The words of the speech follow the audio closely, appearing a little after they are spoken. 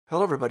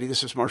Hello, everybody.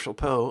 This is Marshall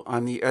Poe.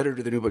 I'm the editor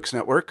of the New Books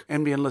Network.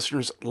 NBN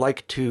listeners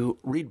like to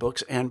read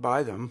books and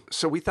buy them.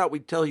 So we thought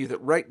we'd tell you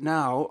that right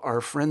now, our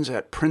friends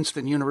at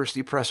Princeton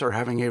University Press are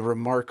having a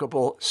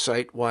remarkable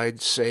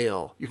site-wide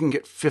sale. You can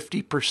get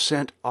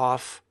 50%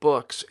 off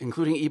books,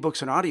 including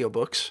ebooks and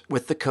audiobooks,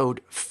 with the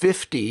code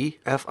 50,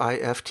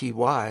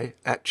 F-I-F-T-Y,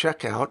 at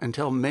checkout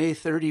until May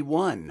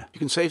 31. You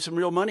can save some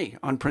real money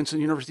on Princeton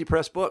University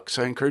Press books.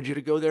 I encourage you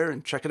to go there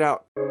and check it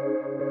out.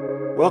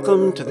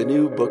 Welcome to the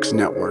New Books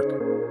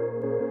Network.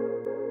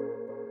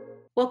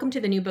 Welcome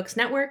to the New Books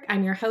Network.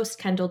 I'm your host,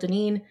 Kendall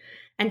Deneen,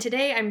 and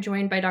today I'm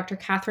joined by Dr.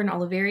 Kathryn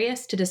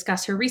Olivarius to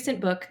discuss her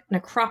recent book,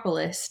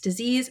 Necropolis,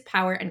 Disease,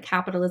 Power, and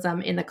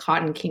Capitalism in the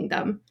Cotton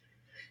Kingdom.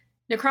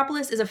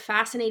 Necropolis is a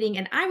fascinating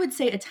and I would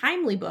say a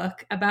timely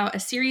book about a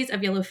series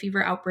of yellow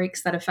fever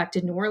outbreaks that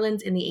affected New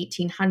Orleans in the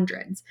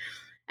 1800s.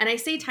 And I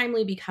say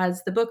timely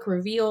because the book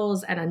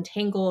reveals and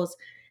untangles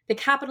the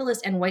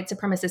capitalist and white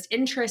supremacist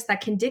interests that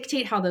can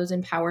dictate how those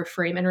in power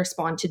frame and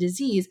respond to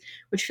disease,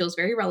 which feels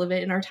very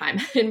relevant in our time,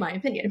 in my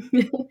opinion.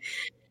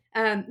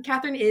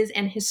 Kathryn is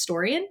an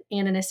historian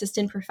and an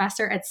assistant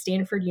professor at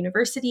Stanford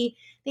University.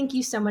 Thank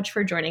you so much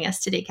for joining us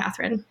today,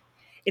 Kathryn.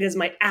 It is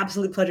my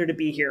absolute pleasure to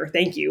be here.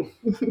 Thank you.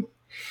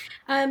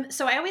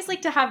 So I always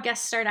like to have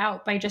guests start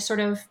out by just sort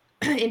of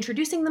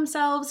introducing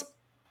themselves.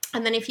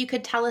 And then if you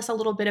could tell us a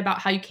little bit about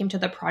how you came to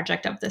the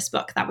project of this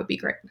book, that would be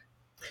great.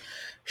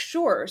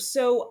 Sure.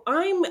 So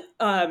I'm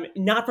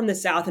not from the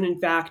South, and in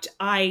fact,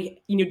 I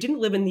hadn't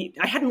lived in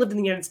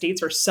the United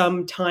States for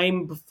some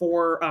time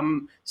before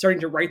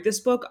starting to write this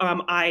book.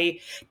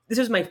 This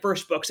was my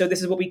first book, so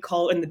this is what we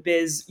call in the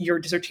biz your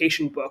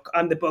dissertation book,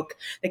 the book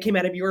that came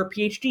out of your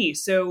PhD.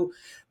 So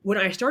when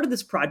I started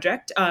this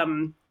project,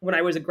 when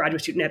I was a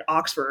graduate student at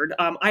Oxford,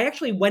 I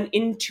actually went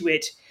into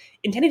it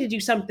intending to do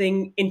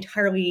something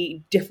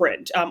entirely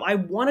different. I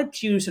wanted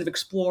to sort of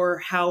explore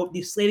how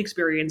the slave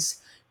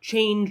experience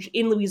changed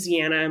in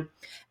Louisiana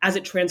as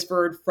it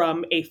transferred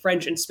from a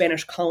French and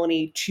Spanish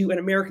colony to an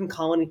American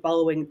colony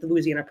following the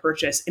Louisiana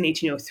Purchase in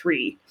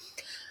 1803.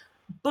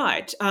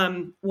 But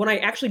when I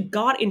actually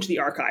got into the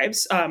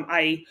archives,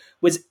 I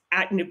was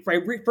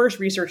for my first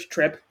research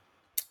trip.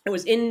 I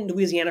was in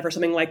Louisiana for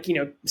something like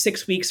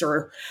 6 weeks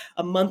or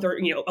a month or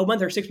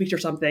 6 weeks or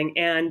something,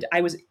 and I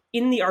was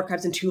in the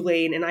archives in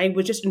Tulane, and I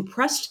was just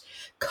impressed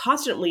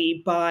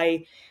constantly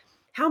by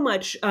how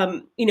much,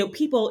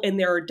 people in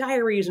their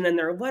diaries and in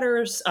their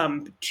letters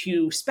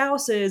to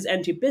spouses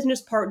and to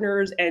business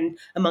partners and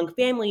among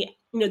family,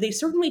 they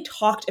certainly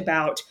talked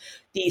about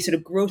the sort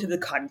of growth of the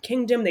Cotton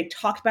Kingdom. They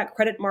talked about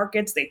credit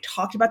markets. They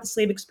talked about the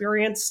slave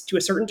experience to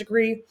a certain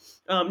degree.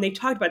 They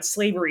talked about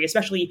slavery,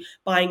 especially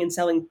buying and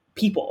selling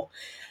people.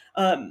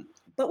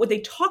 But what they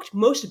talked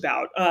most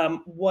about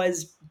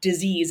was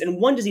disease, and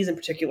one disease in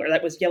particular,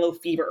 that was yellow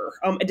fever,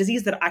 a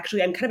disease that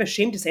actually I'm kind of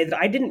ashamed to say that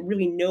I didn't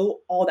really know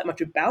all that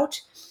much about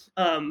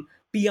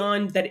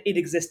beyond that it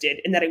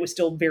existed and that it was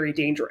still very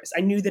dangerous.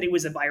 I knew that it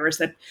was a virus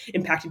that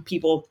impacted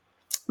people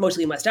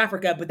mostly in West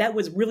Africa, but that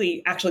was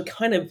really actually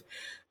kind of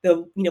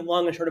the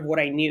long and short of what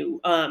I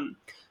knew.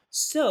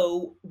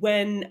 So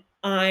when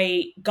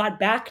I got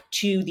back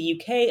to the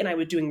UK and I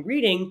was doing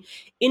reading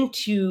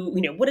into,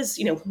 what is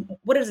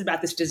it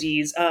about this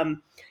disease?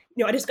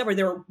 I discovered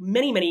there were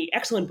many, many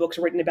excellent books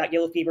written about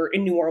yellow fever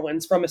in New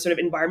Orleans from a sort of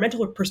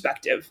environmental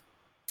perspective.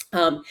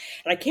 And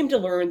I came to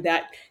learn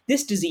that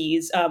this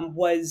disease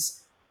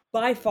was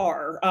by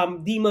far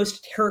the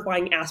most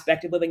terrifying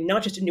aspect of living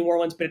not just in New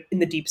Orleans, but in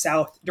the Deep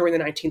South during the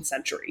 19th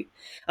century.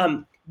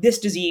 This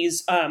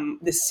disease,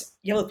 this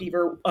yellow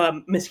fever,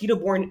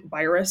 mosquito-borne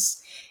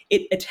virus,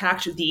 it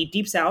attacked the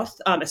Deep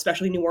South,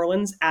 especially New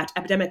Orleans, at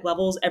epidemic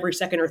levels every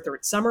second or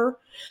third summer.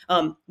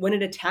 When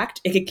it attacked,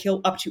 it could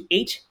kill up to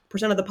 8%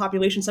 of the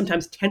population,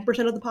 sometimes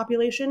 10% of the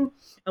population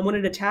when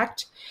it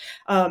attacked.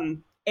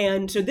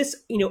 And so this,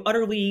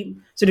 utterly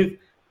sort of,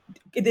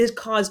 this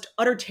caused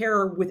utter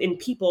terror within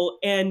people.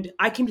 And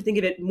I came to think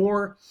of it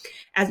more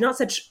as not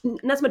so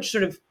much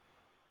sort of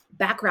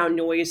background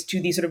noise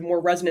to these sort of more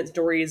resonant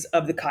stories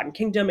of the Cotton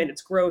Kingdom and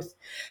its growth,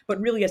 but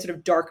really a sort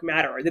of dark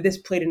matter, that this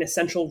played an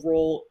essential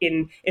role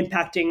in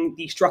impacting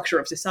the structure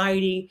of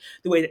society,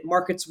 the way that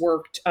markets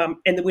worked,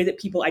 and the way that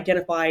people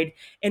identified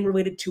and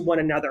related to one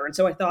another. And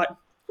so I thought,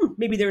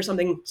 maybe there's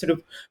something sort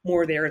of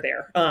more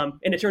there. And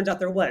it turns out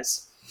there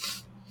was.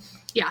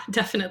 Yeah,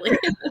 definitely.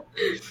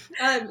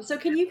 So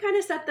can you kind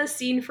of set the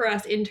scene for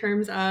us in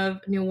terms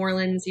of New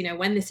Orleans,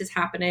 when this is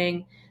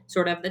happening,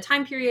 sort of the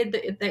time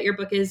period that your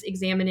book is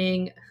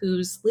examining,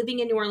 who's living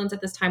in New Orleans at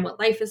this time, what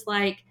life is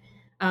like.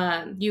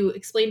 You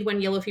explained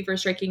when yellow fever is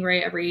striking,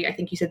 right? I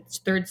think you said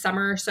third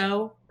summer or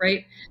so,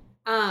 right?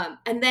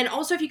 And then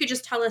also if you could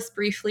just tell us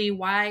briefly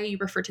why you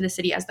refer to the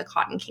city as the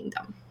Cotton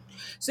Kingdom.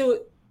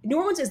 So New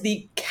Orleans is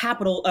the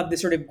capital of the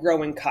sort of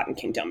growing Cotton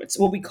Kingdom. It's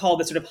what we call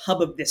the sort of hub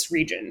of this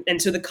region.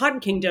 And so the Cotton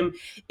Kingdom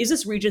is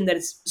this region that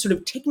is sort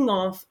of taking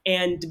off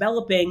and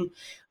developing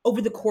over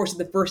the course of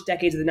the first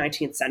decades of the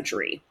 19th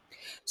century.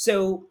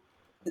 So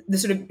the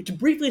sort of to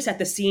briefly set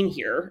the scene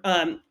here,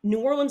 New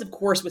Orleans, of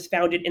course, was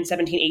founded in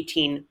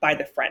 1718 by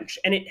the French,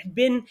 and it had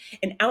been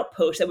an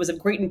outpost that was of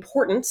great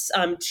importance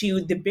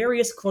to the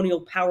various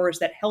colonial powers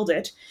that held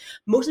it,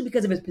 mostly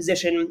because of its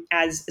position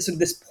as sort of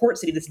this port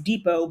city, this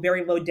depot,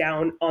 very low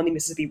down on the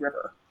Mississippi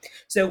River.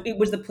 So it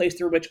was the place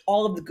through which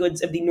all of the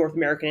goods of the North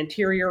American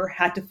interior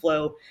had to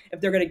flow if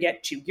they're going to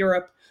get to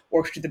Europe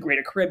or to the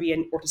Greater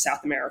Caribbean or to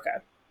South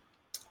America.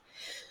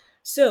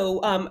 So,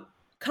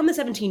 come the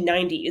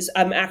 1790s,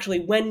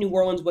 actually, when New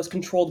Orleans was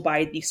controlled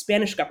by the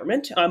Spanish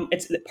government,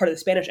 it's part of the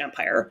Spanish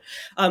Empire,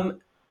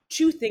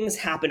 three things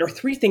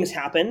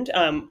happened,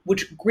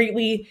 which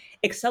greatly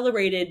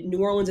accelerated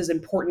New Orleans'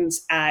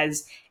 importance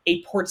as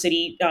a port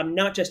city,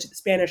 not just to the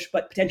Spanish,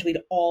 but potentially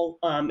to all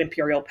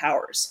imperial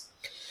powers.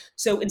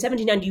 So in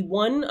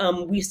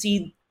 1791, we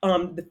see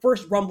the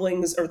first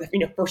rumblings, or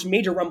the first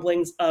major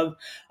rumblings of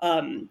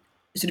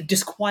sort of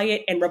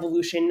disquiet and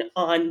revolution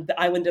on the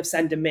island of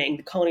Saint-Domingue,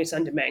 the colony of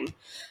Saint-Domingue,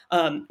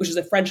 which is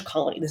a French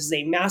colony. This is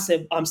a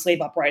massive slave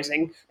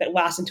uprising that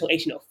lasts until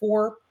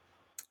 1804.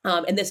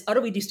 And this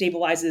utterly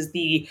destabilizes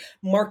the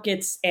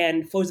markets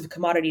and flows of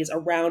commodities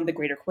around the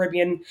Greater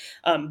Caribbean.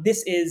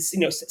 This is,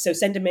 so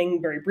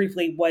Saint-Domingue, very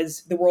briefly,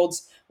 was the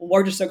world's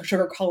largest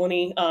sugar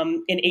colony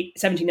in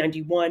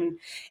 1791.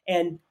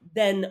 And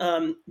then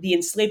the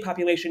enslaved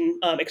population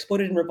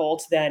exploded in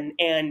revolts then,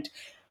 and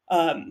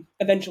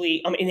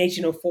eventually, in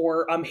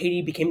 1804,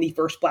 Haiti became the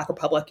first Black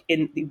republic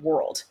in the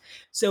world.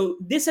 So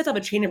this sets up a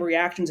chain of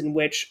reactions in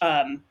which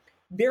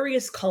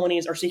various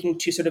colonies are seeking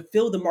to sort of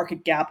fill the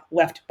market gap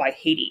left by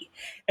Haiti.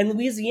 And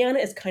Louisiana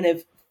is kind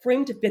of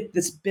framed to fit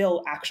this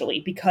bill, actually,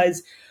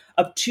 because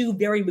of two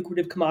very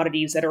lucrative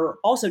commodities that are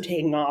also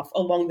taking off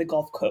along the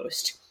Gulf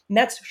Coast. And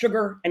that's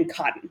sugar and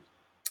cotton.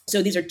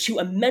 So these are two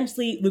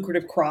immensely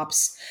lucrative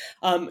crops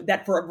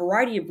that, for a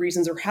variety of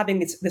reasons, are having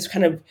this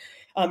kind of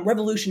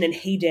revolution and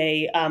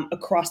heyday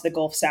across the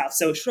Gulf South.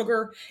 So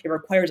sugar, it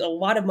requires a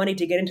lot of money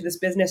to get into this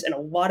business and a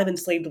lot of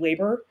enslaved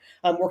labor,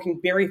 working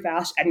very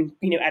fast and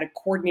at a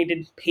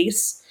coordinated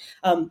pace.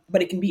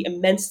 But it can be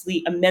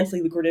immensely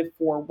lucrative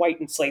for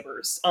white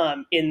enslavers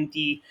in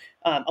the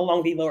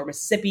along the lower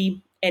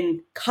Mississippi.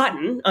 And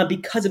cotton,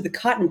 because of the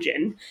cotton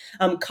gin,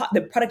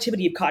 the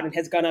productivity of cotton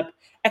has gone up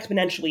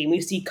exponentially, and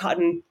we see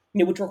cotton,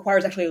 which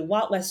requires actually a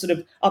lot less sort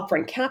of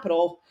upfront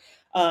capital.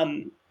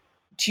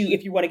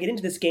 If you want to get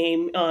into this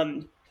game,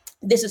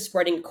 this is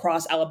spreading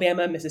across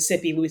Alabama,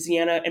 Mississippi,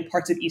 Louisiana, and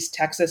parts of East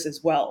Texas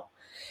as well.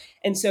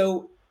 And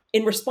so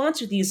in response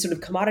to these sort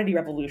of commodity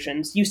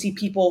revolutions, you see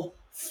people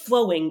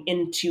flowing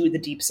into the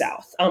Deep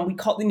South.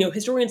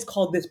 Historians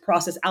called this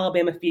process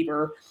Alabama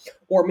fever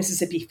or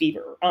Mississippi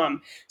fever.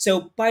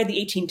 So by the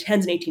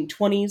 1810s and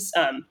 1820s,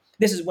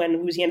 this is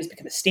when Louisiana's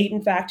become a state,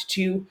 in fact,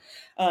 too.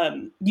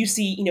 You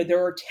see,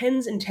 there are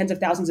tens and tens of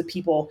thousands of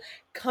people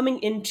coming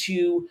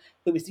into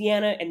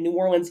Louisiana and New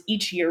Orleans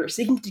each year,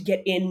 seeking to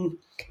get into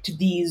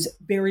these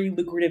very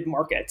lucrative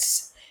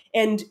markets.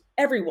 And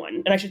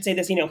everyone, and I should say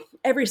this,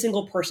 every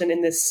single person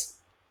in this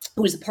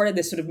who is a part of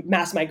this sort of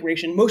mass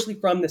migration, mostly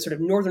from the sort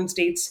of northern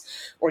states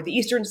or the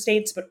eastern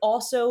states, but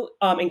also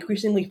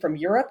increasingly from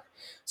Europe,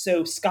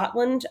 so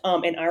Scotland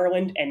and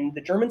Ireland and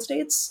the German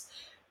states.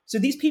 So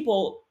these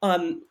people,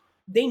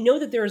 they know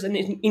that there is an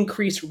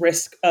increased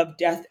risk of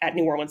death at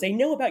New Orleans. They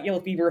know about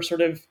yellow fever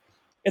sort of,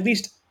 at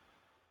least,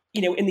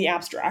 in the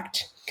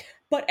abstract.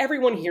 But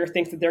everyone here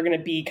thinks that they're going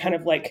to be kind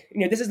of like,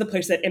 this is the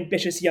place that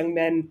ambitious young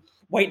men,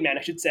 white men,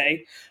 I should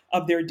say,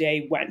 of their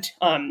day went.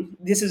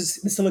 This is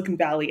the Silicon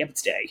Valley of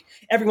its day.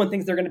 Everyone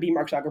thinks they're going to be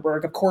Mark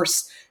Zuckerberg. Of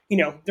course,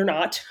 they're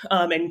not.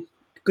 And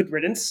good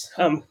riddance.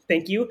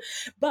 Thank you.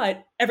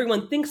 But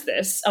everyone thinks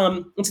this.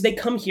 And so they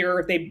come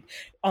here. They,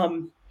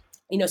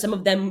 some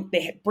of them,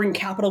 they bring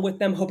capital with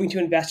them, hoping to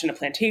invest in a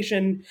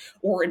plantation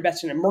or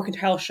invest in a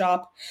mercantile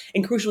shop.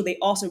 And crucially, they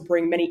also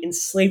bring many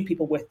enslaved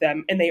people with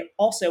them. And they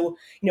also,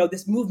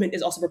 this movement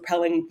is also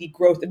propelling the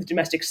growth of the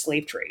domestic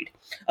slave trade,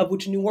 of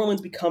which New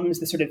Orleans becomes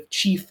the sort of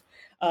chief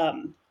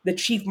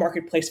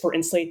marketplace for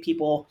enslaved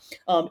people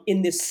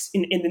in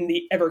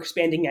the ever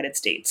expanding United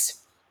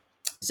States.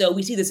 So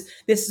we see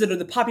this sort of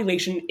the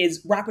population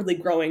is rapidly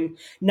growing,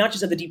 not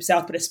just of the Deep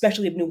South, but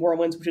especially of New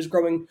Orleans, which is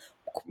growing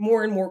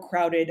more and more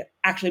crowded,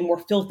 actually more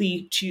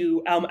filthy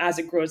too, as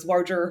it grows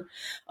larger.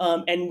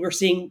 And we're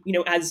seeing,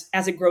 as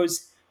it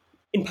grows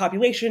in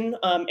population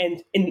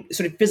and in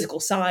sort of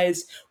physical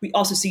size, we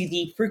also see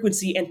the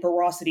frequency and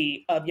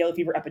ferocity of yellow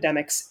fever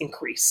epidemics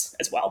increase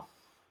as well.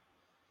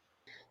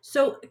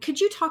 So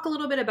could you talk a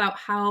little bit about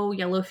how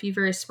yellow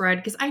fever is spread?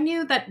 Because I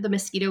knew that the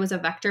mosquito was a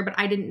vector, but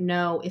I didn't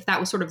know if that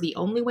was sort of the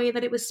only way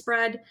that it was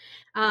spread.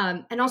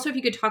 And also if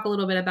you could talk a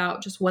little bit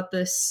about just what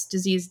this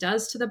disease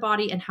does to the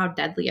body and how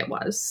deadly it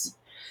was.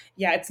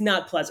 Yeah, it's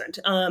not pleasant.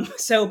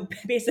 So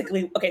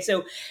basically,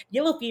 so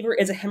yellow fever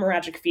is a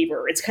hemorrhagic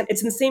fever. It's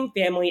in the same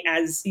family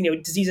as,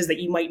 diseases that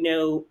you might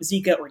know,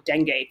 Zika or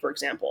dengue, for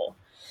example.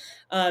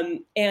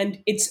 And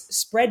it's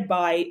spread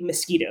by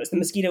mosquitoes. The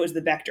mosquito is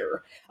the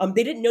vector.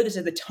 They didn't know this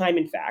at the time,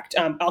 in fact.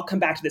 I'll come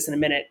back to this in a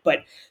minute.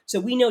 But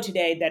so we know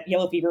today that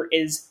yellow fever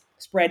is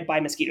spread by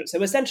mosquitoes.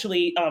 So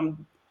essentially,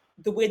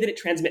 the way that it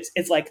transmits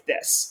is like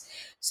this.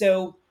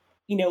 So,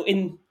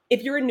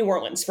 if you're in New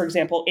Orleans, for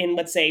example, in,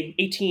 let's say,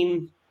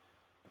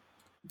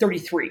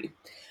 1833,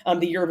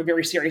 the year of a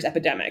very serious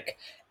epidemic,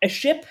 a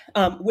ship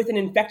with an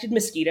infected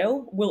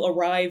mosquito will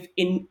arrive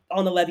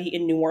on the levee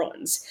in New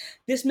Orleans.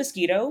 This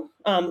mosquito,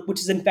 which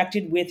is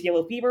infected with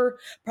yellow fever,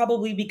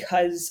 probably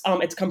because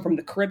it's come from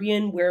the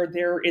Caribbean where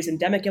there is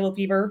endemic yellow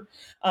fever,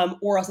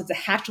 or else it's a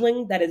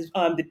hatchling that is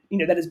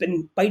that has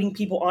been biting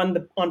people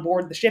on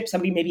board the ship.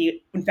 Somebody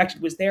maybe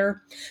infected was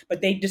there,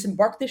 but they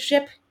disembark this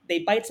ship, they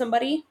bite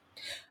somebody.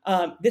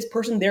 This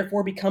person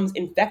therefore becomes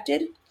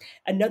infected.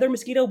 Another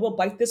mosquito will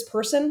bite this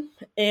person,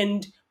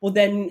 and will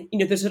then,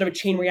 there's sort of a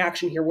chain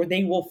reaction here where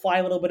they will fly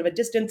a little bit of a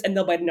distance and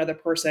they'll bite another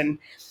person.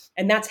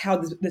 And that's how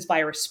this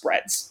virus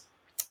spreads.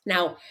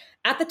 Now,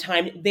 at the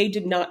time, they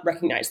did not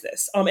recognize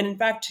this. And in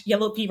fact,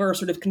 yellow fever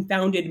sort of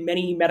confounded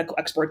many medical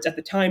experts at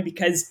the time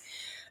because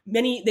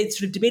they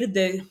sort of debated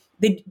the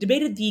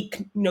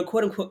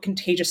quote unquote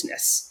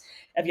contagiousness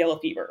of yellow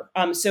fever.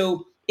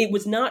 So it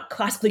was not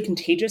classically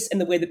contagious in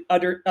the way that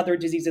other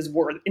diseases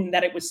were, in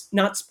that it was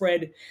not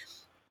spread.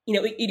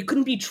 It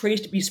couldn't be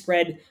traced to be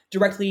spread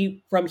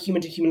directly from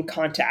human to human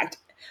contact,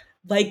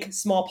 like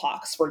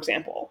smallpox, for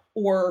example,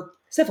 or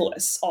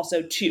syphilis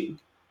also too.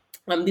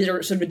 These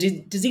are sort of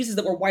diseases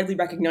that were widely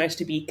recognized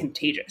to be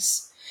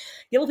contagious.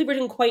 Yellow fever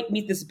didn't quite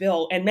meet this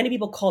bill, and many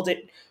people called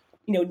it,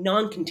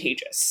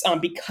 non-contagious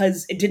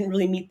because it didn't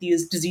really meet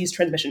these disease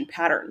transmission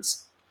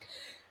patterns.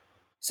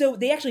 So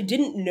they actually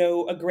didn't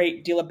know a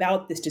great deal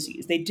about this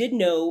disease. They did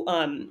know,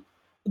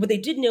 what they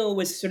did know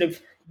was sort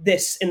of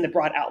this in the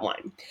broad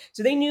outline.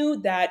 So they knew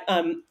that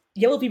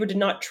yellow fever did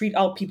not treat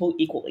all people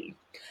equally,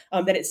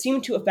 that it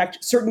seemed to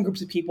affect certain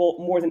groups of people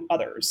more than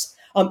others,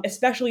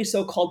 especially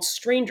so-called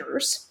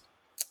strangers.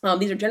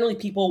 These are generally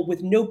people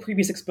with no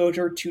previous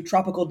exposure to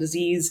tropical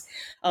disease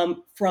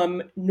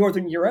from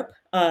Northern Europe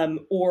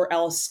or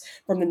else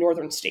from the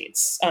northern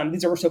states.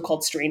 These are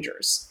so-called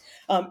strangers.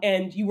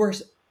 And you were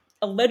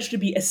alleged to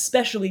be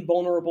especially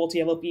vulnerable to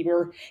yellow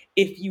fever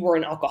if you were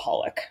an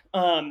alcoholic.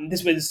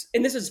 This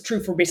is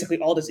true for basically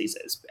all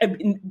diseases.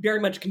 Very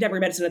much contemporary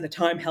medicine at the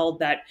time held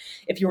that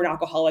if you were an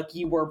alcoholic,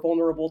 you were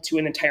vulnerable to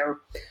an entire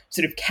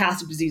sort of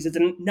cast of diseases.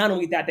 And not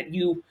only that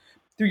you,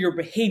 through your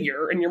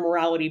behavior and your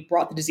morality,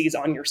 brought the disease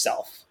on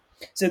yourself.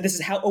 So this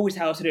is always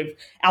how sort of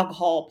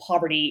alcohol,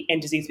 poverty,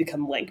 and disease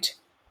become linked.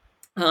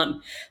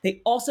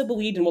 They also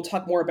believed, and we'll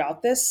talk more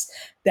about this,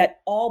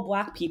 that all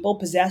Black people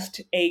possessed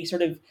a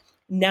sort of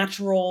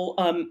natural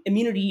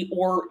immunity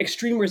or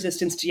extreme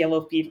resistance to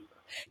yellow fever.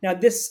 Now,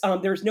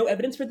 there's no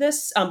evidence for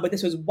this, but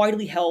this was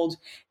widely held,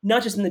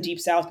 not just in the Deep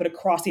South, but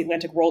across the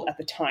Atlantic world at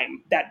the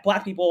time, that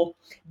Black people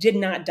did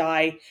not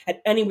die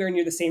at anywhere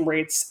near the same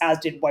rates as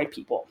did white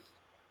people.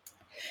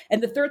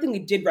 And the third thing they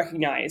did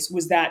recognize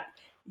was that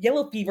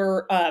yellow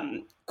fever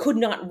could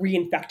not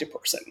reinfect a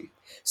person.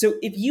 So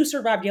if you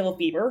survived yellow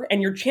fever,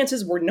 and your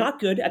chances were not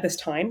good at this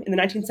time in the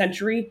 19th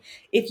century,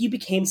 if you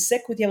became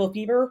sick with yellow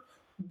fever,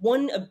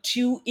 one of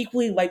two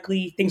equally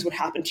likely things would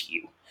happen to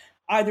you.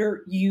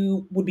 Either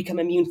you would become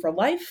immune for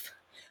life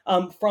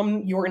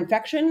from your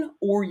infection,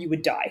 or you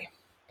would die.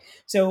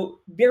 So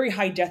very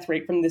high death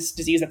rate from this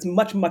disease that's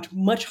much, much,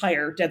 much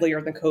higher,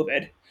 deadlier than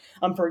COVID,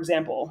 for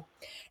example.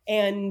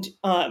 And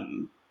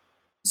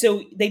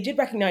so they did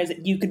recognize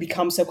that you could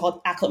become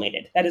so-called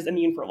acclimated, that is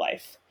immune for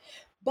life.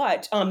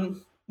 But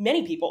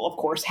many people, of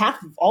course,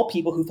 half of all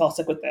people who fell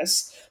sick with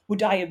this would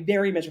die a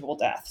very miserable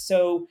death.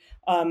 So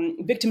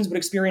victims would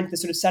experience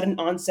this sort of sudden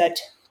onset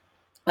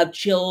of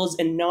chills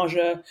and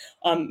nausea.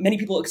 Many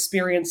people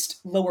experienced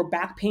lower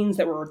back pains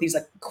that were these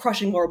like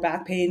crushing lower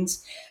back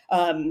pains.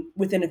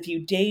 Within a few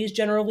days,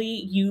 generally,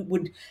 you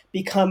would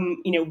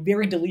become,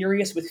 very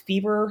delirious with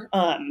fever.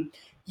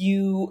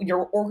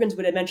 Your organs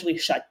would eventually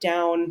shut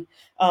down.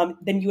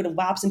 Then you would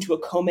lapse into a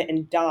coma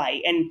and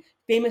die. And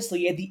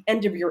famously, at the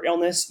end of your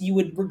illness, you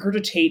would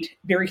regurgitate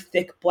very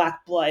thick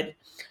black blood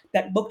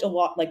that looked a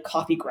lot like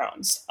coffee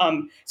grounds.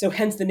 So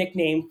hence the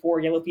nickname for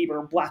yellow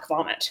fever, black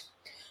vomit.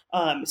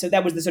 So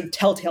that was the sort of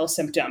telltale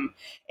symptom.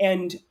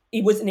 And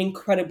it was an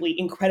incredibly,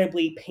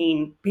 incredibly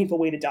painful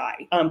way to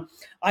die.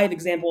 I have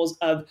examples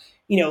of,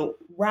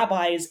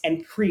 rabbis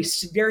and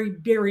priests, very,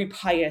 very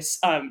pious,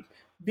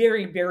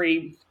 very,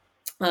 very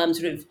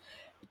sort of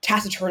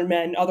taciturn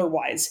men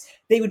otherwise.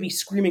 They would be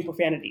screaming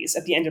profanities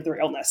at the end of their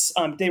illness.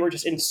 They were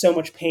just in so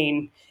much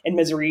pain and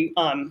misery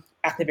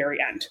at the very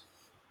end.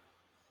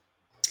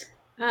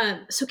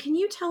 So can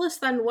you tell us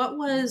then, what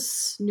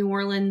was New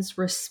Orleans'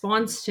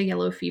 response to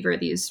yellow fever,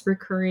 these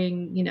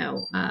recurring,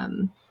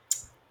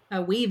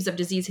 waves of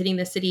disease hitting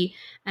the city?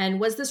 And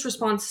was this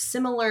response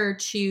similar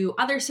to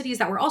other cities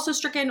that were also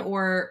stricken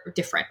or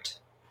different?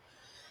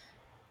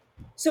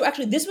 So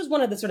actually, this was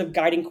one of the sort of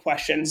guiding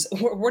questions.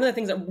 One of the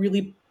things that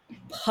really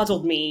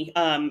puzzled me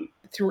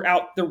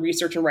throughout the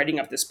research and writing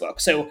of this book.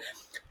 So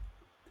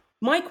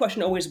my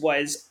question always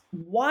was,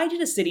 why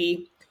did a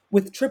city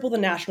with triple the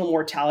national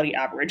mortality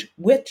average,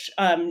 which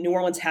New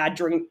Orleans had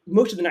during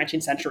most of the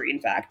 19th century,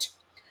 in fact,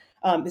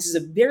 This is a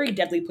very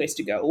deadly place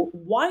to go.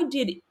 Why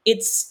did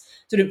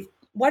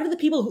the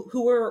people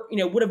who were,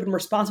 would have been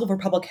responsible for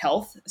public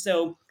health,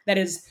 so that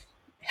is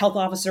health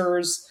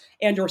officers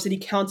and or city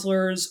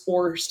councilors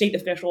or state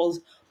officials,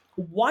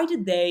 why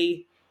did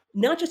they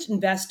not just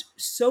invest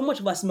so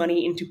much less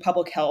money into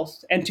public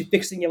health and to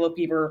fixing yellow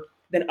fever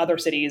than other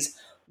cities?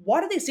 Why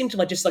do they seem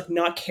to just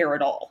not care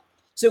at all?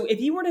 So if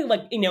you were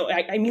to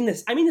I mean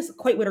this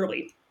quite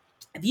literally.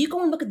 If you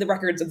go and look at the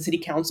records of the city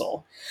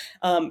council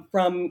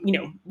from,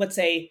 let's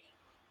say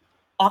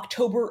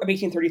October of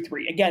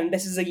 1833, again,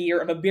 this is a year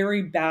of a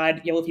very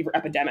bad yellow fever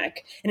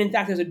epidemic. And in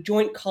fact, there's a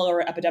joint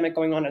cholera epidemic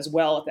going on as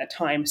well at that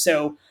time.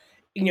 So,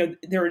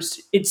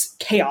 it's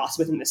chaos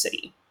within the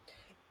city.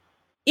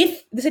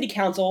 If the city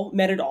council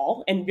met at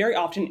all, and very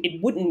often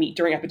it wouldn't meet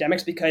during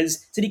epidemics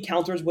because city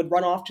councilors would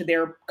run off to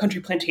their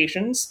country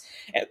plantations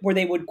where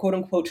they would quote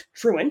unquote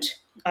truant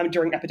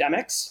during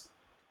epidemics.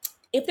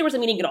 If there was a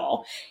meeting at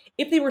all,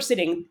 if they were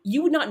sitting,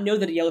 you would not know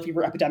that a yellow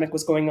fever epidemic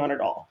was going on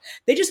at all.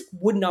 They just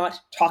would not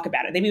talk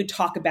about it. They would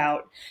talk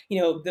about,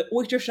 the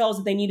oyster shells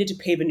that they needed to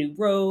pave a new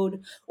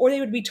road, or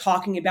they would be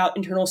talking about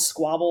internal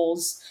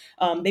squabbles.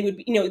 They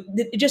would,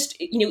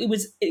 it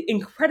was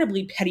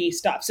incredibly petty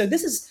stuff. So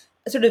this is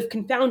sort of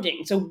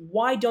confounding. So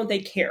why don't they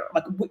care?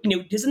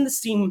 Doesn't this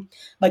seem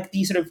like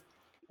this should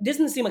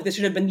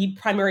have been the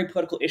primary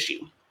political issue?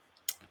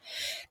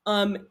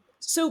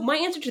 So my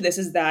answer to this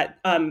is that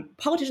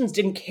politicians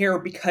didn't care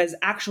because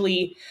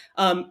actually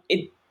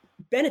it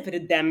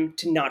benefited them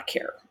to not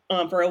care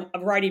for a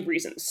variety of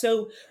reasons.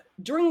 So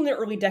during the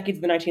early decades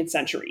of the 19th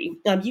century,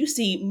 you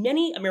see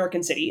many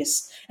American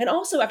cities, and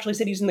also actually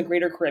cities in the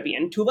greater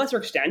Caribbean to a lesser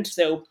extent,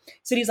 so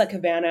cities like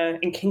Havana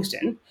and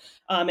Kingston,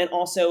 and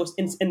also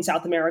in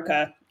South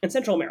America and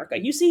Central America,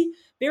 you see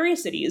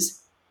various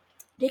cities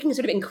taking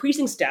sort of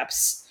increasing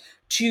steps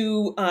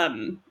to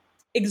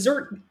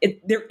exert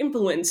their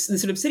influence, the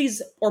sort of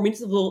cities or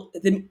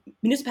the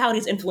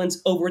municipalities'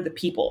 influence over the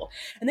people.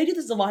 And they do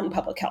this a lot in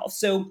public health.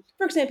 So,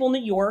 for example,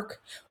 New York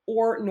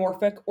or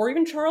Norfolk or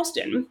even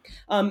Charleston,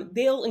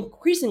 they'll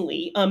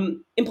increasingly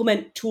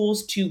implement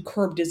tools to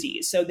curb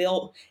disease. So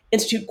they'll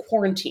institute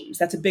quarantines.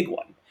 That's a big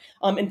one.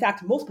 In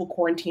fact, multiple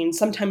quarantines,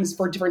 sometimes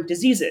for different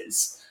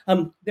diseases.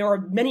 There are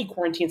many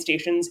quarantine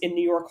stations in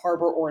New York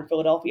Harbor or in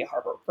Philadelphia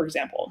Harbor, for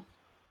example.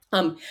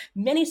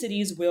 Many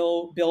cities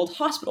will build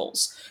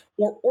hospitals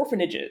or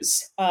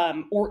orphanages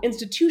or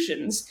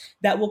institutions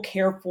that will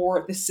care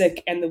for the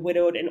sick and the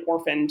widowed and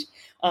orphaned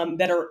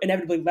that are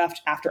inevitably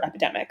left after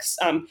epidemics.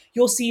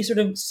 You'll see sort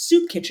of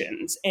soup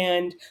kitchens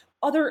and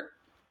other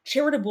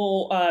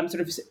charitable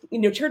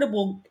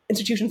charitable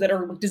institutions that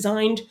are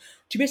designed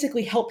to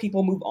basically help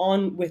people move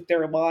on with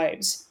their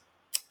lives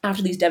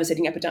after these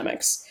devastating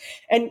epidemics.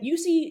 And you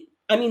see,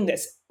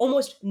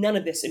 almost none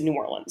of this in New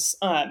Orleans.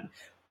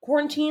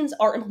 Quarantines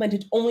are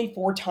implemented only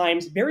 4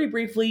 times, very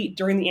briefly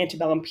during the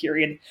antebellum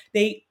period.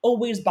 They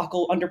always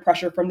buckle under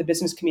pressure from the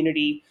business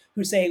community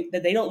who say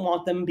that they don't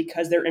want them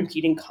because they're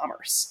impeding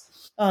commerce.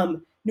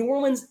 New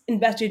Orleans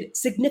invested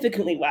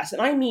significantly less.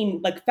 And I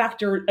mean,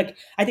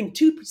 I think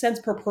 2 cents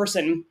per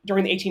person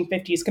during the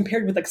 1850s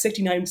compared with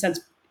 69 cents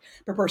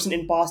per person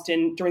in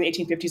Boston during the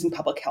 1850s in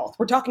public health.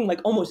 We're talking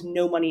almost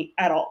no money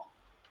at all.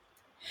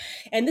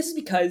 And this is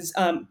because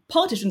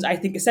politicians, I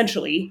think,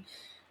 essentially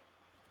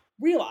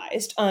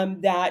realized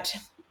that,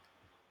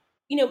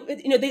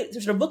 they're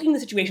sort of looking the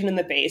situation in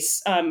the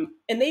face, and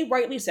they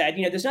rightly said,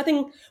 there's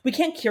nothing, we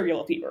can't cure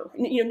yellow fever.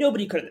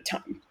 Nobody could at the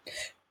time.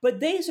 But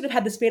they sort of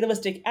had this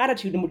fatalistic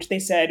attitude in which they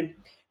said,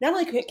 not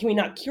only can we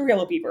not cure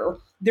yellow fever,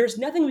 there's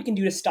nothing we can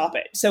do to stop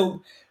it.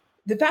 So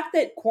the fact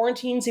that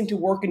quarantines seem to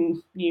work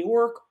in New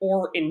York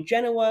or in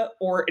Genoa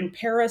or in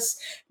Paris,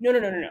 no.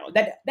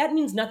 That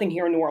means nothing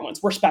here in New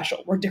Orleans. We're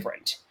special. We're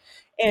different.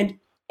 And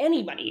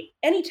any money,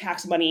 any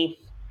tax money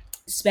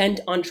spent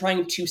on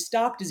trying to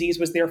stop disease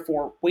was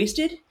therefore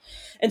wasted.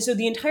 And so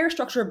the entire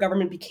structure of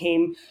government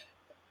became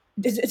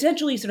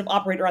essentially sort of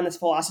operate around this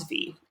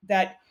philosophy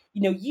that,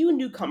 you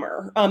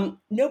newcomer,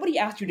 nobody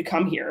asked you to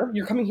come here.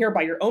 You're coming here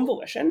by your own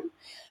volition.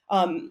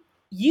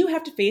 You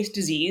have to face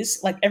disease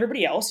like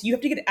everybody else. You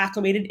have to get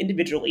acclimated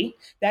individually.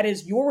 That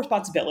is your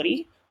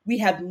responsibility. We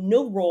have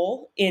no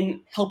role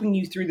in helping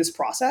you through this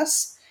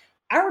process.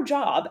 Our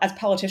job as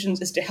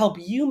politicians is to help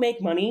you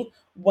make money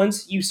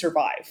once you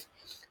survive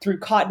through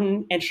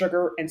cotton and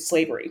sugar and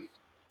slavery.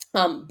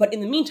 But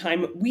in the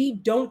meantime, we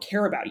don't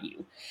care about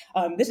you.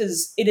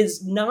 It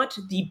is not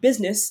the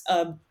business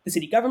of the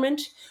city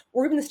government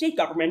or even the state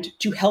government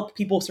to help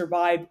people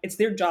survive. It's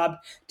their job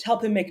to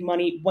help them make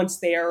money once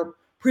they are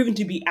proven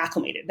to be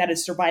acclimated. That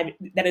is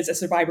a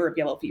survivor of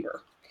yellow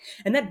fever.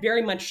 And that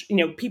very much,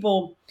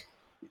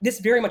 this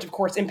very much, of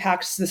course,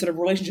 impacts the sort of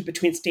relationship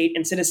between state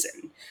and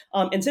citizen.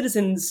 And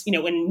citizens,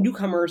 and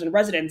newcomers and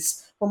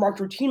residents were marked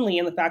routinely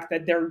in the fact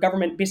that their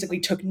government basically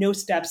took no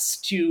steps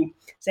to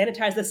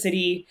sanitize the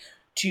city,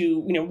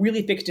 to,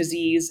 really fix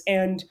disease.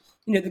 And,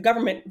 the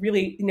government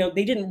really,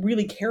 they didn't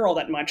really care all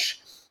that much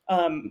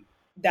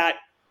that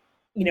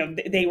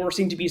they were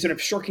seen to be sort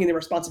of shirking their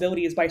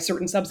responsibilities by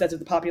certain subsets of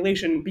the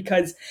population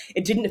because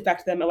it didn't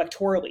affect them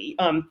electorally,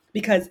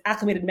 because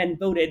acclimated men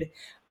voted,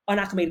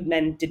 unacclimated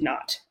men did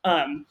not.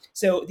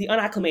 So the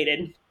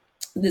unacclimated,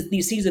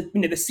 these seas of,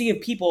 the sea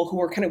of people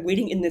who are kind of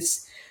waiting in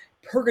this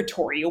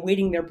purgatory,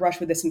 awaiting their brush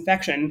with this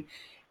infection,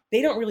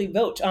 they don't really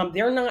vote.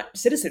 They're not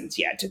citizens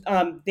yet.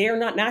 They're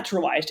not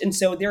naturalized, and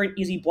so they're an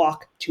easy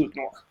block to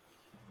ignore.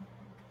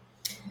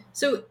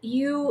 So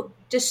you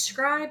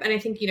describe, and I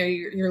think,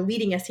 you're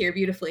leading us here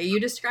beautifully. You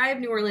describe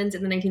New Orleans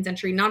in the 19th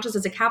century, not just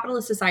as a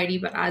capitalist society,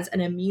 but as an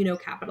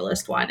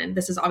immuno-capitalist one. And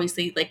this is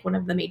obviously like one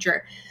of the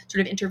major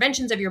sort of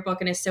interventions of your book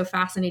and is so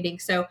fascinating.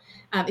 So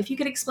if you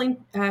could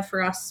explain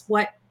for us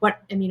what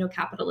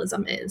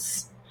immuno-capitalism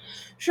is.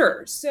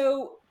 Sure.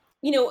 So,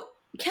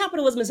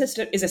 capitalism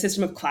is a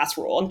system of class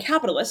rule, and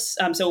capitalists,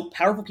 so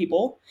powerful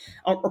people,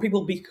 or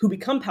people who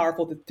become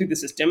powerful through the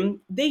system,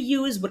 they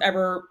use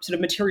whatever sort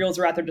of materials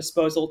are at their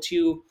disposal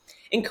to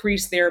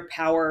increase their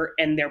power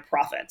and their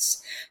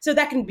profits. So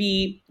that can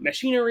be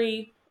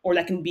machinery, or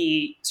that can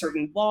be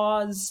certain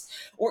laws,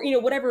 or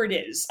whatever it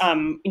is.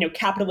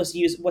 Capitalists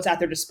use what's at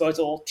their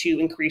disposal to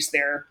increase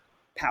their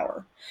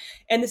power,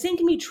 and the same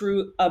can be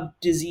true of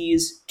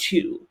disease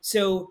too.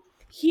 So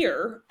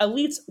here,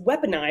 elites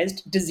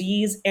weaponized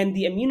disease and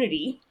the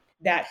immunity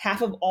that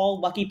half of all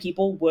lucky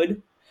people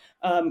would,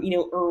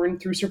 earn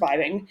through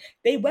surviving.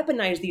 They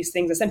weaponized these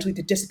things essentially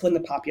to discipline the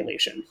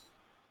population.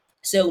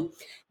 So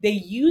they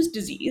used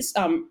disease.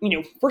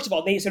 First of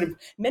all,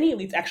 many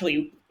elites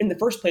actually, in the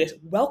first place,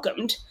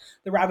 welcomed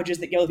the ravages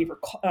that yellow fever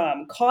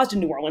caused in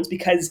New Orleans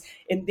because,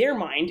 in their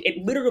mind,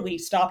 it literally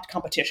stopped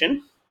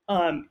competition.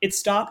 It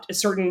stopped a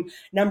certain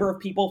number of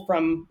people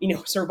from,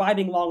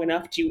 surviving long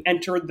enough to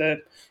enter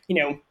the,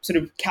 sort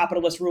of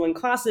capitalist ruling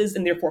classes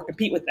and therefore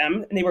compete with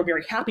them. And they were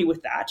very happy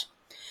with that.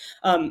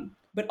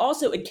 But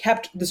also it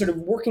kept the sort of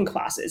working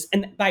classes.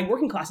 And by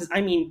working classes,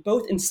 I mean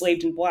both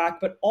enslaved and Black,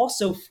 but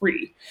also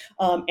free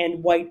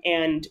and white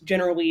and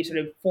generally sort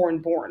of foreign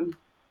born.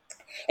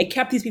 It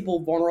kept these people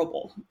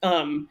vulnerable,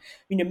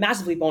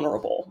 massively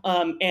vulnerable.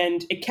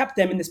 And it kept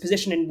them in this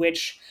position in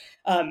which,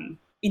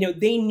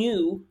 they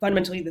knew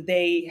fundamentally that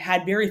they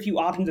had very few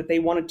options if they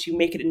wanted to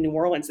make it in New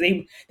Orleans.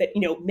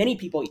 Many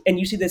people, and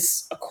you see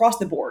this across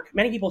the board,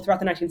 many people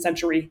throughout the 19th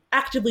century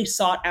actively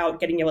sought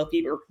out getting yellow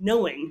fever,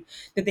 knowing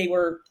that they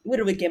were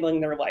literally gambling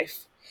their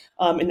life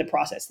in the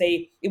process.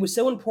 It was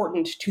so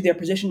important to their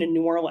position in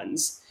New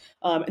Orleans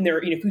and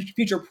their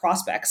future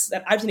prospects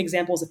that I've seen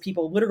examples of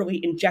people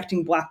literally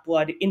injecting Black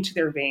blood into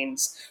their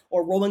veins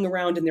or rolling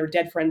around in their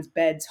dead friends'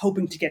 beds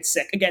hoping to get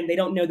sick. Again, they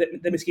don't know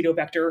that the mosquito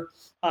vector.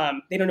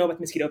 They don't know about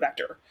the mosquito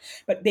vector,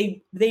 but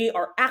they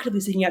are actively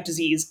seeking out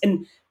disease,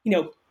 and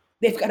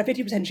they've got a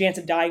 50% chance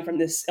of dying from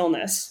this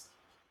illness.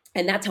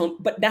 And that's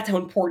how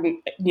important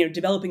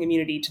developing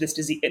immunity to this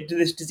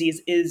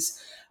disease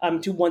is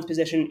to one's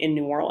position in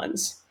New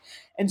Orleans.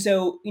 And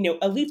so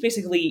elites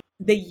basically,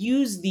 they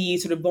use the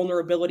sort of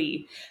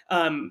vulnerability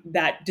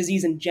that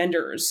disease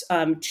engenders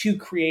to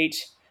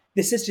create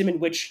the system in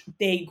which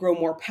they grow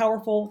more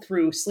powerful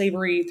through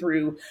slavery,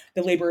 through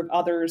the labor of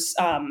others,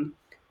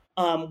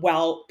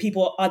 while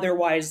people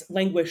otherwise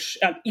languish.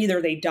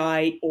 Either they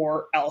die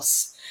or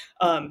else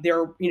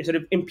they're sort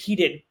of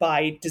impeded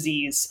by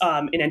disease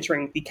in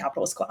entering the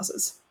capitalist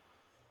classes.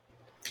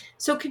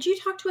 So could you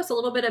talk to us a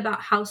little bit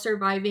about how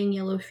surviving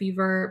yellow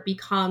fever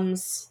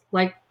becomes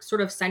like sort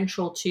of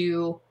central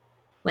to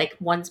like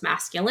one's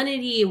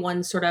masculinity,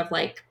 one's sort of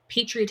like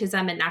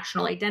patriotism and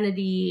national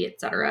identity,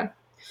 etc.?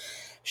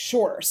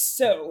 Sure.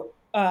 So,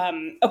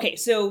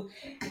 so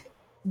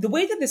the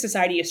way that the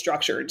society is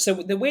structured, so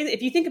the way that,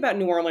 if you think about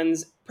New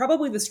Orleans,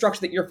 probably the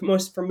structure that you're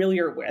most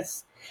familiar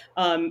with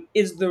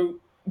is the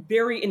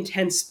very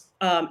intense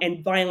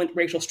and violent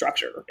racial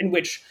structure in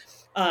which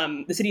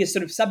the city is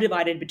sort of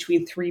subdivided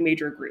between three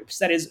major groups.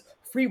 That is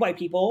free white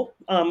people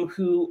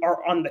who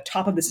are on the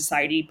top of the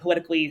society,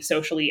 politically,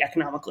 socially,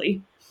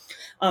 economically.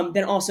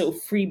 Then also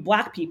free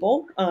Black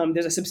people.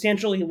 There's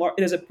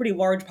a pretty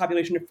large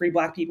population of free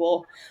Black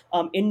people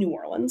in New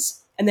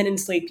Orleans, and then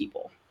enslaved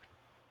people.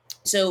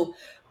 So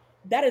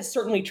that is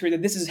certainly true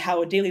that this is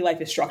how daily life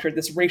is structured,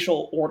 this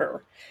racial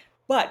order.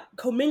 But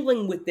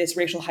commingling with this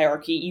racial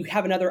hierarchy, you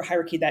have another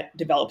hierarchy that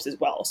develops as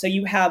well. So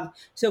you have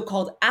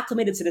so-called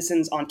acclimated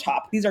citizens on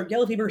top. These are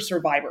yellow fever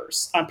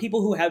survivors,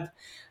 people who have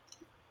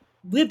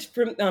lived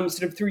from,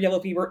 sort of through yellow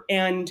fever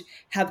and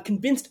have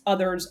convinced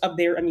others of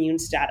their immune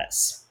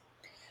status.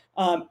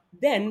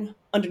 Then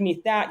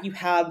underneath that, you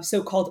have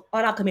so-called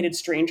unacclimated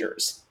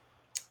strangers.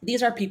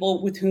 These are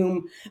people with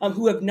who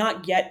have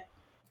not yet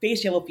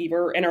faced yellow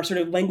fever and are sort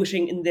of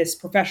languishing in this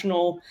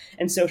professional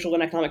and social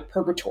and economic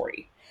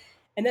purgatory.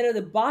 And then at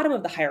the bottom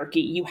of the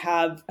hierarchy, you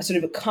have a sort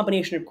of a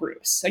combination of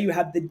groups. So you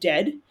have the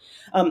dead.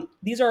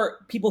 These are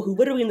people who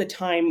literally in the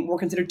time were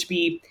considered to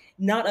be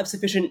not of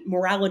sufficient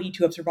morality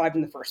to have survived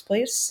in the first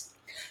place.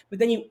 But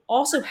then you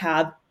also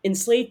have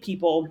enslaved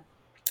people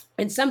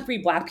and some free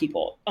Black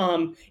people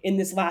in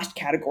this last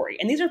category.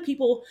 And these are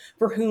people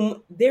for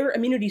whom their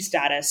immunity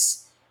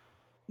status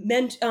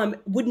meant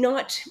would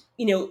not,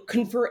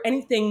 confer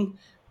anything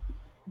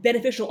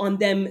beneficial on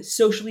them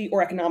socially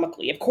or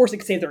economically. Of course, it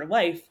could save their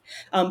life,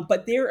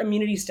 but their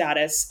immunity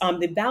status,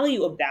 the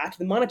value of that,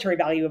 the monetary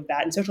value of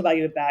that, and social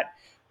value of that,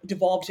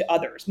 devolved to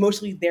others,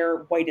 mostly their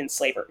white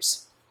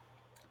enslavers.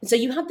 So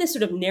you have this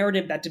sort of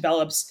narrative that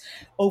develops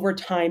over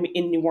time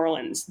in New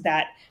Orleans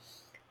that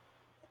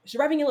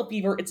surviving yellow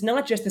fever, it's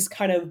not just this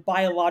kind of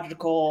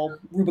biological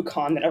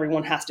Rubicon that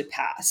everyone has to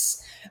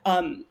pass.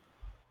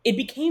 It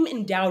became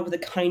endowed with a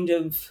kind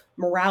of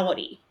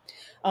morality.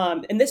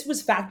 And this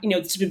was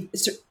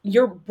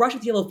your brush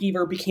with yellow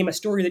fever became a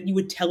story that you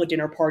would tell at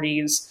dinner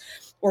parties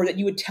or that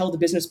you would tell the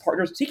business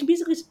partners. So you can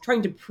basically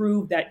trying to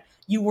prove that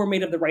you were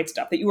made of the right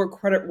stuff, that you were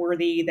credit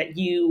worthy, that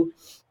you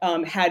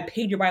had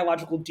paid your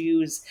biological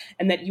dues,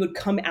 and that you would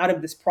come out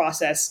of this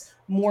process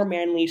more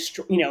manly,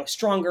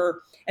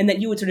 stronger, and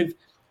that you would sort of,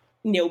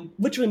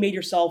 literally made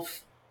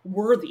yourself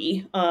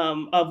worthy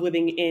of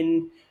living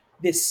in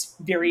this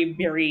very,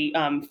 very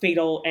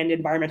fatal and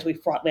environmentally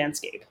fraught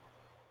landscape.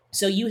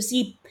 So you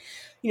see,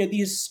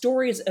 these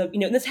stories of,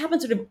 and this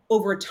happens sort of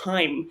over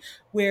time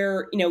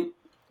where,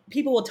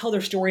 people will tell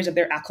their stories of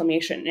their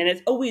acclimation. And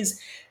it's always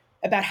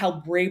about how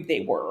brave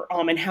they were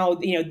and how,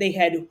 they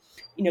had,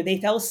 they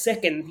fell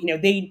sick and,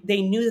 they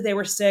knew that they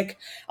were sick,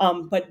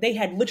 but they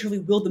had literally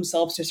willed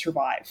themselves to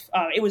survive.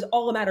 It was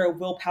all a matter of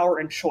willpower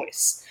and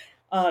choice.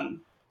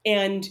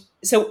 And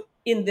so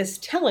in this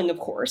telling, of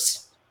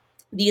course,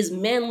 these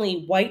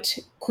manly, white,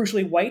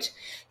 crucially white,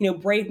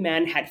 brave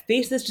men had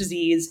faced this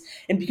disease,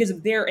 and because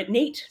of their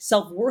innate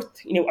self-worth,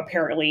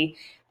 apparently,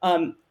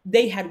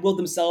 they had willed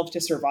themselves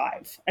to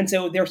survive. And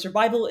so their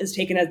survival is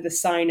taken as the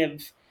sign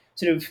of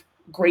sort of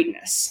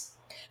greatness.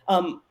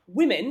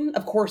 Women,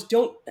 of course,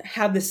 don't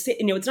have this,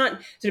 it's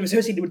not sort of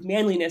associated with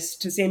manliness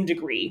to the same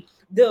degree,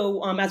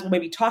 though, as we'll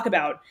maybe talk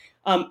about,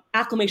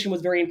 acclimation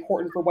was very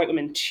important for white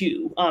women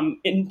too,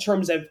 in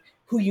terms of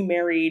who you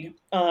married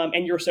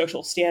and your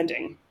social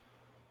standing.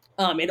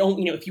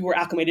 If you were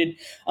acclimated,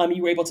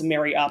 you were able to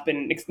marry up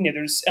and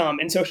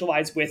and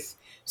socialize with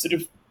sort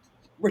of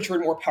richer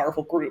and more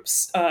powerful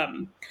groups.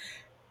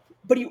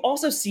 But you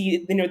also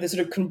see, the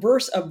sort of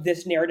converse of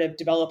this narrative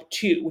develop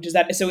too, which is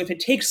that so if it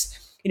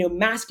takes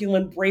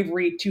masculine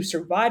bravery to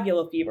survive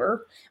yellow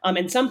fever,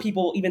 and some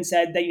people even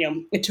said that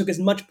it took as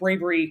much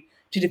bravery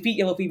to defeat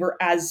yellow fever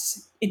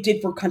as it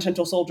did for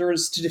Continental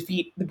soldiers to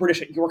defeat the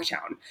British at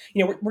Yorktown.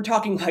 We're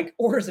talking like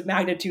orders of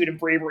magnitude of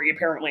bravery.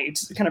 Apparently,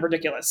 it's kind of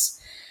ridiculous.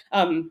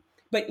 So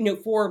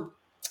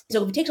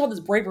if it takes all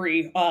this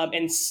bravery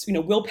and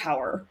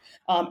willpower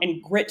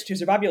and grit to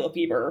survive yellow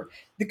fever,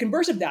 the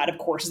converse of that, of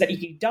course, is that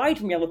if you died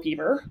from yellow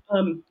fever,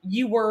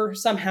 you were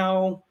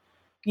somehow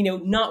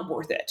not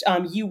worth it.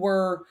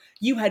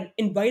 You had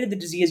invited the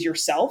disease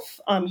yourself.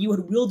 You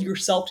had willed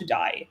yourself to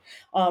die,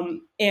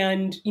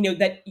 and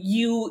that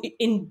you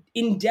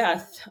in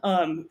death,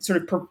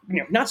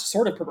 not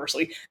sort of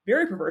perversely,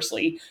 very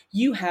perversely,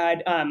 you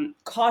had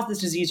caused this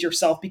disease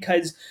yourself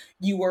because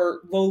you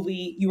were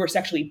lowly, you were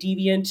sexually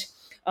deviant,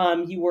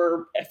 you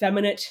were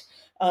effeminate.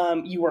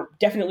 You were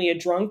definitely a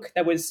drunk.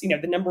 That was, the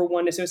number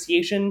one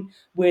association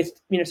with,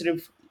 sort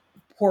of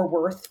poor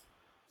worth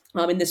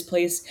in this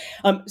place.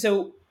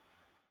 So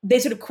they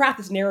sort of craft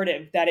this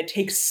narrative that it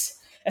takes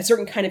a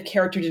certain kind of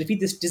character to defeat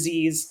this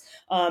disease,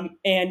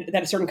 and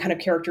that a certain kind of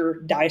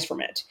character dies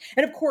from it.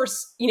 And of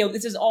course,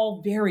 this is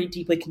all very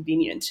deeply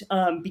convenient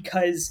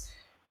because,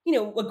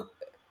 look,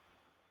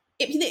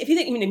 if you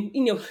think,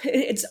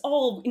 it's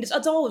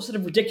all sort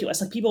of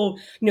ridiculous. Like people,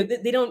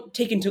 they don't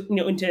take into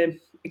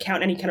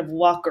account any kind of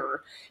luck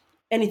or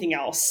anything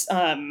else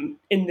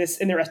in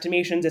their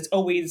estimations. It's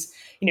always,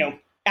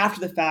 after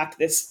the fact,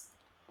 this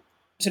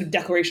sort of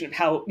declaration of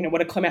how,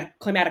 what a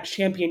climatic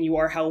champion you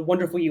are, how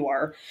wonderful you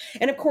are.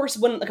 And of course,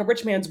 when like a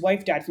rich man's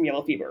wife died from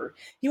yellow fever,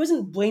 he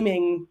wasn't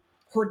blaming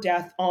her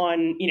death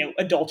on,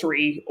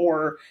 adultery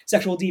or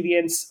sexual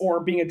deviance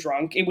or being a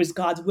drunk. It was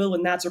God's will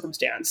in that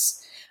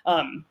circumstance.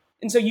 And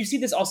so you see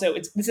this also,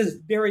 this is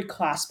very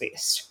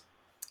class-based.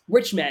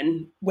 Rich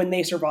men, when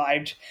they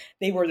survived,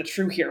 they were the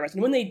true heroes.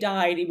 And when they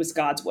died, it was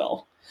God's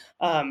will.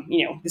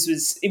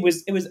 It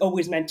was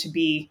always meant to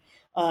be,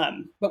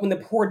 but when the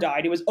poor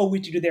died, it was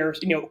always due to their,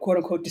 quote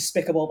unquote,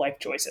 despicable life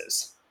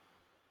choices.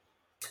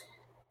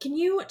 Can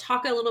you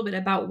talk a little bit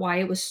about why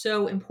it was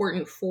so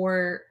important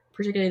for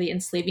particularly the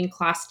enslaving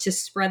class to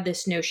spread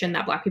this notion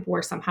that Black people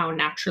were somehow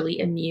naturally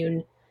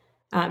immune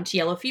to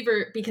yellow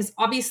fever? Because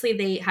obviously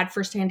they had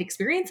firsthand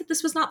experience that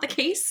this was not the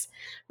case,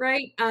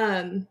 right?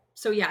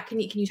 So yeah, can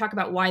you talk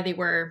about why they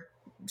were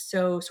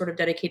so sort of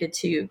dedicated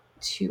to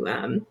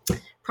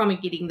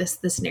promulgating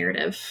this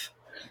narrative?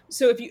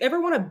 So if you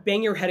ever want to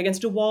bang your head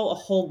against a wall a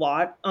whole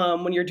lot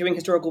when you're doing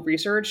historical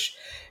research,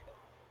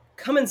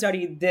 come and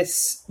study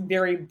this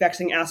very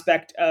vexing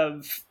aspect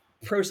of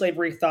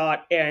pro-slavery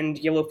thought and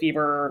yellow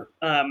fever,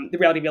 the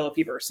reality of yellow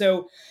fever.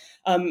 So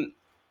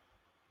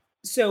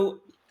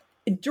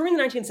during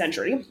the 19th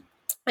century,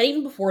 and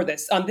even before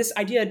this, this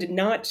idea did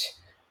not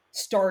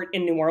start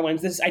in New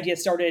Orleans. This idea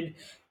started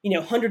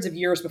hundreds of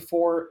years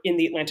before in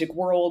the Atlantic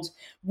world,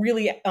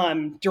 really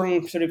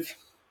during sort of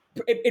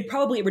it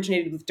probably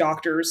originated with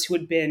doctors who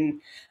had been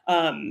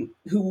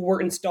who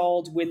were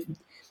installed with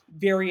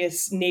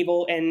various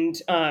naval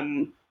and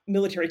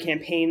military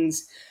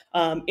campaigns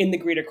in the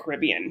Greater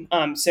Caribbean.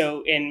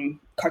 So in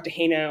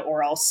Cartagena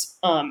or else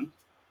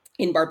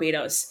in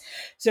Barbados.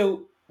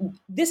 So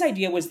this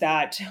idea was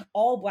that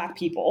all Black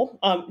people,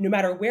 no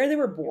matter where they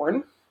were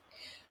born,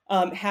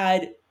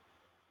 had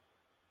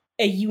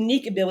a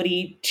unique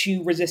ability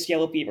to resist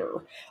yellow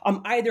fever.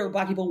 Either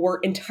Black people were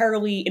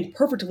entirely and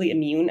perfectly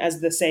immune,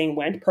 as the saying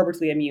went,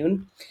 perfectly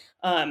immune,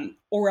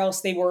 or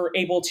else they were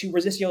able to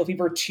resist yellow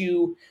fever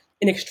to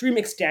an extreme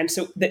extent,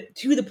 so that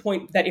to the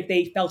point that if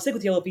they fell sick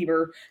with yellow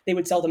fever, they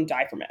would seldom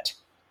die from it.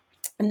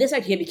 And this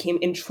idea became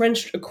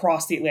entrenched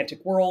across the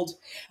Atlantic world.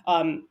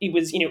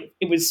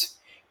 It was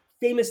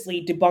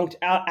famously debunked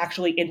out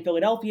actually in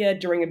Philadelphia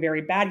during a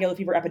very bad yellow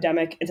fever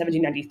epidemic in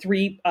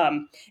 1793.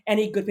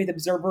 Any good faith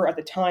observer at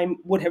the time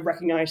would have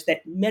recognized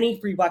that many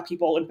free Black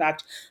people, in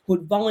fact, who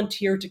had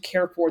volunteered to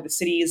care for the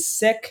city's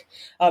sick,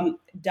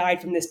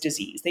 died from this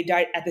disease. They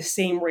died at the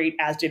same rate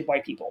as did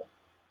white people.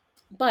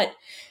 But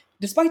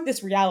despite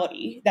this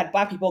reality that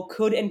Black people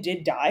could and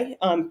did die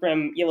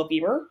from yellow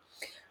fever,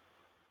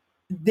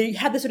 they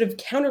had this sort of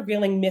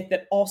countervailing myth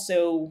that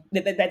also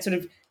that sort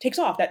of takes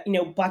off that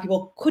Black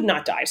people could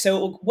not die.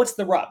 So what's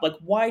the rub? Like,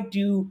 why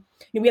do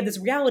we have this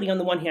reality on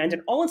the one hand,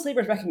 and all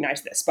enslavers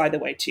recognize this, by the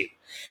way, too.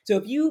 So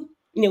if you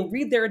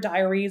read their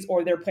diaries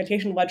or their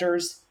plantation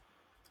ledgers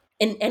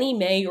in any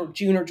May or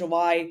June or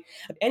July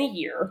of any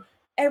year,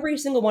 every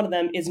single one of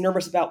them is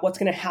nervous about what's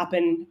going to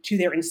happen to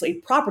their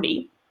enslaved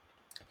property.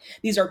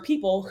 These are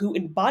people who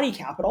embody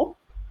capital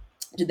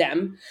to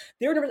them.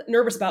 They're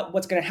nervous about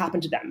what's going to happen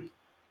to them,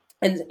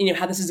 and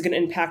how this is going to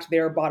impact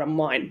their bottom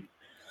line.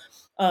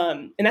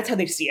 And that's how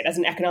they see it, as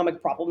an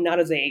economic problem, not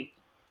as a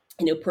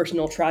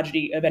personal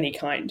tragedy of any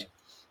kind.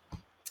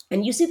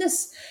 And you see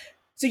this,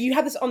 so you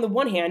have this on the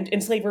one hand,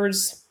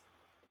 enslavers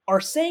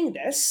are saying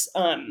this,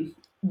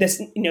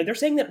 they're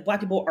saying that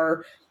Black people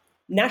are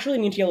naturally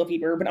immune to yellow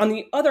fever, but on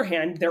the other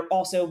hand, they're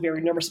also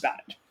very nervous about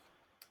it.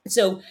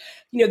 So,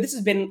 this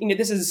has been,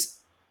 this is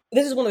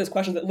one of those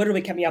questions that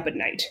literally kept me up at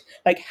night.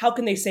 Like, how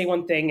can they say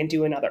one thing and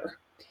do another?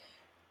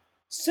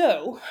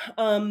 So,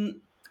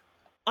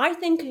 I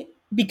think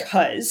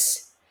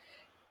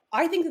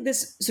that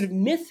this sort of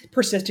myth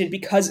persisted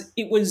because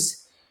it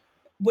was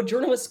what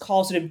journalists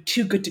call sort of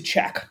too good to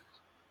check.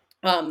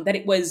 That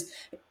it was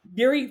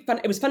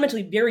it was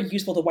fundamentally very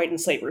useful to white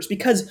enslavers,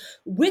 because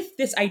with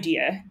this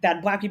idea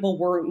that Black people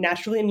were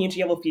naturally immune to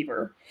yellow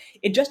fever,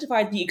 it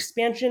justified the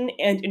expansion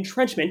and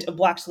entrenchment of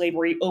Black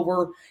slavery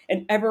over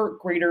an ever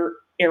greater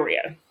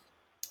area.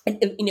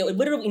 And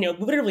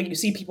literally,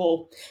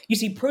 you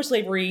see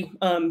pro-slavery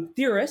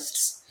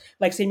theorists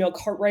like Samuel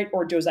Cartwright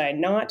or Josiah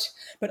Nott,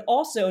 but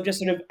also just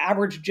sort of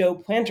average Joe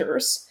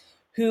planters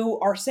who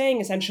are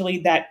saying essentially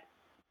that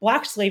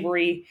Black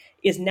slavery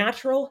is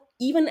natural,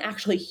 even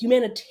actually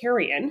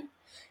humanitarian,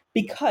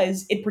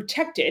 because it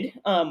protected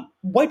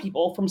white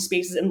people from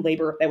spaces and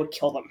labor that would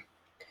kill them.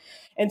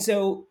 And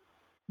so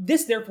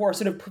this, therefore,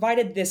 sort of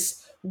provided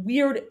this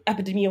weird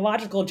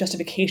epidemiological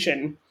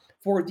justification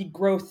for the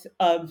growth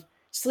of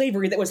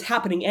slavery that was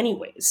happening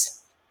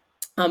anyways.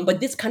 But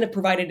this kind of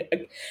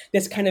provided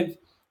this kind of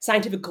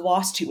scientific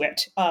gloss to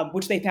it,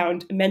 which they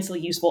found immensely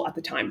useful at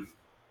the time.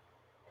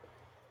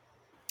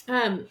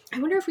 I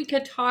wonder if we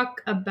could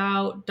talk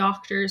about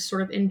doctors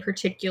sort of in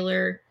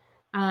particular.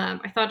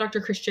 I thought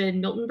Dr.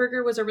 Christian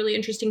Miltenberger was a really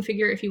interesting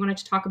figure if you wanted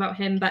to talk about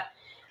him, but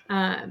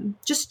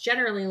just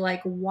generally,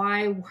 like,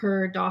 why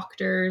were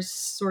doctors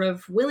sort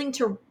of willing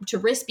to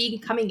risk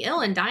becoming ill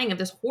and dying of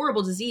this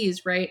horrible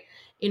disease, right,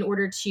 in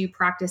order to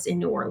practice in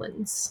New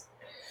Orleans?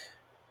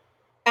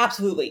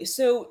 Absolutely.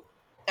 So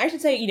I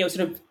should say,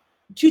 sort of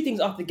two things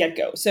off the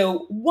get-go.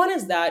 So one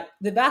is that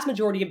the vast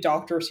majority of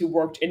doctors who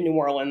worked in New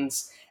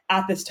Orleans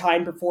at this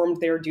time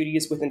performed their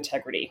duties with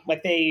integrity.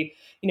 Like they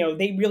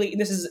really,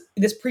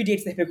 this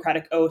predates the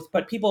Hippocratic Oath,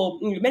 but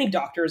many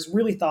doctors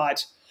really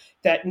thought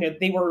that,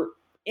 they were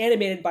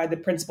animated by the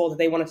principle that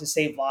they wanted to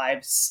save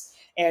lives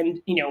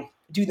and,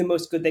 do the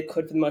most good they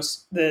could for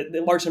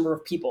the large number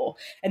of people.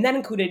 And that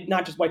included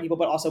not just white people,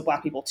 but also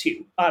Black people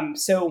too.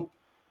 So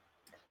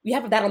we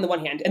have that on the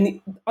one hand.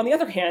 And on the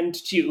other hand,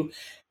 too,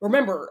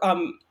 remember,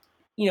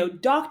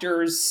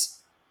 doctors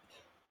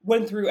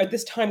went through at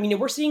this time,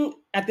 we're seeing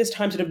at this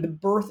time sort of the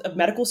birth of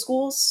medical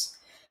schools.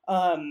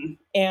 And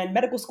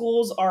medical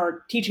schools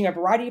are teaching a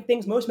variety of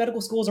things. Most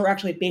medical schools are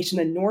actually based in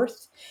the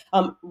North.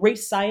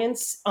 Race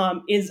science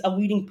is a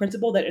leading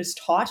principle that is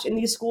taught in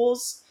these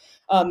schools.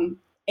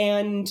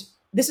 And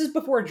this is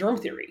before germ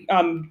theory.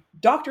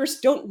 Doctors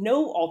don't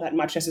know all that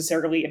much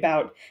necessarily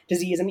about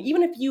disease. And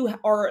even if you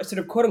are a sort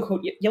of quote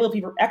unquote yellow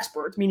fever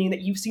expert, meaning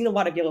that you've seen a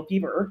lot of yellow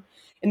fever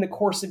in the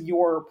course of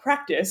your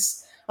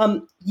practice,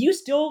 you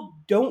still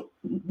don't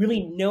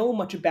really know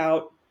much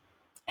about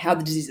how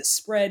the disease is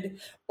spread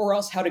or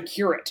else how to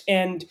cure it.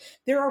 And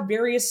there are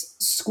various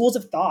schools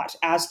of thought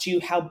as to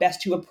how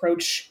best to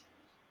approach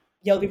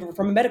yellow fever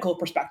from a medical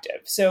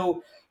perspective.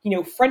 So,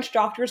 French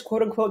doctors,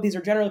 quote unquote, these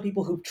are generally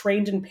people who've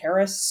trained in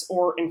Paris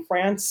or in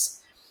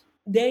France.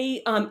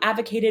 They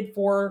advocated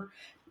for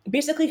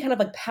basically kind of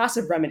like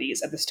passive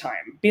remedies at this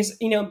time.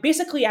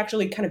 Basically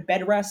actually kind of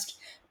bed rest,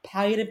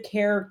 palliative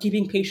care,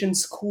 keeping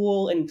patients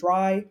cool and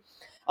dry.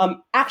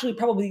 Actually,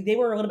 probably they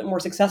were a little bit more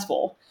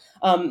successful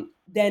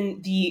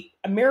than the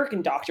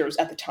American doctors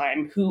at the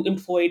time who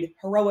employed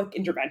heroic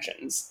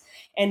interventions.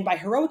 And by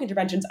heroic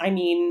interventions, I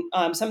mean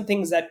some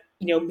things that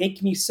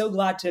make me so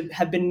glad to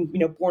have been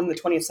born in the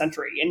 20th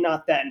century and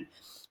not then.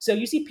 So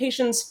you see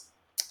patients,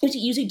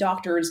 you see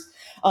doctors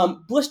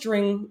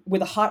blistering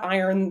with a hot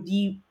iron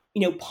the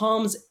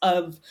palms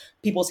of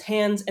people's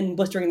hands and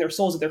blistering their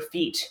soles of their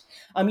feet.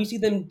 You see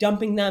them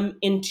dumping them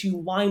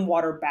into lime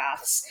water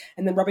baths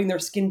and then rubbing their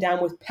skin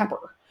down with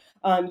pepper.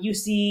 You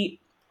see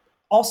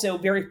also,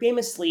 very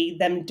famously,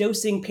 them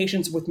dosing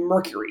patients with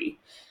mercury.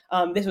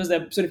 This was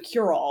a sort of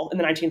cure-all in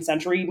the 19th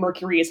century.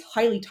 Mercury is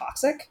highly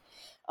toxic.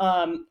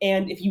 And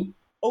if you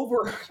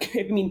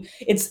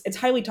it's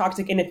highly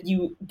toxic. And if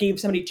you gave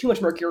somebody too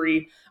much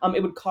mercury,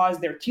 it would cause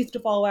their teeth to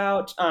fall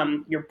out.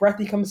 Your breath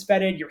becomes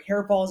fetid. Your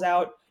hair falls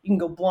out. You can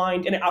go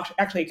blind. And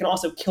it can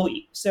also kill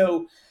you.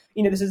 So,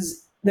 this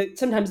is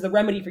sometimes the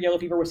remedy for yellow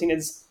fever was seen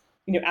as,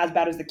 as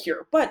bad as the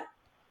cure. But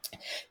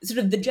sort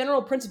of the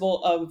general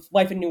principle of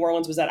life in New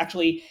Orleans was that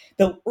actually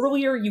the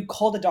earlier you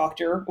called a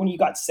doctor when you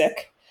got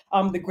sick,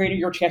 the greater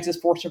your chances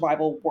for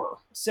survival were.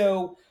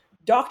 So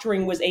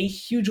doctoring was a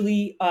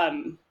hugely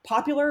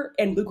popular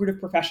and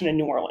lucrative profession in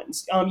New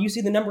Orleans. You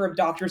see the number of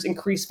doctors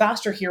increase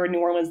faster here in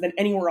New Orleans than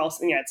anywhere else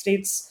in the United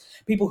States,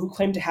 people who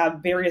claim to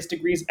have various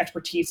degrees of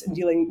expertise in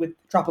dealing with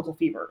tropical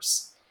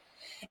fevers.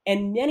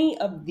 And many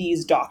of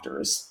these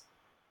doctors,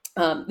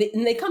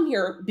 they come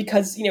here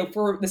because,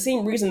 for the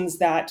same reasons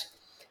that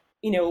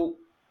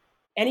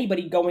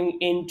anybody going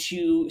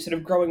into sort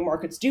of growing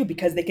markets do,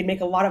 because they can make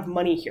a lot of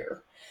money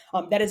here.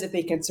 That is if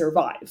they can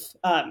survive.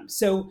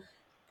 So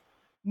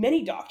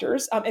many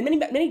doctors, and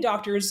many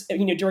doctors,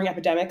 during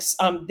epidemics,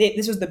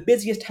 this was the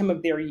busiest time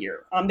of their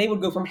year. They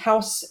would go from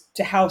house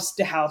to house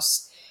to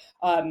house,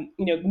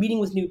 meeting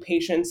with new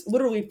patients,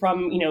 literally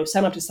from,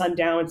 sun up to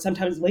sundown,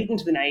 sometimes late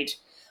into the night.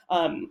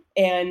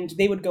 And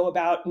they would go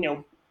about,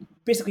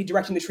 basically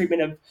directing the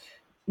treatment of,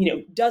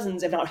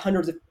 dozens, if not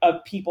hundreds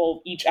of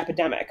people each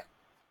epidemic.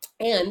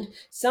 And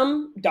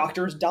some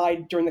doctors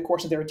died during the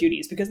course of their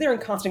duties because they're in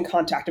constant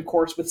contact, of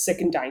course, with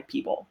sick and dying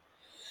people.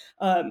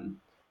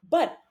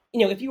 But,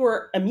 if you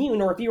were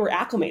immune or if you were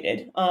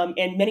acclimated,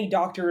 and many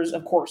doctors,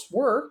 of course,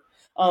 were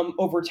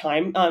over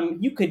time,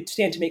 you could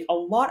stand to make a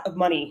lot of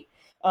money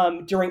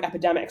during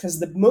epidemics. This is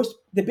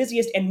the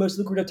busiest and most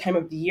lucrative time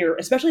of the year,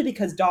 especially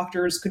because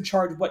doctors could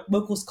charge what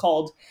locals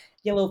called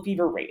yellow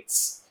fever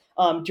rates.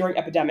 During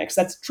epidemics.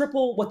 That's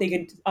triple what they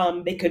could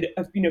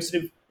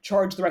sort of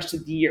charge the rest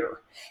of the year.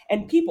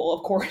 And people,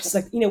 of course,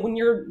 when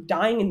you're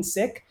dying and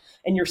sick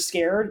and you're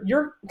scared,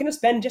 you're going to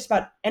spend just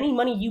about any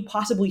money you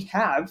possibly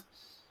have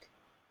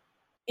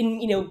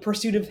in,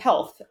 pursuit of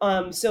health.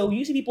 So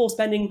you see people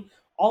spending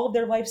all of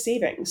their life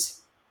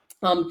savings.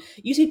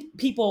 You see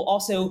people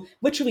also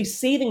literally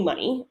saving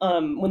money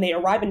when they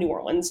arrive in New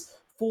Orleans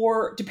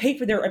to pay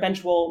for their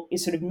eventual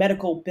sort of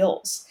medical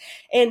bills.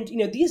 And,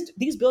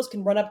 these bills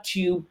can run up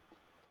to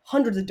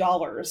hundreds of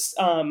dollars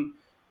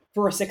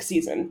for a sick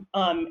season.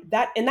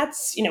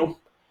 That's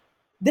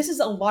this is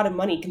a lot of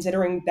money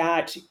considering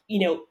that,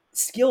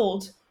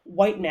 skilled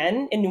white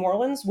men in New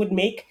Orleans would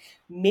make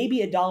maybe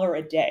 $1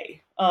 a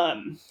day.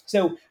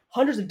 So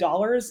hundreds of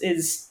dollars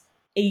is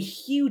a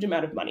huge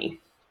amount of money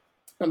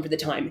for the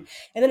time.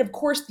 And then, of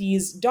course,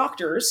 these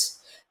doctors,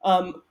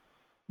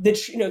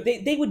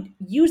 they would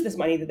use this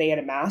money that they had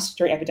amassed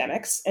during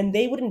epidemics, and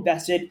they would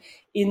invest it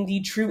in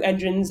the true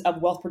engines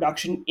of wealth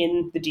production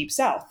in the Deep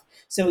South.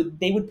 So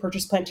they would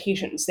purchase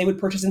plantations, they would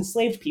purchase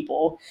enslaved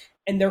people,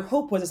 and their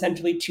hope was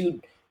essentially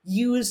to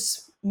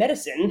use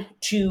medicine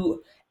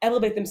to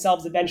elevate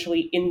themselves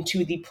eventually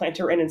into the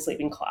planter and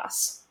enslaving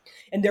class,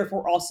 and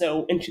therefore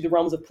also into the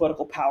realms of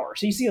political power.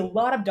 So you see a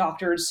lot of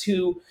doctors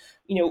who,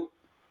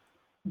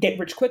 get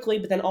rich quickly,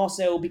 but then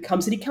also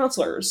become city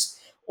councilors,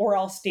 or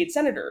else state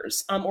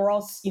senators, or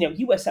else,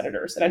 U.S.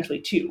 senators eventually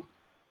too.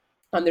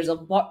 There's a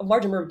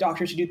large number of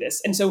doctors who do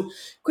this. And so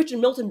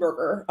Christian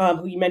Miltenberger,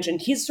 who you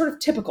mentioned, he's sort of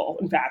typical,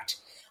 in fact.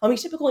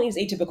 He's typical and he's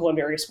atypical in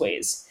various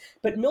ways.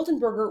 But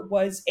Miltenberger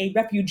was a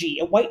refugee,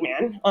 a white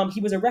man. He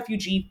was a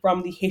refugee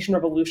from the Haitian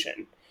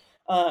Revolution.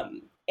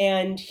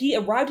 And he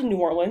arrived in New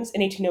Orleans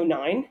in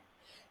 1809.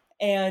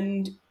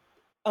 And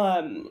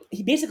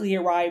he basically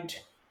arrived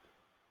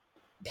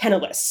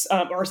penniless,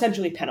 or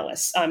essentially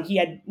penniless. He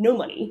had no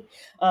money.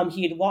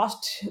 He had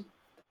lost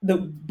the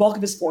bulk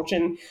of his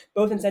fortune,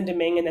 both in Saint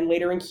Domingue and then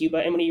later in Cuba.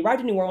 And when he arrived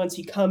in New Orleans,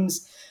 he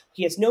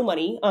has no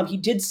money. He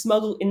did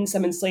smuggle in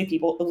some enslaved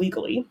people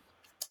illegally.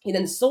 He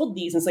then sold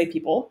these enslaved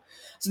people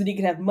so that he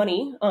could have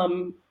money,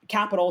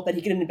 capital that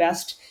he could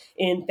invest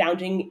in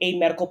founding a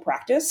medical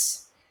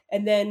practice.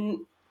 And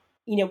then,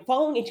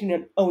 following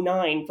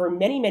 1809, for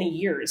many, many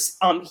years,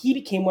 he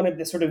became one of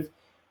the sort of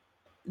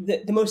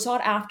the most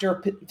sought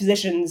after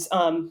physicians.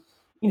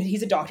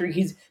 He's a doctor.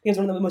 He's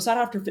one of the most sought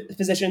after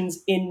physicians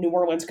in New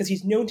Orleans because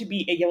he's known to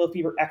be a yellow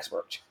fever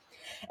expert,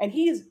 and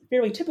he is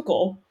fairly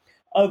typical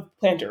of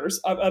planters,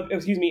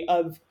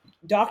 of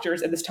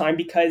doctors at this time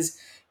because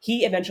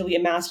he eventually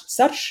amassed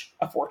such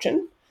a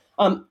fortune,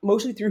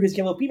 mostly through his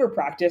yellow fever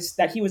practice,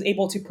 that he was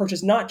able to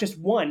purchase not just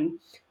one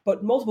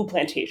but multiple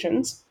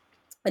plantations,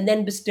 and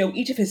then bestow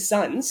each of his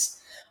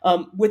sons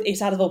with a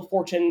sizable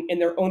fortune in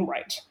their own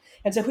right.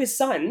 And so his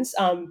sons,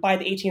 by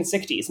the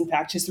 1860s, in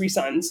fact, his three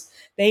sons,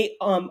 they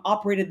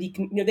operated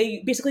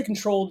they basically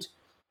controlled,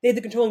 they had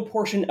the controlling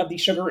portion of the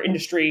sugar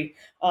industry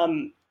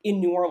in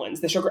New Orleans,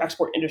 the sugar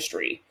export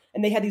industry.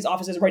 And they had these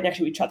offices right next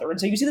to each other. And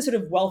so you see this sort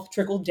of wealth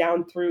trickle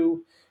down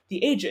through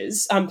the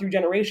ages, through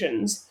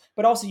generations,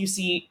 but also you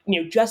see,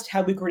 just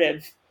how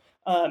lucrative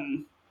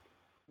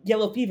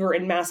yellow fever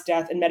and mass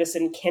death and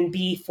medicine can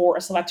be for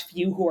a select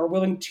few who are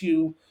willing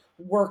to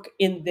work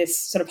in this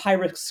sort of high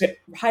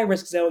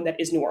risk zone that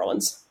is New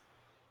Orleans.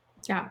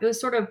 Yeah,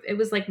 it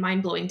was like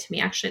mind blowing to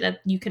me actually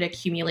that you could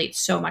accumulate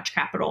so much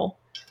capital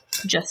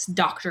just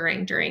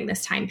doctoring during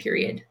this time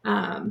period.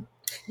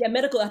 Yeah,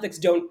 medical ethics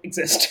don't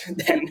exist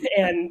then,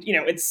 and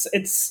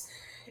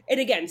and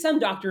again, some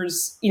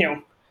doctors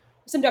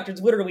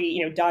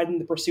literally died in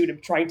the pursuit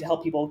of trying to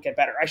help people get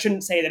better. I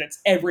shouldn't say that it's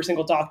every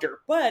single doctor,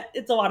 but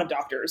it's a lot of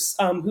doctors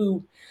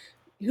who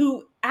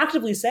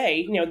actively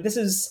say this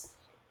is.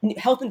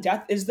 Health and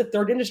death is the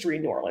third industry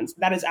in New Orleans.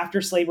 That is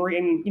after slavery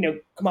and,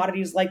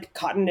 commodities like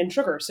cotton and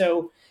sugar.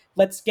 So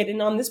let's get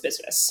in on this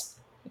business.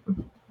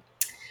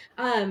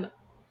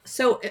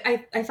 So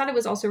I thought it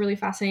was also really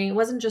fascinating. It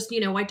wasn't just,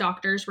 white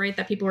doctors, right,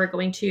 that people were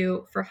going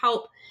to for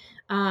help.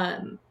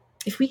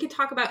 If we could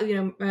talk about,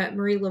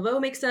 Marie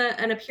Laveau makes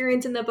an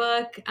appearance in the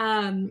book,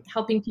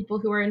 helping people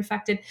who are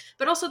infected.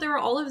 But also there were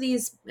all of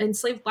these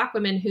enslaved Black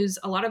women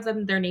a lot of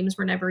them, their names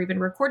were never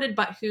even recorded,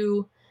 but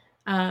who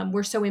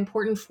were so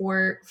important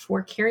for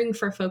caring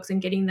for folks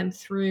and getting them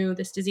through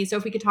this disease. So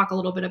if we could talk a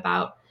little bit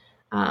about,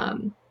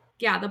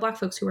 the Black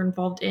folks who were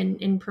involved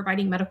in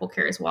providing medical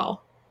care as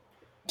well.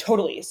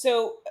 Totally.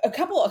 So a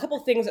couple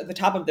things at the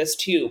top of this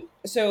too.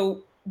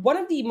 So one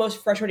of the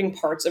most frustrating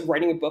parts of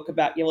writing a book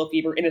about yellow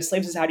fever in a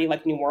slave society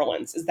like New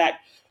Orleans is that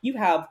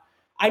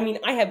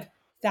I have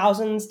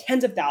thousands,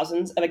 tens of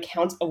thousands of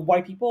accounts of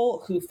white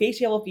people who face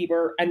yellow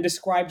fever and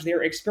described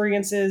their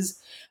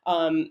experiences,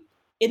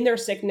 in their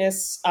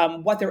sickness,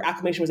 what their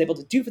acclimation was able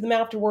to do for them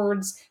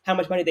afterwards, how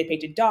much money they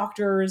paid to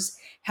doctors,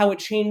 how it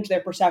changed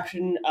their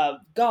perception of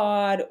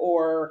God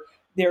or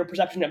their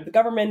perception of the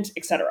government,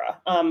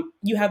 etc.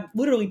 You have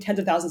literally tens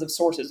of thousands of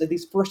sources of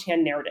these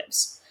firsthand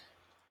narratives.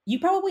 I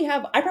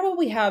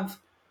probably have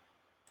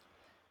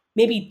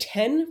maybe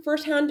 10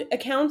 firsthand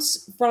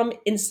accounts from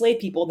enslaved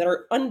people that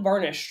are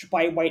unvarnished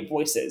by white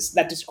voices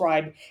that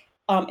describe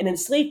an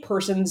enslaved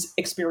person's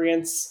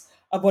experience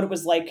of what it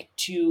was like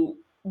to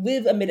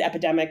live amid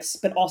epidemics,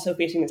 but also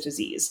facing this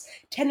disease.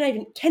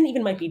 10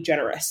 even might be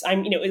generous.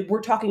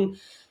 We're talking,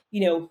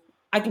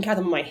 I can count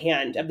them on my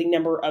hand of the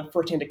number of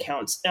firsthand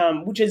accounts,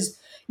 which is,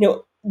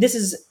 this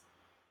is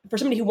for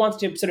somebody who wants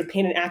to sort of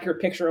paint an accurate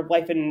picture of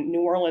life in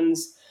New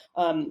Orleans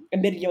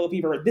amid yellow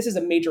fever. This is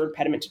a major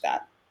impediment to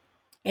that.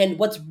 And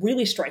what's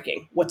really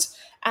striking, what's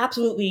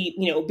absolutely,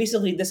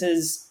 basically this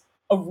is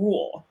a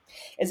rule,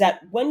 is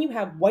that when you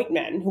have white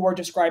men who are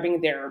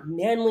describing their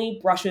manly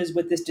brushes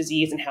with this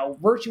disease and how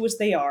virtuous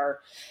they are,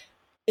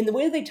 in the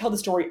way that they tell the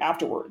story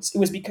afterwards, it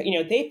was because,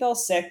 they fell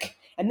sick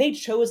and they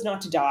chose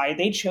not to die.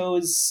 They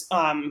chose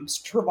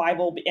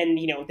survival, and,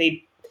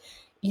 they,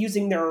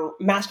 using their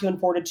masculine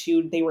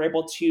fortitude, they were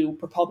able to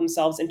propel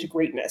themselves into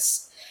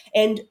greatness.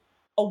 And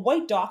a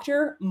white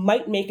doctor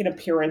might make an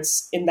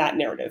appearance in that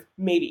narrative,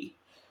 maybe.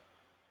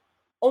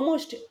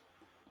 Almost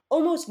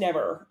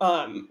never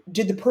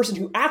did the person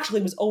who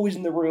actually was always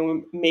in the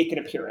room make an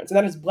appearance, and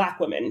that is Black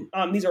women.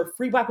 These are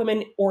free Black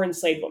women or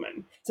enslaved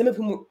women, some of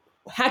whom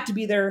had to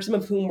be there, some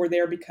of whom were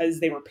there because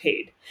they were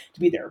paid to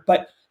be there.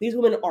 But these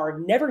women are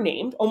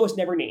almost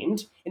never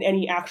named in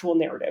any actual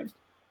narrative.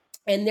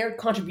 And their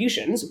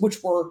contributions,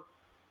 which were,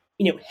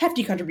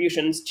 hefty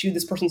contributions to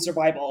this person's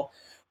survival,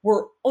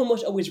 were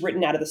almost always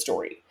written out of the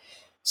story.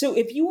 So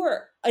if you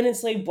were an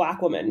enslaved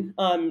Black woman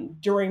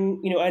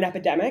during, an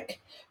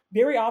epidemic,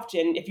 very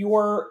often, if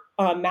your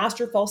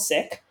master fell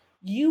sick,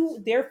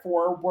 you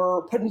therefore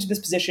were put into this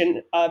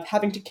position of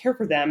having to care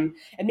for them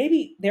and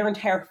maybe their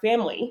entire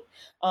family.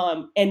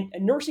 And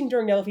nursing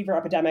during yellow fever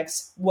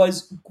epidemics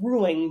was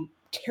grueling,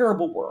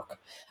 terrible work.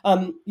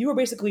 You were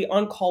basically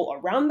on call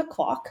around the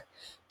clock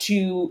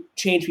to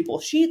change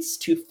people's sheets,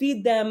 to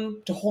feed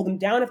them, to hold them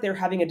down if they're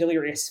having a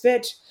delirious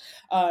fit.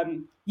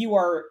 You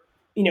are,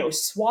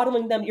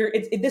 swaddling them.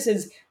 This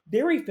is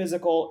very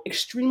physical,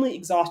 extremely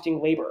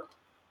exhausting labor.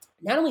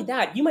 Not only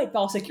that, you might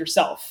fall sick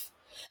yourself,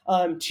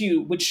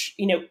 too, which,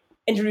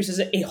 introduces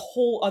a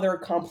whole other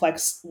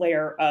complex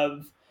layer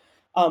of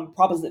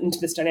problems into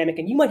this dynamic.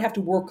 And you might have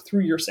to work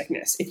through your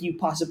sickness if you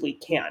possibly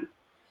can.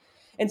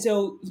 And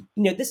so,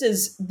 this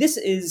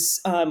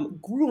is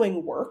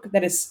grueling work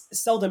that is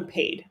seldom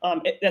paid.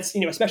 That's,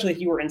 especially if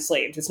you were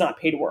enslaved, it's not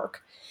paid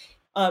work.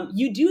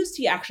 You do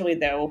see, actually,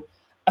 though,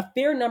 a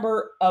fair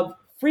number of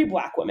free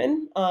Black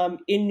women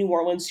in New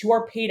Orleans who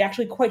are paid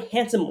actually quite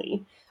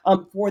handsomely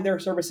for their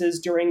services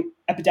during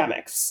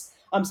epidemics.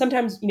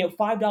 Sometimes,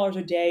 $5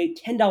 a day,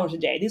 $10 a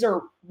day. These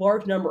are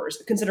large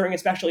numbers, considering,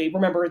 especially,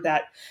 remember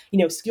that,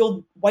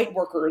 skilled white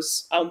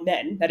workers,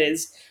 men, that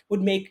is,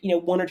 would make,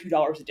 $1 or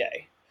 $2 a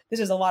day. This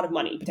is a lot of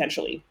money,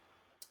 potentially.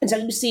 And so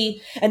you see,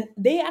 and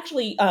they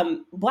actually,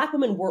 Black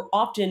women were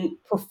often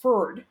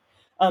preferred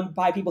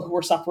by people who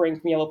were suffering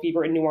from yellow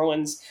fever in New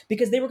Orleans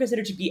because they were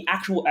considered to be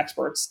actual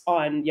experts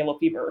on yellow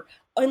fever,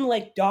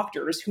 unlike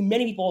doctors who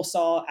many people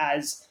saw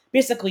as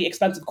basically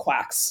expensive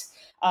quacks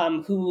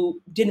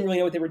who didn't really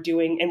know what they were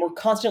doing and were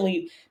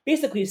constantly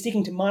basically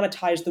seeking to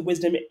monetize the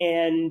wisdom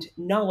and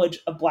knowledge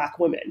of Black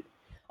women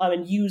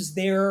and use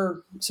their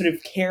sort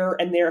of care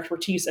and their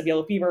expertise of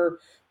yellow fever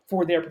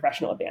for their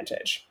professional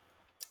advantage.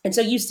 And so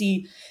you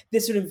see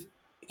this sort of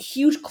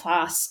huge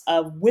class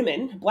of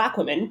women, Black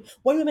women,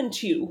 white women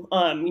too.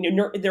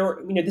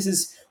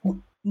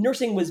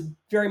 Nursing was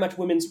very much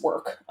women's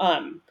work,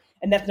 and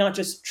that's not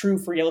just true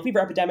for yellow fever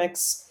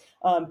epidemics,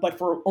 but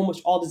for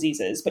almost all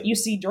diseases. But you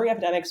see during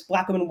epidemics,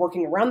 Black women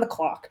working around the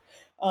clock,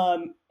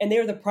 and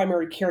they're the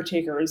primary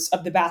caretakers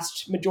of the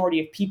vast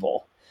majority of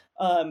people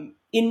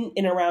in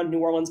and around New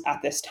Orleans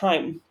at this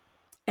time.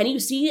 And you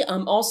see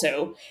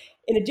also,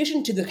 in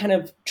addition to the kind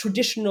of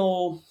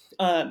traditional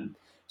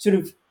sort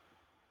of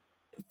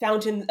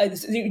fountain,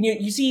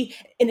 you see,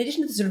 in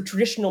addition to the sort of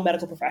traditional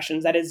medical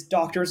professions, that is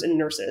doctors and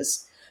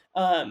nurses,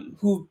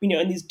 who,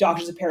 and these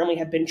doctors apparently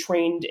have been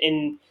trained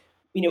in,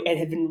 and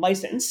have been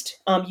licensed.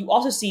 You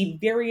also see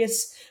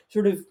various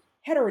sort of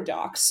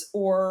heterodox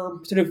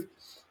or sort of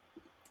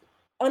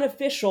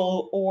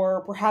unofficial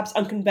or perhaps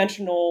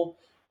unconventional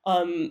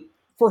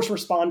first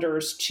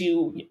responders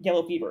to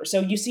yellow fever.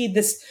 So you see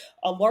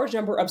a large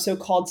number of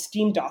so-called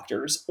steam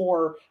doctors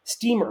or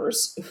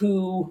steamers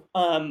who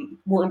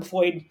were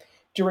employed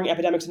during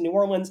epidemics in New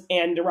Orleans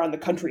and around the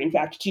country, in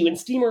fact, too. And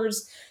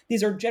steamers,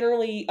 these are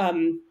generally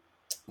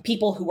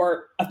people who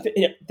are,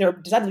 they're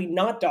decidedly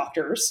not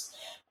doctors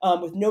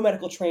with no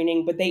medical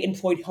training, but they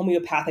employed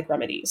homeopathic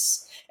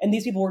remedies. And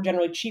these people were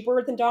generally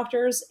cheaper than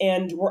doctors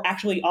and were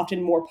actually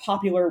often more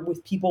popular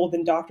with people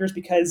than doctors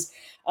because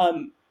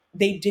some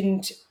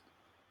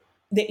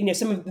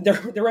of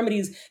their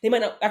remedies, they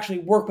might not actually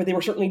work, but they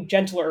were certainly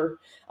gentler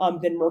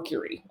than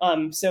mercury.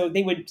 So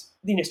they would,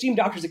 steam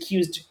doctors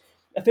accused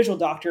official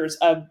doctors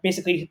of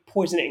basically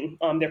poisoning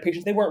their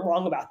patients. They weren't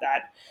wrong about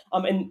that.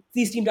 And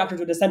these steam doctors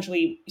would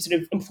essentially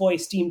sort of employ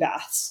steam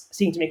baths,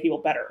 seeking to make people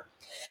better.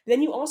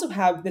 Then you also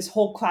have this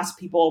whole class of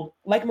people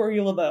like Marie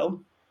Laveau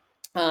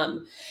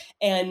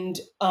and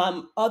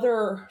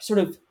other sort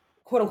of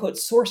quote unquote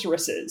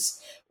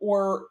sorceresses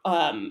or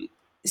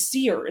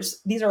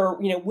seers. These are,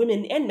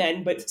 women and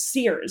men, but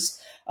seers,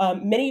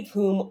 many of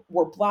whom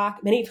were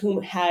Black, many of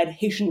whom had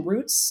Haitian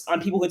roots,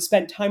 people who had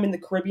spent time in the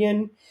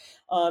Caribbean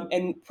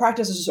and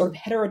practiced a sort of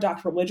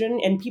heterodox religion.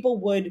 And people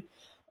would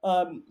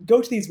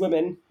go to these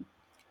women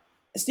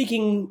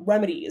seeking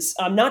remedies,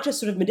 not just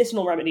sort of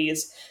medicinal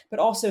remedies, but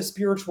also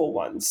spiritual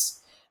ones,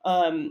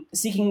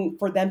 seeking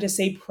for them to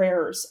say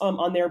prayers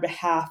on their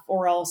behalf,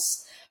 or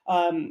else,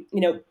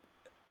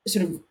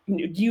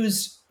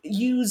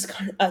 use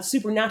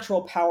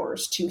supernatural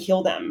powers to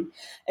heal them.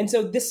 And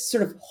so this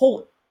sort of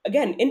whole,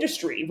 again,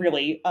 industry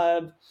really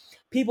of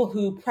people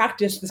who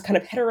practice this kind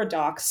of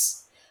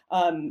heterodox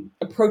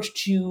approach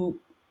to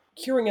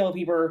curing yellow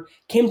fever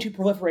came to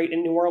proliferate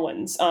in New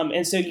Orleans.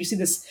 And so you see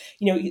this,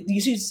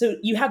 so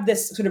you have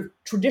this sort of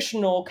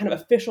traditional kind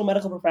of official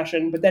medical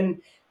profession, but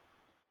then,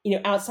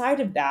 outside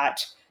of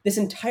that, this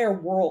entire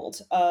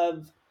world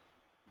of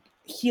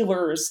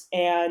healers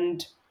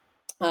and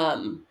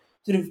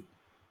sort of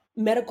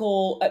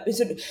medical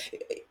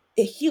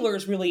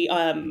healers really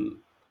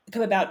come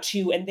about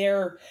too, and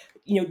they're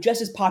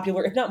just as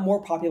popular, if not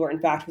more popular, in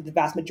fact, with the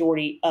vast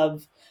majority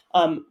of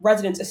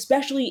residents,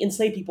 especially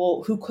enslaved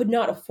people who could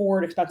not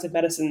afford expensive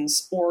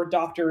medicines or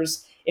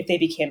doctors if they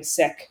became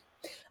sick.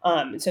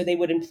 So they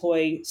would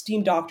employ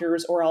steam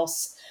doctors, or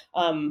else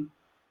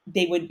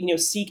they would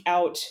seek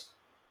out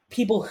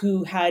people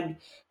who had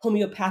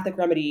homeopathic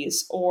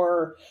remedies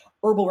or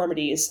herbal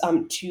remedies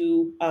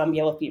to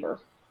yellow fever.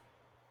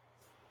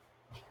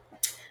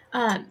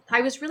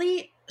 I was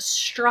really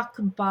struck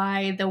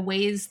by the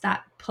ways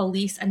that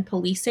police and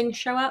policing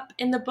show up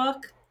in the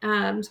book.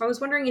 So I was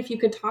wondering if you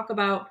could talk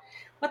about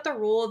what the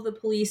role of the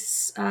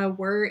police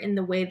were in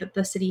the way that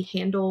the city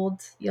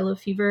handled yellow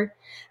fever.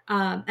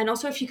 And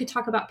also if you could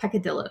talk about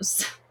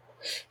peccadillos.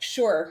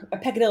 Sure.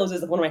 Peccadillos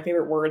is one of my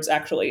favorite words,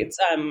 actually. It's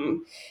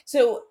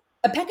so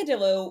a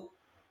peccadillo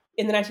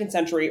in the 19th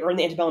century or in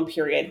the antebellum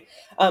period,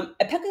 a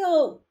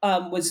peccadillo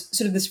was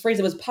sort of this phrase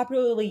that was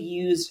popularly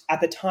used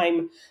at the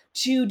time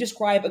to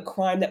describe a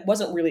crime that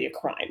wasn't really a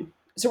crime.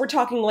 So we're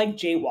talking like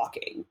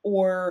jaywalking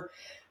or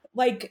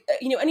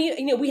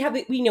we have,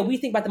 we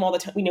think about them all the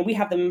time. We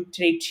have them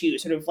today too,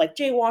 sort of like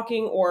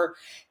jaywalking or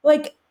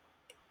like,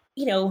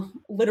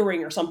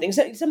 littering or something.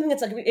 So something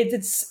that's like,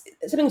 it's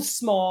something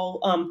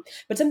small,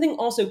 but something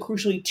also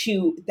crucially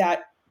too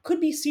that could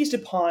be seized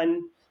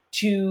upon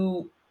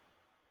to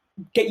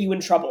get you in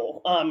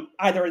trouble.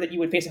 Either that you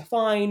would face a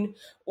fine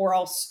or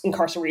else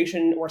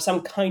incarceration or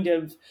some kind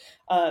of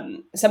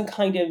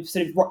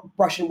sort of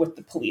brush-in with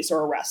the police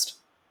or arrest.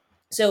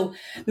 So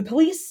the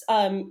police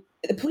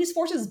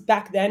forces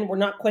back then were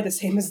not quite the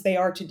same as they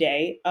are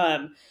today.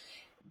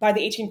 By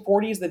the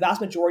 1840s, the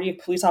vast majority of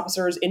police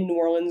officers in New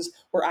Orleans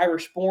were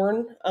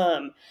Irish-born,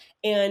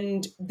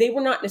 and they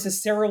were not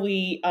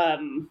necessarily,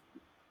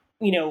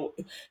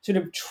 sort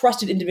of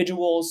trusted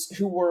individuals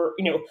who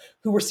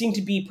were seen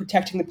to be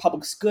protecting the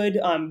public's good.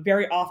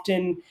 Very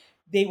often,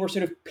 they were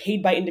sort of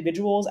paid by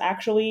individuals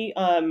actually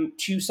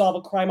to solve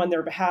a crime on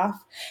their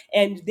behalf,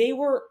 and they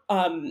were.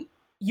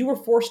 You were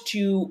forced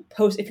to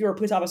post, if you were a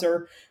police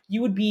officer,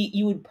 you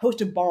would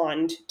post a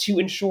bond to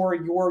ensure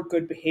your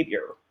good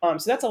behavior.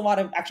 So that's a lot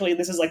of, actually,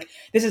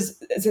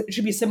 it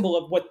should be a symbol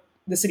of what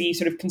the city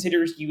sort of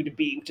considers you to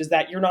be, which is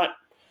that you're not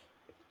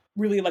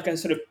really like a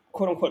sort of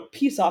quote unquote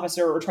peace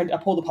officer or trying to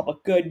uphold the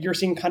public good. You're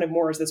seen kind of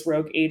more as this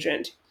rogue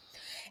agent.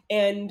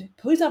 And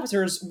police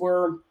officers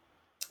were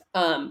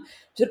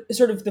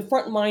sort of the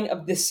front line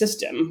of this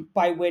system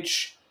by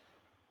which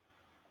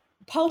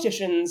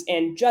politicians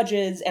and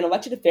judges and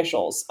elected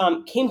officials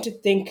came to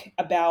think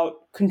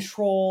about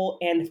control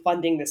and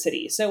funding the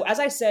city. So, as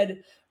I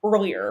said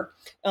earlier,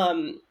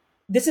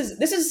 this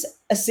is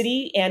a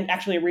city and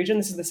actually a region.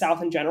 This is the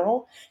South in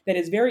general that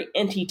is very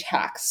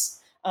anti-tax.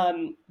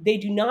 They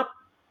do not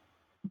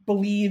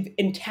believe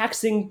in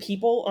taxing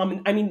people.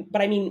 When I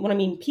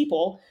mean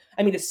people,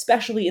 I mean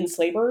especially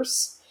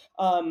enslavers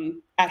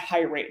at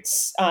high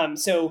rates.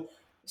 So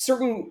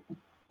certain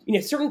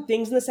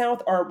things in the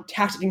South are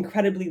taxed at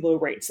incredibly low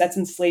rates. That's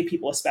enslaved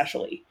people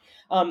especially.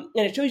 And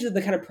it shows you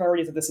the kind of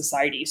priorities of the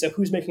society. So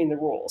who's making the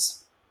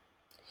rules?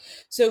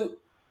 So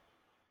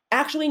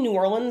actually, New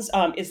Orleans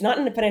is not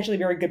in a financially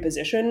very good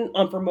position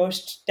for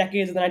most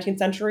decades of the 19th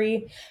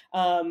century.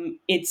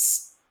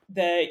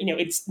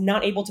 It's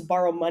not able to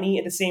borrow money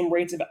at the same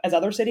rates as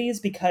other cities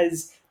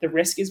because the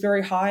risk is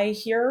very high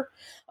here.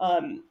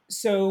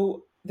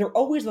 So they're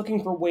always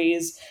looking for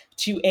ways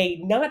to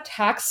not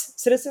tax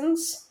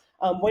citizens,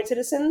 white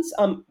citizens,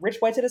 rich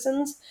white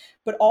citizens,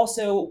 but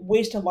also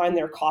ways to line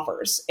their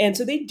coffers. And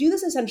so they do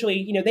this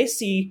essentially,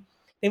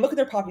 they look at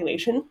their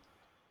population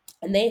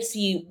and they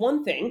see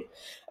one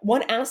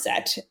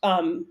asset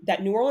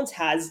that New Orleans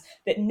has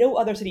that no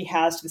other city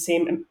has to the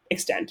same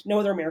extent, no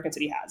other American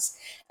city has.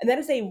 And that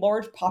is a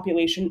large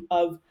population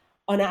of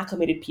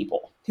unacclimated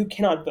people who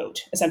cannot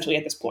vote, essentially,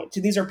 at this point. So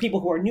these are people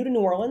who are new to New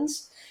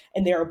Orleans,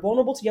 and they are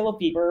vulnerable to yellow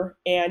fever,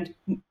 and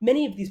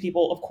many of these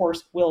people, of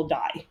course, will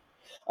die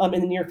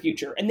in the near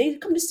future. And they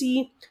come to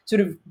see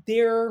sort of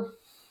it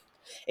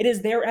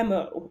is their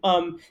MO,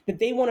 that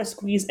they want to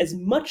squeeze as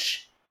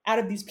much out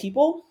of these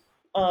people,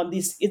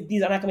 these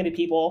unacclimated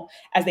people,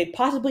 as they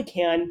possibly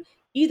can,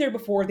 either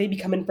before they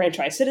become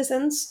enfranchised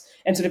citizens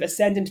and sort of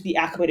ascend into the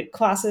acclimated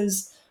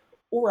classes,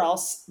 or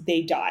else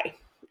they die.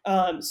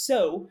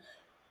 So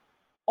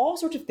all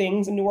sorts of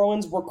things in New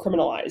Orleans were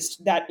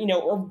criminalized that,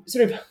 are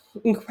sort of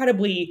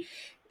incredibly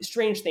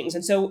strange things.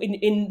 And so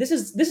this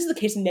is the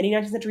case in many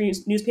 19th century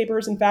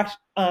newspapers, in fact,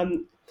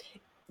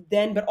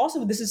 then, but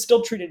also this is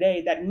still true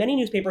today, that many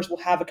newspapers will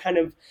have a kind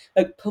of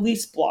like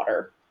police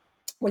blotter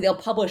where they'll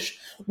publish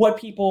what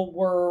people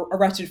were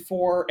arrested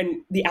for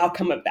and the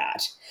outcome of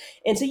that.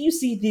 And so you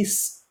see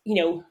this,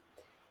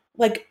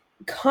 like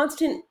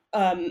constant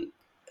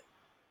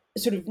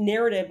sort of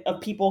narrative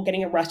of people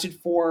getting arrested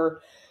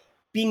for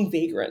being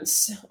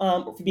vagrants,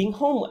 for being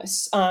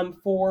homeless,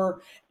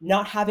 for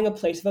not having a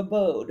place of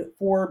abode,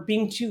 for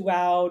being too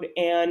loud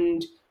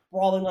and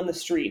brawling on the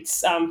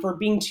streets, for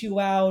being too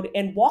loud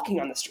and walking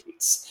on the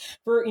streets,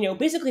 for,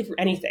 basically for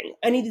anything,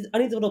 any of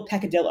these little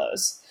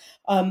peccadillos.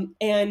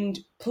 And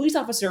police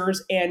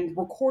officers and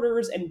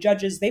recorders and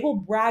judges, they will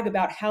brag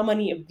about how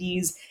many of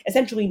these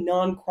essentially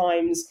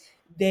non-crimes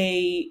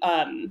they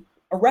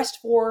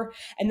arrest for,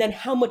 and then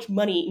how much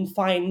money in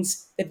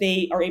fines that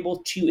they are able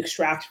to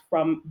extract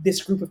from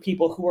this group of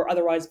people who are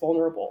otherwise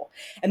vulnerable.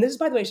 And this,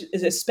 by the way,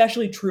 is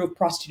especially true of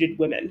prostituted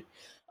women,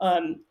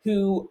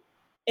 who,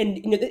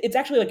 and it's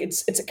actually like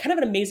it's kind of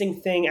an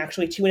amazing thing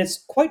actually too, and it's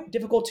quite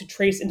difficult to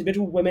trace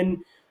individual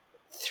women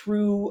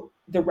through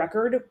the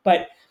record,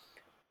 but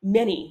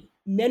many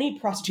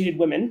prostituted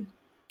women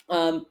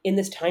in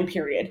this time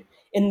period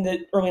in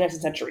the early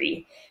 19th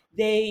century,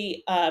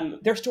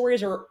 their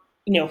stories are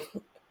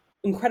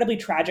incredibly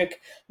tragic.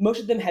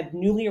 Most of them had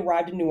newly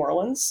arrived in New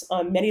Orleans.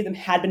 Many of them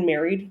had been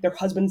married. Their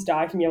husbands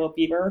died from yellow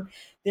fever.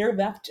 They're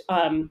left,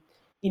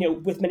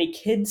 with many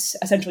kids,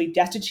 essentially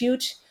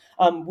destitute,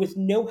 with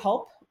no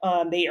help.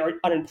 They are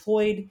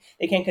unemployed.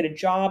 They can't get a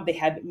job. They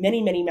have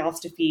many, many mouths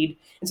to feed,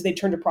 and so they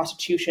turn to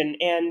prostitution.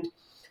 And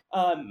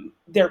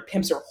their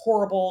pimps are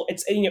horrible.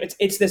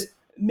 It's this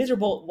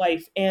miserable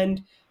life.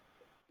 And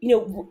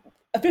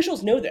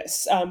officials know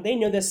this. They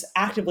know this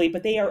actively,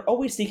 but they are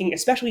always seeking,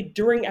 especially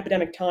during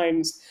epidemic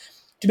times,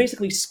 to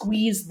basically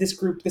squeeze this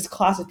group, this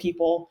class of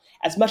people,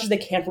 as much as they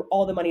can for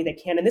all the money they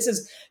can. And this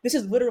is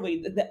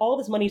literally all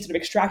this money is sort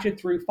of extracted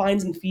through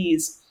fines and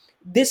fees.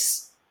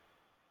 This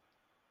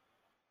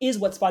is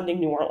what's funding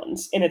New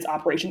Orleans in its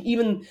operation.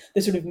 Even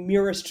the sort of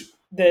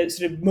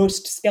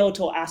most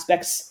skeletal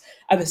aspects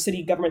of a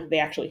city government that they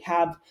actually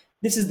have.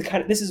 This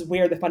is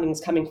where the funding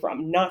is coming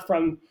from, not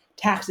from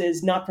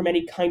taxes, not from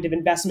any kind of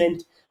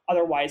investment.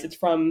 Otherwise, it's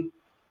from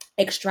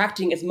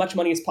extracting as much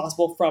money as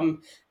possible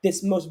from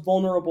this most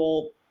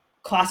vulnerable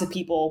class of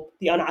people,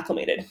 the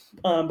unacclimated,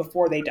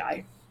 before they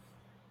die.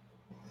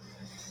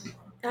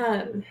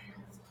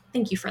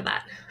 Thank you for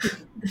that.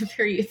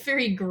 Very,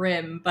 very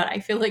grim, but I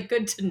feel like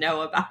good to know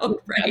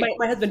about. Right?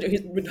 My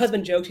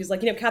husband joked. He's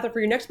like, Kathryn,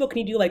 for your next book, can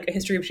you do like a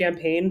history of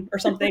champagne or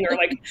something, or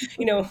like,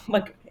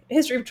 like a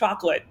history of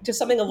chocolate, just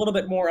something a little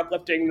bit more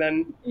uplifting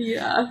than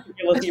yellow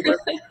fever.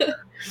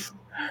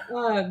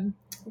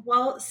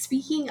 Well,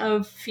 speaking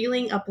of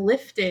feeling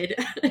uplifted,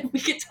 we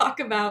could talk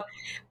about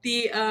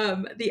the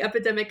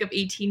epidemic of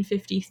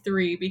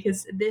 1853,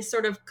 because this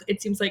sort of,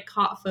 it seems like,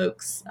 caught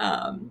folks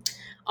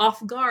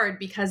off guard,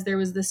 because there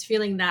was this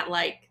feeling that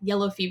like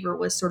yellow fever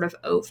was sort of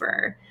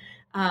over.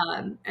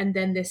 And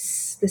then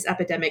this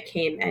epidemic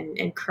came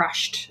and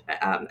crushed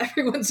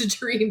everyone's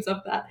dreams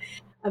of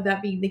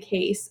that being the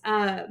case.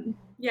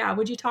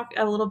 Would you talk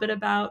a little bit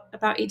about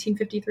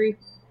 1853?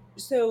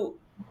 So,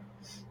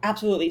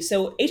 absolutely.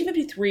 So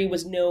 1853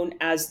 was known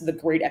as the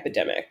Great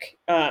Epidemic.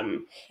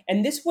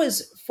 And this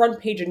was front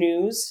page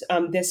news,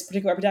 this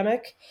particular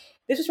epidemic.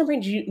 This was front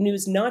page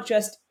news not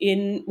just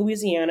in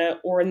Louisiana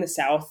or in the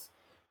South,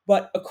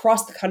 but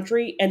across the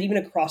country and even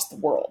across the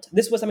world.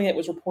 This was something that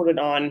was reported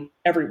on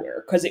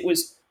everywhere because it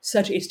was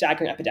such a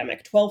staggering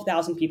epidemic.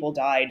 12,000 people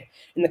died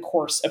in the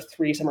course of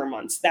 3 summer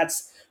months.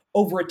 That's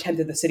over a tenth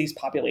of the city's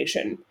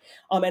population,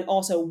 and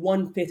also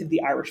 1/5 of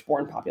the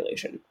Irish-born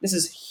population. This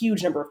is a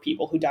huge number of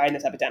people who died in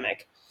this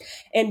epidemic.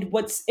 And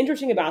what's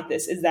interesting about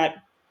this is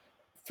that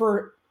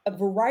for a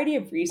variety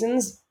of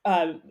reasons,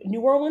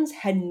 New Orleans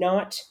had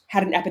not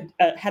had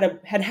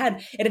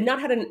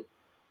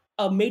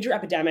a major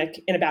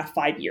epidemic in about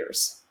 5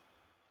 years.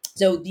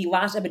 So the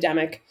last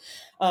epidemic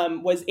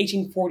was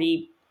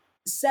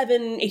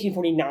 1847,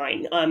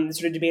 1849.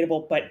 Sort of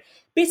debatable, but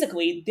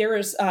basically there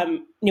is,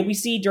 we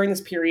see during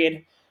this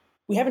period,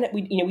 we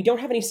don't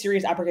have any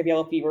serious outbreak of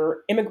yellow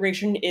fever.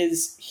 Immigration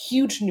is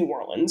huge to New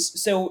Orleans.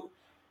 So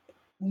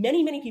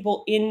many, many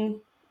people in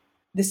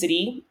the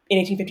city in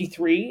May of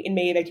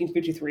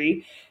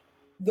 1853,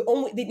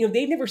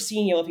 they've never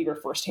seen yellow fever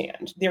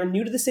firsthand. They're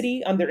new to the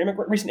city.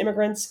 They're recent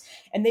immigrants,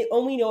 and they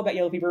only know about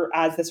yellow fever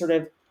as the sort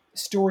of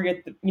story as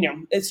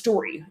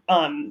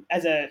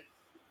a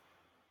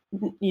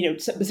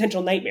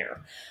potential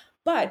nightmare.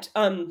 But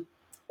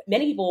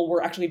many people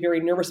were actually very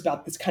nervous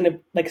about this kind of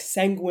like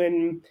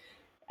sanguine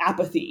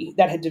apathy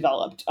that had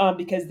developed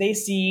because they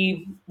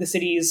see the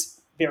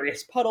city's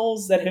various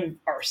puddles that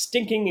are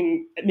stinking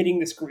and emitting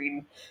this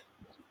green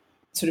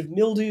sort of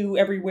mildew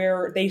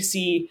everywhere. They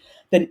see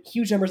the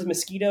huge numbers of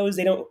mosquitoes.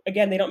 They don't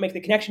make the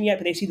connection yet,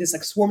 but they see this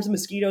like swarms of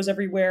mosquitoes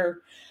everywhere.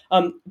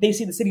 They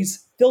see the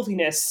city's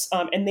filthiness,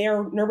 and they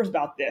are nervous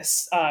about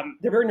this.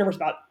 They're very nervous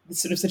about the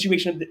sort of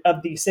situation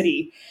of the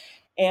city.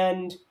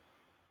 And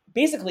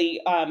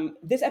basically,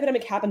 this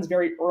epidemic happens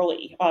very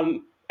early,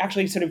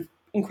 actually sort of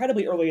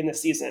incredibly early in the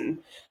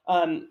season.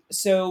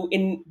 So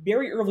in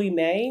very early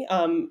May,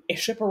 a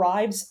ship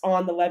arrives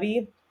on the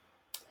levee,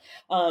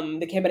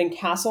 the Camden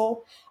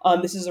Castle.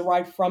 This is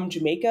arrived from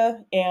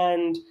Jamaica,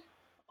 and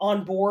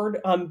on board,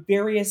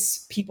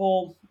 various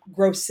people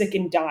grow sick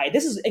and die.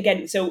 This is,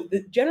 again,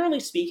 generally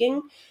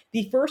speaking,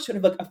 the first sort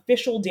of like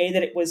official day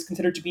that it was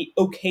considered to be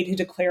okay to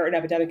declare an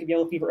epidemic of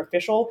yellow fever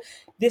official.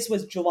 This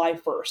was July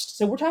 1st.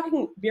 So we're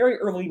talking very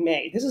early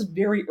May. This is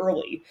very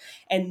early.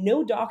 And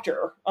no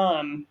doctor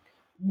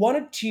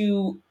wanted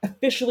to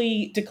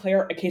officially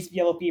declare a case of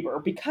yellow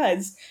fever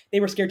because they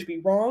were scared to be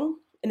wrong,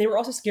 and they were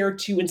also scared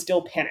to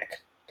instill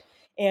panic.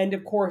 And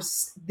of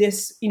course,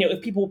 this,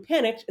 if people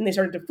panicked and they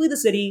started to flee the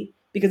city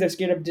because they're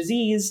scared of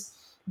disease,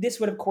 this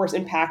would, of course,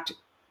 impact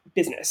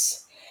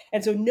business.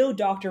 And so no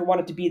doctor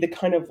wanted to be the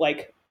kind of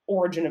like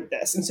origin of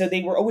this. And so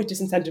they were always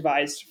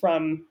disincentivized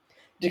from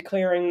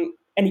declaring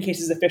any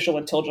cases official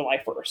until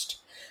July 1st.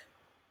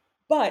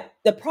 But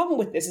the problem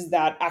with this is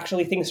that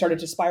actually things started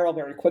to spiral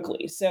very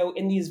quickly. So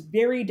in these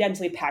very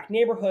densely packed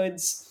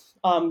neighborhoods,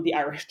 the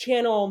Irish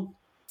Channel,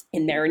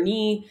 in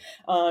Marigny,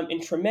 in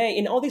Tremé,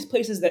 in all these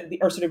places that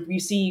are sort of,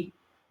 you see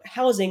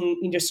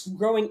housing just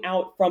growing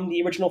out from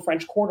the original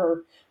French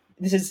Quarter.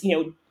 This is,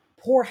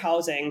 poor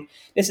housing.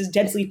 This is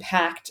densely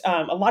packed.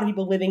 A lot of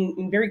people living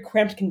in very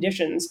cramped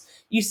conditions.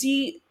 You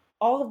see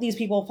all of these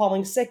people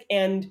falling sick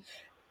and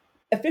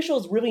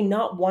officials really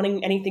not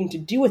wanting anything to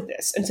do with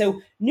this. And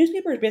so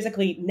newspapers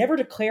basically never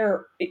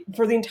declare,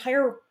 for the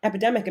entire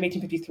epidemic of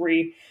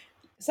 1853,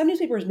 some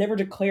newspapers never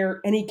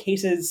declare any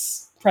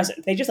cases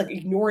present. They just like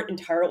ignore it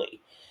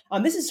entirely.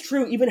 This is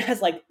true even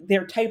as like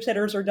their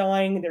typesetters are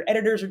dying, their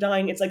editors are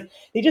dying. It's like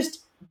they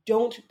just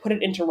don't put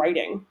it into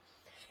writing.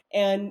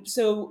 And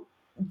so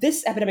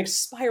this epidemic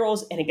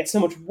spirals and it gets so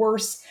much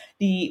worse.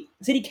 The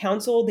city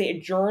council, they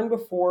adjourn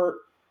before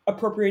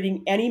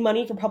appropriating any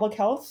money for public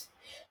health,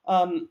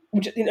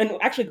 which and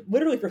actually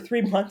literally for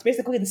 3 months,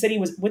 basically the city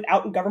was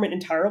without government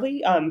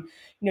entirely.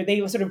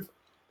 They sort of,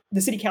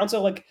 the city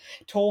council like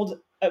told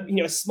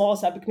a small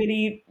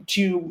subcommittee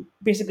to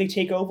basically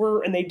take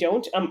over, and they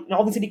don't. And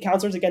all the city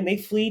councilors, again, they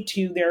flee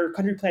to their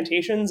country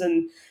plantations,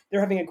 and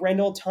they're having a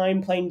grand old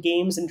time playing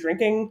games and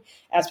drinking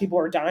as people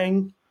are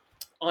dying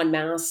en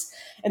masse.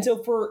 And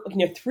so for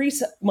 4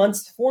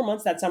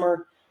 months that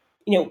summer,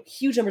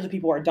 huge numbers of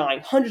people are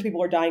dying. Hundreds of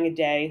people are dying a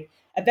day.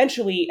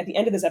 Eventually, at the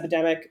end of this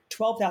epidemic,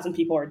 12,000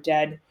 people are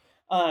dead.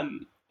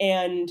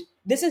 And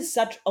this is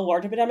such a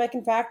large epidemic,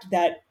 in fact,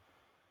 that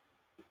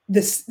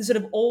this sort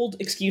of old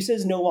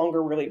excuses no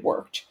longer really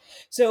worked.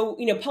 So,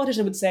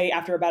 politicians would say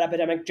after a bad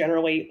epidemic,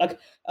 generally, like,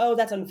 oh,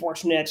 that's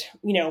unfortunate,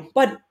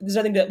 but there's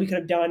nothing that we could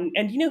have done.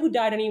 And who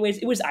died anyways?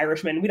 It was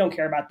Irishmen. We don't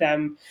care about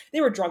them.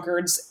 They were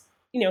drunkards,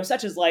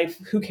 such is life.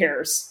 Who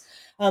cares?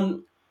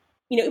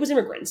 It was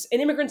immigrants,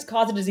 and immigrants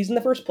caused the disease in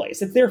the first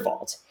place. It's their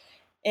fault.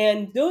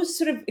 And those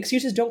sort of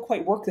excuses don't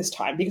quite work this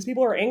time because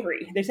people are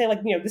angry. They say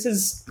like, this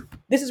is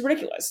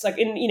ridiculous. Like,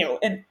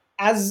 and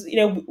as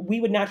we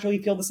would naturally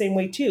feel the same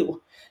way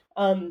too.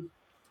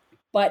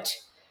 But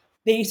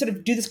they sort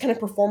of do this kind of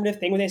performative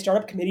thing where they start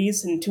up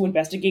committees and to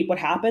investigate what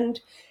happened.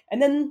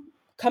 And then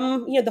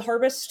come, the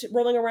harvest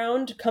rolling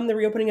around, come the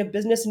reopening of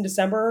business in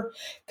December,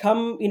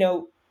 come,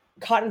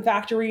 cotton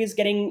factories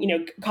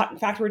getting, cotton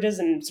factorages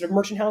and sort of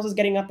merchant houses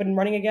getting up and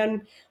running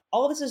again.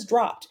 All of this is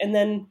dropped. And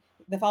then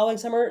the following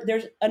summer,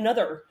 there's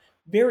another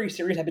very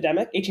serious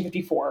epidemic,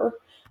 1854.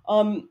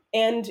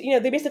 And,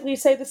 they basically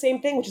say the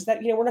same thing, which is that,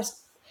 we're not,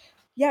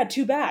 yeah,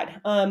 too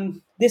bad.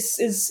 This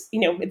is,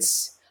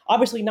 it's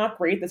obviously not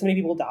great that so many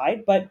people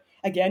died, but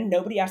again,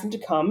 nobody asked them to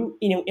come.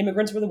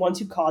 Immigrants were the ones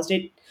who caused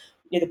it.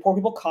 The poor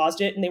people caused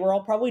it, and they were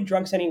all probably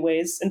drunks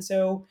anyways. And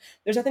so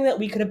there's nothing that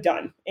we could have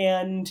done.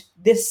 And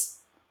this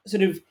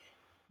sort of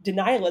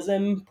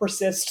denialism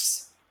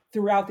persists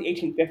throughout the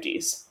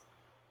 1850s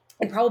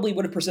and probably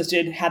would have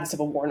persisted had the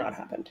Civil War not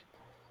happened.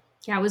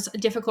 Yeah, it was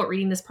difficult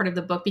reading this part of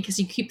the book because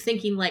you keep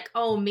thinking like,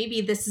 oh,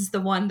 maybe this is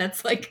the one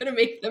that's like going to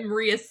make them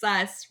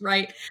reassess,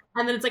 right?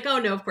 And then it's like, oh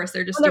no, of course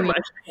they're just doing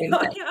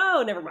it.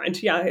 Oh, never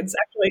mind. Yeah, it's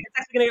actually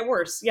going to get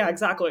worse. Yeah,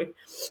 exactly.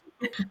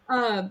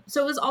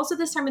 So it was also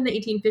this time in the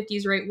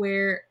 1850s, right,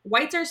 where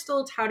whites are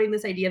still touting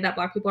this idea that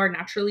Black people are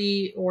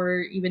naturally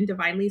or even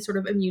divinely sort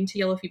of immune to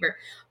yellow fever,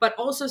 but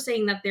also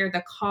saying that they're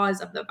the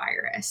cause of the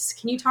virus.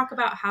 Can you talk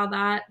about how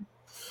that?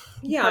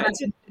 Yeah.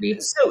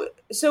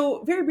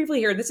 So very briefly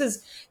here, this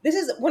is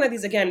one of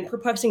these, again,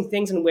 perplexing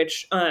things in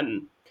which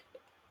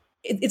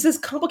it's this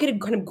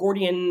complicated kind of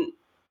Gordian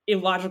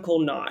illogical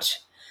knot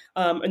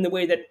in the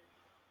way that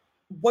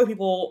white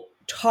people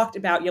talked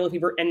about yellow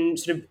fever and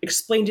sort of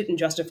explained it and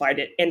justified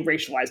it and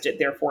racialized it,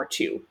 therefore,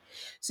 too.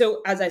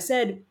 So as I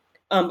said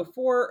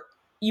before,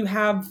 you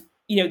have,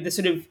 the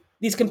sort of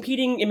these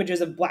competing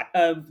images of black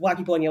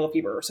people and yellow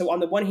fever. So on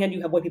the one hand,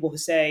 you have white people who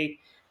say,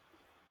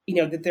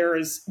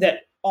 that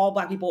all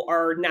Black people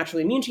are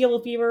naturally immune to yellow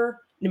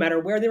fever, no matter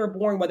where they were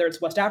born, whether it's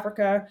West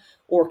Africa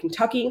or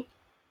Kentucky.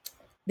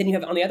 Then you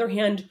have, on the other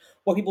hand,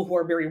 white people who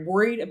are very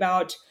worried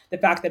about the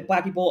fact that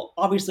Black people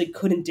obviously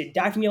could and did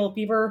die from yellow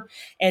fever,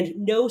 and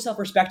no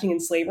self-respecting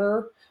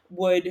enslaver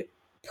would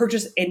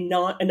purchase an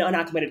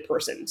unacclimated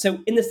person.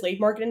 So in the slave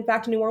market, in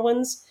fact, in New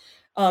Orleans,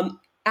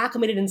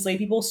 acclimated enslaved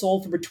people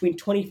sold for between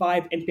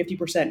 25 and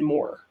 50%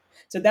 more.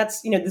 So that's,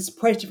 this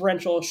price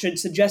differential should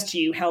suggest to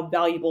you how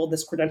valuable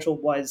this credential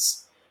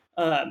was,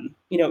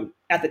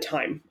 at the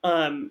time,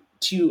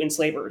 to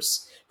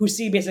enslavers who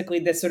see basically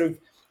this sort of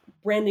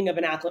branding of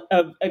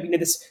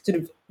this sort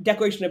of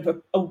declaration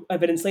of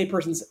an enslaved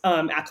person's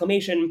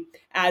acclamation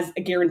as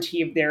a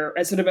guarantee of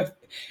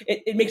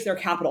it makes their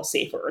capital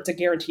safer. It's a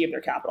guarantee of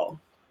their capital.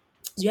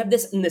 So you have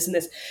this and this and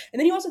this. And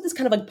then you also have this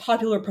kind of like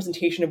popular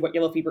presentation of what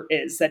yellow fever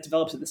is that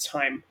develops at this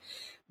time,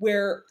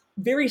 where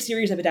very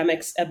serious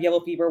epidemics of yellow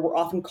fever were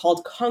often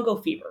called Congo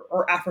fever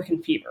or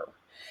African fever.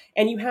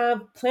 And you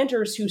have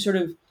planters who sort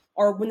of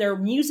are, when they're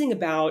musing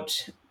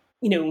about,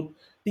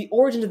 the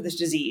origins of this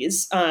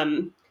disease,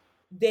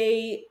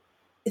 they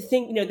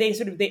think,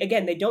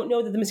 they don't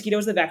know that the mosquito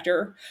is the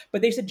vector,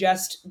 but they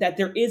suggest that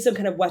there is some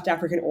kind of West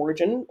African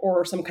origin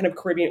or some kind of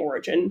Caribbean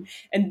origin.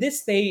 And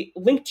this they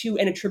link to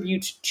and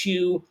attribute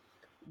to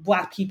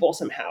Black people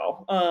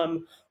somehow,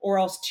 or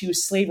else to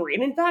slavery.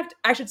 And in fact,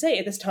 I should say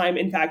at this time,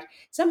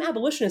 some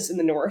abolitionists in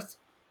the North,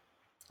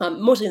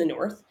 mostly in the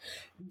North,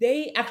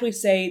 they actually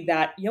say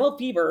that yellow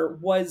fever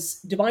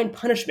was divine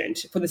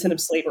punishment for the sin of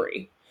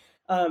slavery.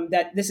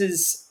 That this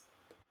is,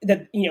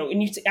 and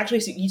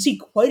you see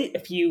quite a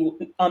few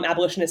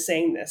abolitionists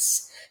saying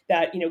this,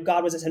 that,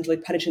 God was essentially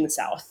punishing the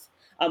South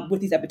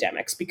with these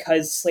epidemics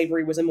because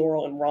slavery was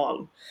immoral and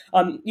wrong.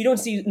 You don't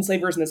see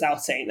enslavers in the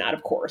South saying that,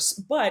 of course,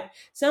 but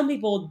some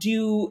people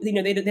do.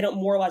 They don't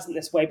moralize in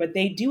this way, but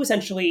they do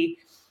essentially.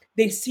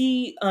 They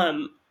see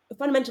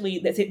fundamentally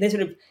they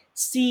sort of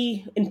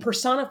see and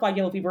personify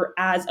yellow fever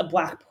as a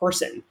Black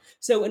person.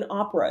 So in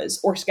operas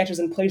or sketches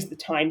and plays at the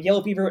time,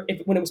 yellow fever,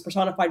 when it was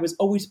personified, was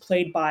always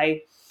played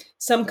by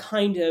some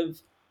kind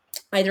of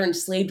either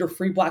enslaved or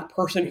free Black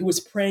person who was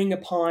preying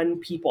upon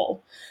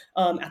people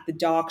at the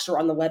docks or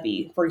on the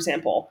levee, for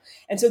example.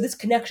 And so this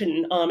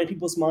connection in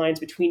people's minds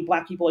between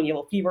Black people and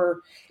yellow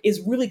fever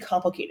is really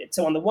complicated.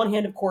 So on the one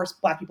hand, of course,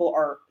 Black people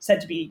are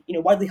said to be,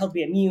 widely held to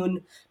be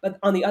immune, but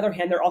on the other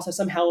hand, they're also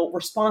somehow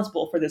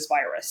responsible for this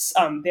virus.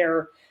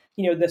 They're,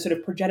 the sort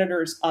of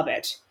progenitors of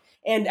it.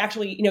 And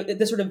actually,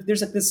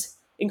 there's like this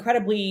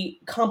incredibly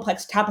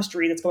complex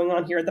tapestry that's going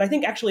on here that I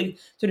think actually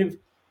sort of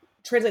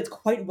translates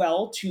quite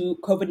well to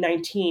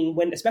COVID-19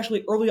 when,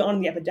 especially early on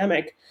in the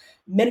epidemic,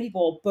 many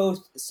people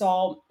both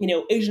saw,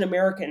 Asian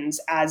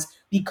Americans as,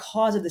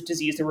 because of this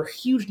disease, there were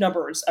huge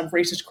numbers of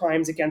racist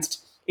crimes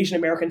against Asian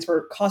Americans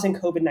for causing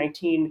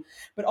COVID-19,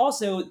 but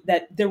also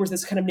that there was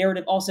this kind of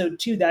narrative also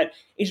too that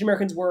Asian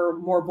Americans were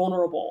more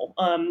vulnerable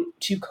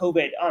to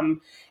COVID.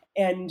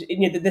 And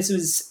that this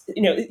was,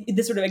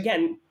 this sort of,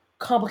 again,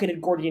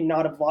 complicated Gordian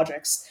knot of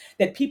logics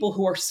that people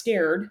who are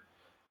scared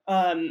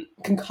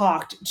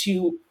concoct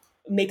to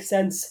make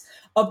sense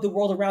of the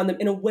world around them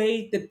in a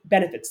way that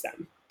benefits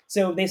them.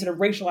 So they sort of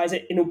racialize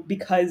it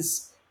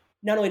because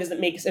not only does it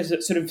make sort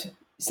of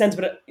sense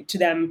to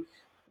them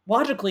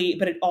logically,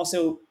 but it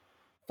also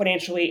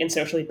financially and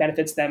socially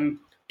benefits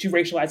them to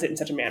racialize it in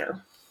such a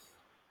manner.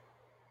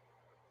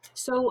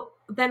 So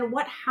then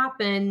what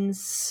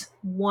happens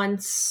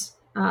once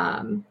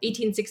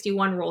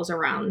 1861 rolls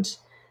around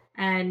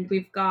and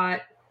we've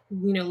got,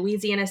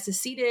 Louisiana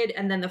seceded,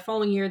 and then the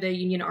following year, the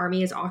Union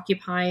Army is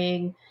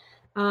occupying.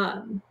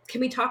 Can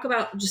we talk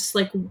about just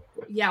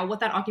what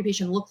that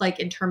occupation looked like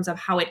in terms of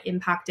how it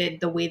impacted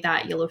the way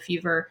that yellow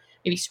fever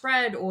maybe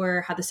spread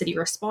or how the city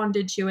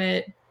responded to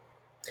it?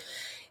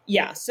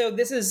 Yeah, so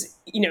this is,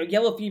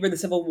 Yellow Fever, the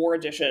Civil War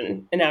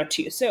edition, and now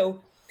too.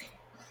 So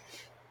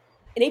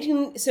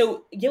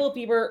Yellow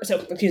Fever,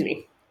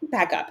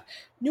 back up.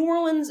 New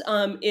Orleans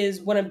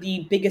is one of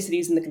the biggest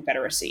cities in the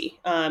Confederacy.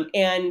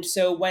 And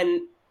so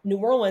when New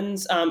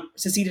Orleans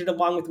seceded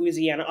along with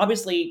Louisiana,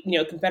 obviously,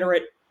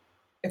 Confederate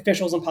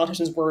officials and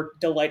politicians were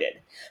delighted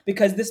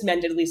because this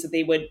meant at least that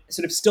they would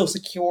sort of still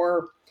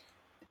secure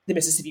the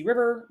Mississippi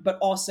River, but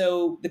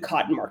also the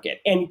cotton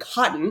market. And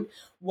cotton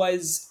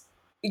was,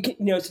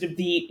 sort of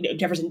the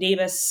Jefferson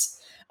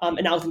Davis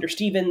and Alexander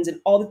Stephens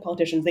and all the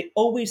politicians, they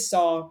always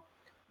saw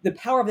the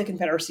power of the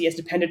Confederacy as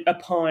dependent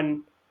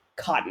upon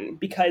cotton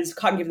because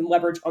cotton gave them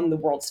leverage on the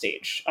world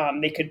stage.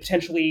 They could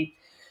potentially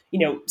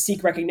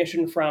seek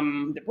recognition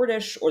from the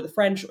British or the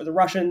French or the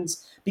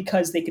Russians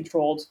because they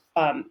controlled,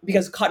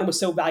 because cotton was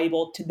so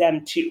valuable to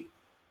them too.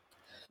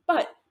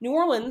 But New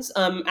Orleans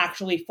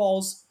actually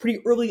falls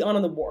pretty early on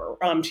in the war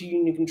to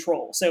Union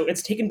control. So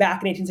it's taken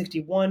back in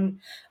 1861.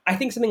 I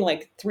think something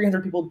like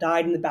 300 people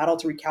died in the battle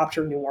to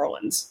recapture New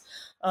Orleans.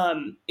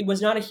 It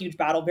was not a huge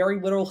battle.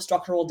 Very little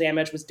structural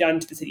damage was done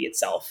to the city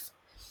itself.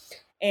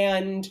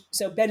 And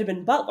so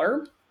Benjamin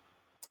Butler,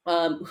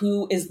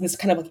 who is this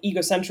kind of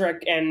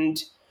egocentric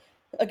and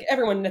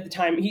everyone at the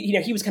time,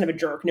 he was kind of a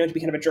jerk, known to be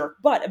kind of a jerk,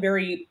 but a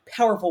very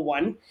powerful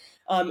one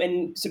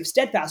and sort of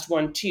steadfast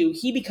one too.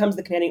 He becomes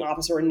the commanding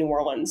officer in New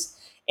Orleans.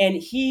 And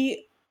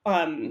he,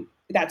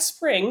 that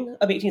spring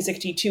of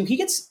 1862, he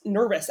gets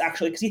nervous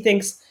actually because he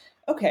thinks,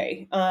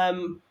 okay,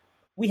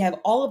 we have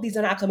all of these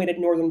unacclimated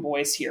Northern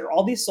boys here,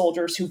 all these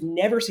soldiers who've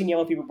never seen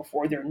yellow fever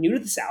before. They're new to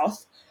the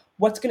South.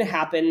 What's going to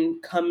happen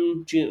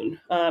come June?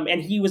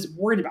 And he was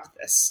worried about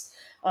this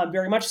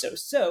very much so.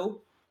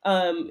 So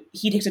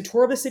he takes a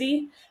tour of the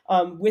city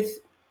with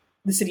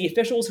the city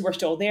officials who are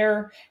still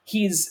there.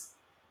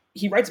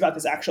 He writes about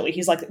this actually.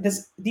 He's like,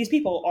 these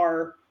people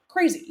are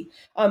crazy.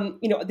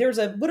 There's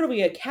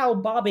literally a cow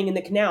bobbing in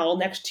the canal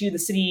next to the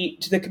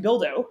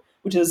Cabildo,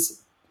 which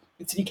is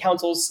the city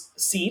council's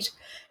seat.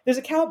 There's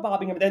a cow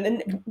bobbing over there,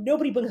 and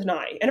nobody blinks an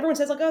eye. And everyone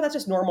says oh, that's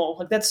just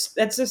normal. That's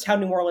just how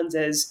New Orleans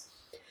is.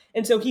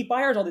 And so he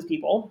fires all these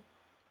people.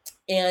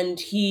 And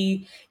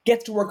he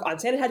gets to work on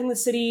sanitizing the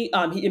city.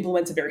 He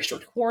implements a very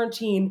strict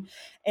quarantine.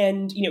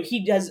 And,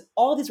 he does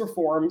all these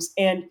reforms.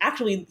 And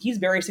actually, he's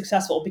very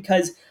successful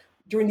because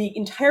during the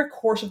entire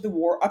course of the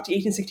war up to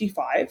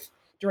 1865,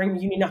 during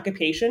Union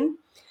occupation,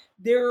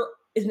 there's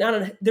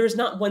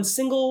not one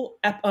single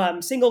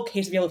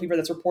case of yellow fever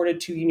that's reported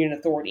to Union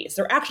authorities.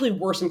 There actually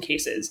were some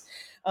cases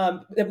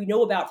that we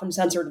know about from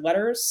censored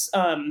letters,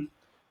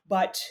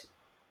 but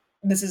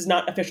this is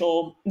not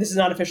official. This is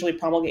not officially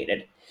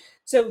promulgated.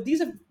 So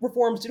these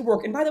reforms did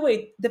work. And by the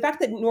way, the fact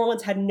that New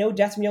Orleans had no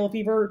deaths from yellow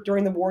fever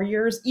during the war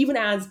years, even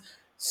as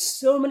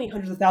so many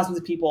hundreds of thousands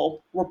of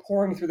people were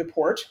pouring through the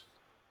port,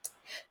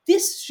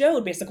 this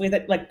showed basically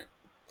that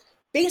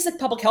basic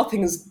public health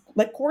things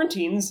like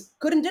quarantines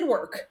could and did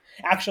work,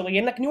 actually.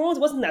 And New Orleans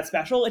wasn't that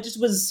special. It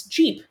just was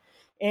cheap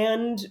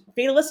and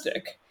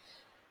fatalistic.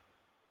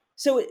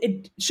 So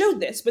it showed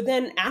this, but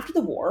then after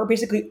the war,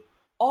 basically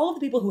all of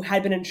the people who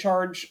had been in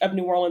charge of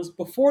New Orleans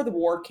before the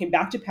war came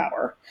back to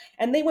power,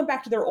 and they went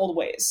back to their old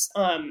ways,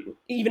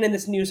 even in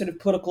this new sort of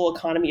political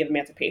economy of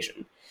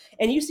emancipation.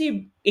 And you see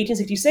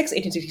 1866,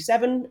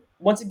 1867,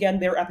 once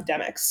again, they're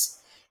epidemics.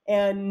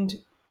 And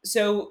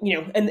so,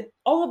 and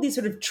all of these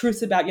sort of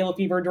truths about yellow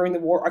fever during the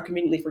war are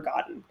conveniently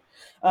forgotten.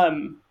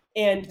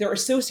 And they're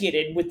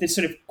associated with this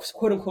sort of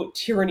quote unquote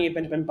tyranny of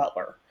Benjamin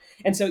Butler.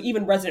 And so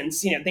even residents,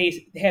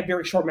 they have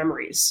very short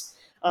memories.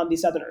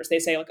 These Southerners, they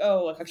say like,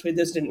 oh, like actually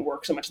this didn't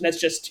work so much. And that's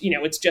just,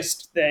 it's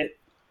just the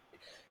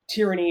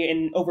tyranny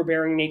and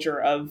overbearing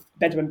nature of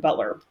Benjamin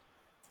Butler.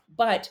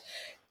 But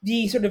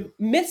the sort of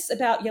myths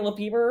about yellow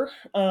fever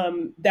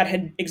that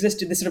had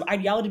existed, this sort of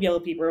ideology of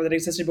yellow fever that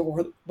existed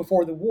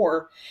before the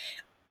war,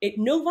 it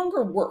no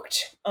longer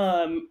worked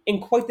in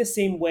quite the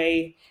same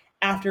way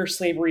after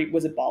slavery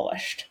was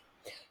abolished.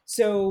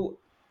 So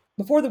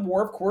before the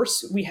war, of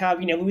course, we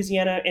have,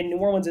 Louisiana and New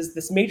Orleans is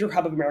this major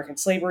hub of American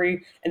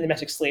slavery and the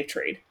domestic slave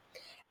trade.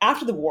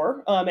 After the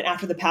war, and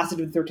after the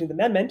passage of the 13th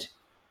Amendment,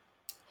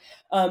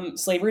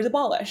 slavery is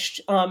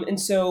abolished.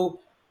 And so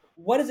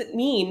what does it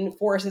mean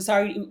for a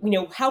society?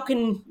 How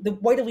can the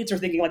white elites are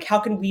thinking, like, how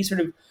can we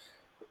sort of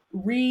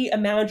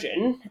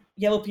reimagine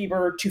yellow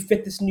fever to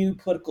fit this new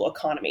political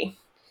economy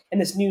and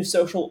this new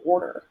social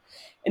order?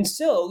 And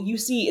so you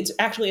see, it's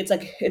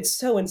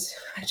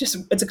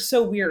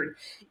so weird.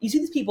 You see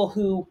these people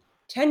who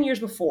 10 years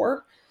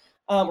before,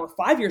 or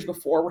 5 years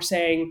before, were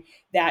saying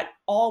that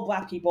all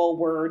Black people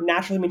were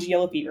naturally immune to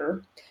yellow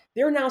fever.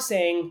 They're now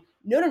saying,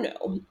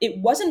 no. It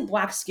wasn't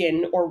Black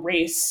skin or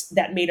race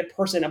that made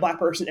a Black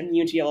person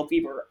immune to yellow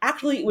fever.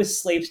 Actually, it was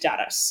slave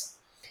status.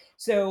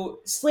 So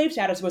slave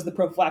status was the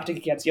prophylactic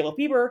against yellow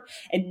fever.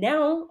 And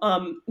now,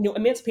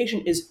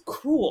 emancipation is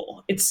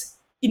cruel. It's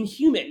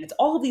inhuman. It's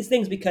all of these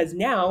things because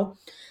now,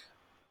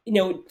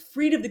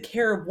 freed of the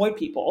care of white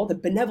people, the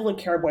benevolent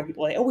care of white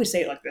people, they always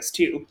say it like this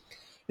too,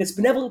 this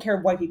benevolent care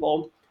of white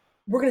people,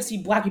 we're going to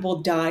see Black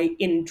people die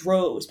in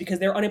droves because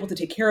they're unable to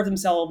take care of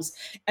themselves.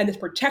 And this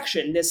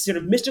protection, this sort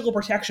of mystical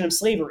protection of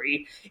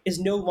slavery is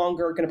no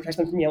longer going to protect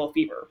them from yellow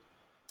fever.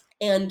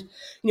 And,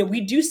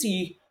 we do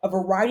see a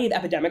variety of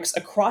epidemics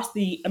across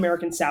the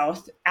American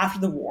South after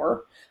the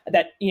war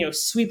that,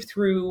 sweep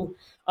through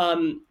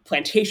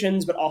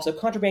plantations, but also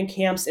contraband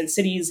camps and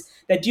cities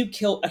that do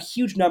kill a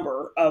huge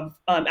number of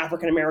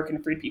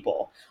African-American freed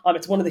people.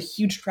 It's one of the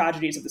huge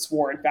tragedies of this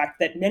war, in fact,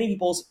 that many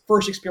people's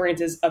first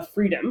experiences of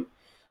freedom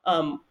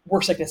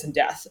were sickness and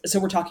death. So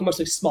we're talking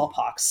mostly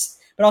smallpox,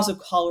 but also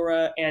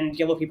cholera and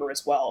yellow fever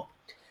as well.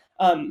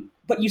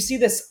 But you see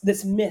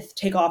this myth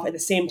take off at the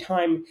same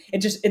time.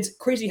 It's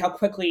crazy how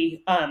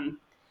quickly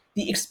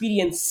the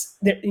expedience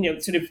that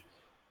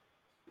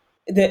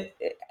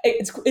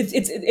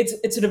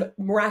it's sort of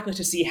miraculous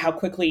to see how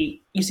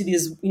quickly you see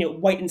these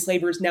white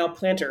enslavers, now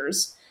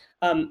planters,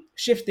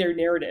 shift their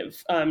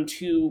narrative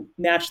to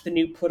match the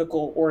new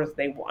political order that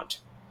they want.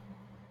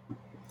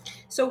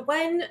 So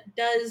when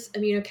does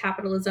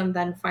immunocapitalism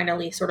then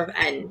finally sort of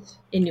end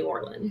in New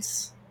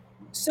Orleans?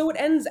 So it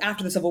ends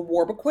after the Civil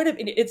War, but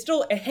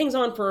it hangs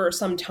on for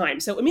some time.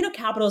 So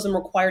immunocapitalism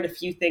required a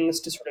few things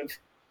to sort of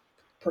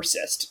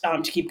persist,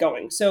 to keep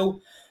going.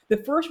 So the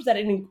first was that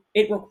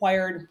it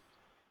required,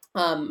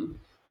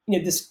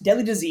 this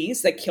deadly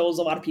disease that kills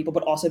a lot of people,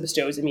 but also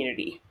bestows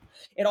immunity.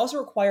 It also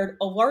required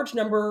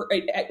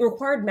it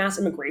required mass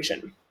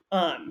immigration.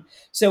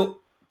 So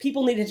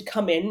people needed to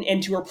come in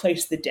and to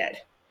replace the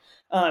dead.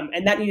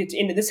 And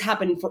this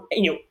happened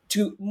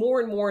to more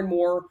and more and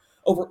more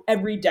over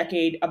every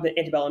decade of the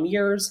antebellum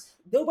years.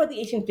 Though by the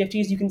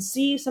 1850s, you can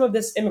see some of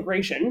this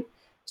immigration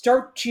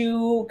start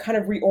to kind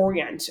of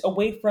reorient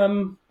away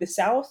from the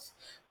South,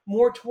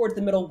 more toward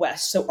the Middle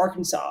West, so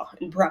Arkansas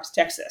and perhaps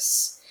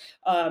Texas,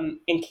 and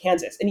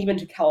Kansas, and even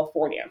to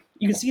California.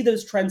 You can see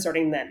those trends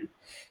starting then.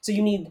 So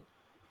you need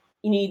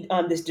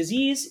this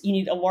disease, you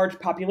need a large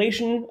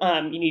population,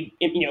 you need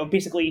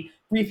basically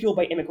refueled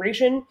by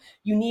immigration.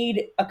 You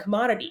need a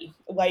commodity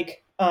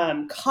like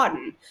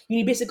cotton. You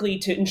need basically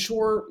to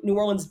ensure New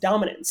Orleans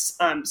dominance,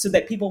 so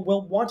that people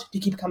will want to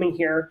keep coming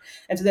here,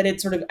 and so that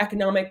its sort of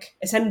economic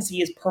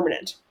ascendancy is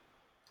permanent.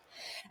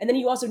 And then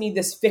you also need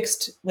this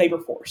fixed labor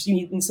force. You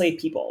need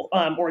enslaved people,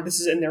 or this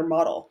is in their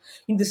model.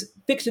 You need this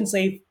fixed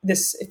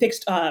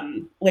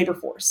labor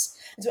force.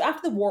 And so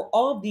after the war,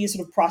 all of these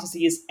sort of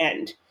processes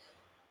end.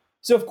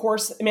 So, of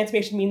course,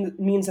 emancipation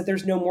means that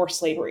there's no more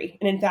slavery.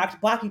 And in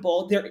fact, Black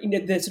people,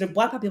 the sort of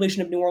Black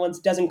population of New Orleans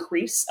does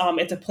increase.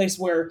 It's a place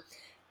where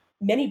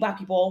many Black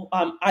people,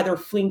 either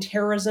fleeing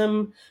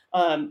terrorism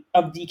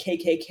of the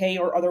KKK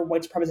or other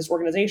white supremacist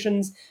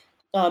organizations,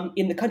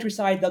 in the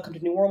countryside, they'll come to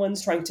New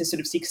Orleans trying to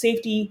sort of seek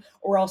safety,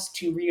 or else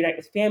to reunite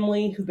with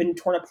family who've been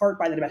torn apart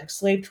by the domestic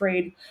slave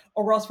trade,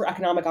 or else for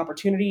economic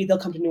opportunity, they'll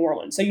come to New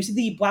Orleans. So you see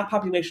the Black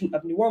population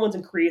of New Orleans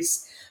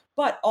increase,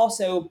 but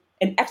also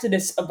an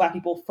exodus of Black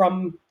people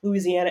from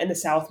Louisiana and the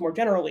South more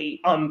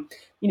generally.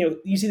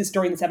 You see this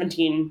during the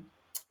 1860s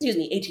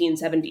and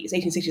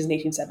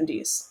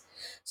 1870s.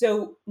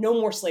 So no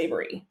more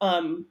slavery.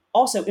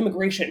 Also,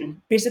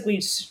 immigration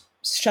basically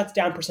shuts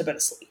down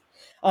precipitously.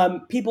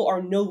 People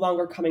are no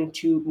longer coming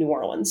to New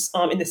Orleans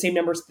in the same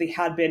numbers that they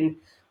had been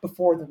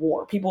before the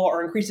war. People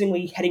are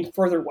increasingly heading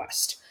further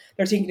west.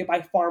 They're seeking to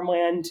buy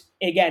farmland,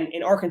 again,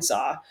 in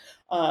Arkansas,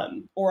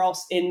 or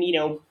else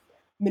in,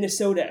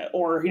 Minnesota,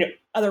 or,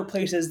 other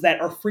places that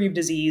are free of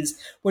disease,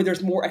 where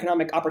there's more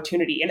economic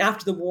opportunity. And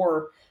after the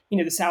war,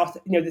 the South,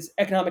 this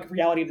economic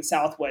reality of the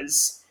South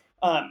was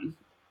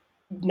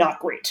not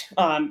great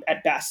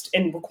at best,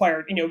 and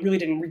required, really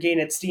didn't regain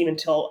its steam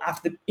until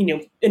after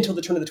until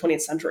the turn of the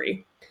 20th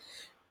century.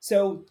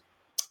 So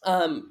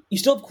you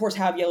still, of course,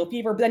 have yellow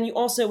fever, but then you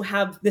also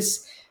have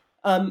this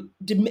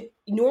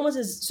New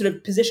Orleans' sort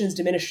of position is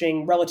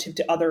diminishing relative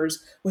to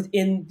others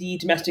within the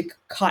domestic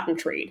cotton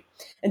trade.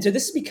 And so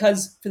this is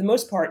because, for the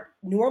most part,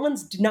 New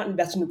Orleans did not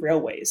invest in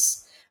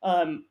railways,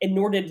 and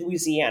nor did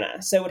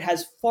Louisiana. So it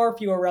has far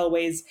fewer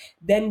railways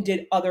than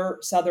did other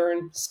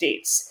southern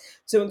states.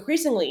 So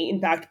increasingly, in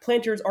fact,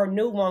 planters are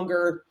no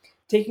longer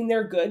taking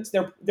their goods,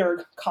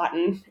 their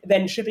cotton,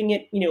 then shipping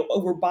it,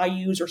 over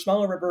bayous or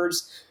smaller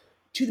rivers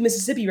to the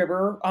Mississippi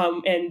River,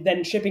 and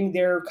then shipping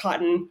their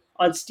cotton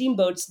on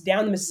steamboats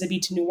down the Mississippi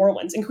to New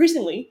Orleans.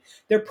 Increasingly,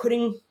 they're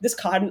putting this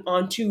cotton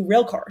onto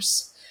rail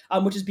cars,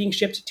 which is being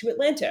shipped to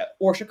Atlanta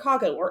or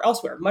Chicago or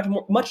elsewhere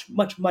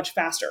much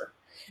faster.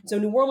 So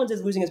New Orleans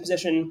is losing its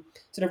position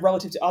sort of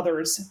relative to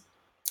others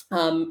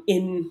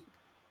in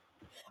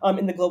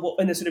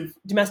the sort of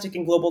domestic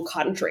and global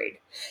cotton trade.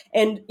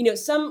 And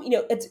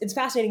it's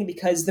fascinating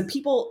because the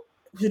people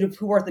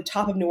who are at the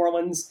top of New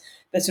Orleans,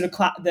 the sort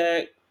of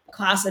the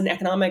class and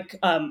economic,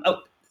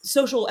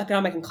 social,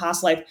 economic, and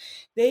class life,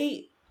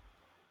 they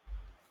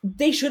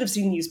should have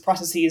seen these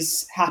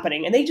processes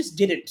happening, and they just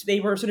didn't. They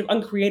were sort of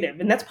uncreative,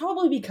 and that's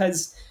probably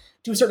because,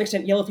 to a certain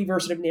extent, yellow fever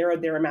sort of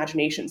narrowed their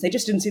imaginations. They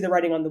just didn't see the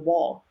writing on the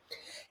wall.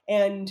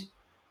 And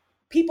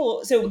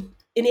so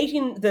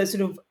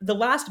the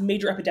last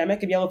major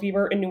epidemic of yellow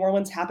fever in New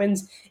Orleans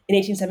happens in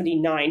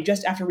 1879,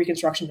 just after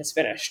Reconstruction has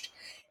finished.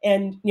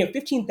 And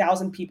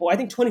 15,000 people, I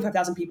think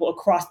 25,000 people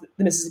across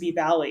the Mississippi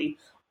Valley,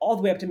 all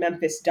the way up to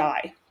Memphis,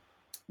 die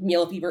from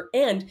yellow fever.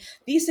 And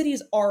these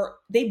cities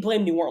they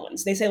blame New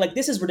Orleans. They say, like,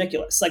 this is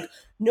ridiculous. Like,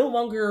 no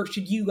longer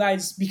should you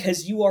guys,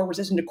 because you are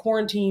resistant to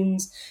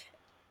quarantines,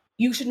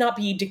 you should not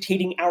be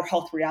dictating our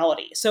health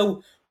reality.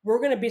 So we're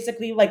going to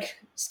basically, like,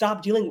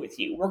 stop dealing with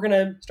you. We're going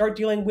to start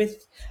dealing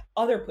with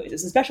other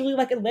places, especially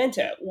like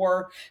Atlanta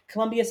or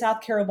Columbia,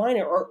 South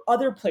Carolina, or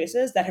other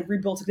places that have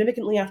rebuilt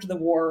significantly after the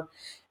war,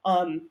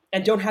 and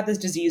don't have this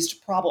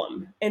diseased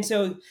problem. And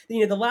so,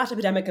 the last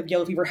epidemic of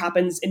yellow fever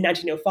happens in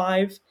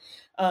 1905.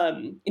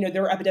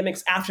 There were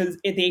epidemics after the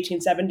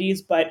 1870s,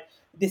 but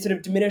they sort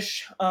of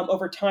diminish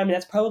over time. And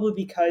that's probably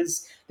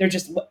because there's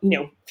just,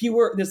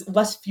 there's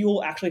less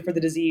fuel actually for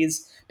the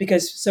disease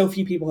because so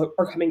few people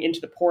are coming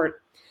into the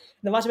port.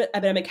 And the last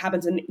epidemic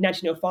happens in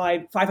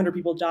 1905. 500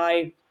 people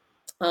die.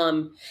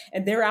 And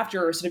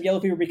thereafter, sort of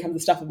yellow fever becomes the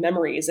stuff of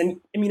memories, and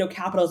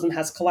immunocapitalism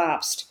has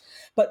collapsed.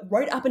 But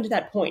right up into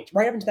that point,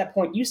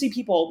 you see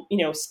people,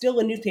 still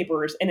in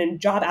newspapers and in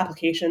job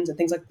applications and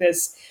things like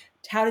this,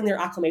 touting their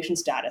acclimation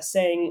status,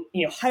 saying,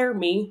 hire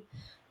me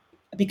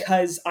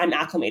because I'm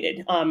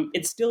acclimated.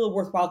 It's still a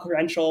worthwhile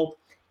credential,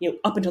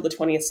 up until the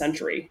 20th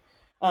century,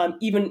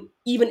 even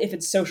if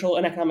its social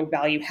and economic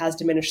value has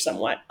diminished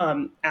somewhat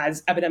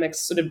as epidemics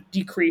sort of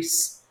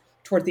decrease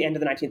toward the end of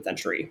the 19th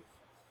century.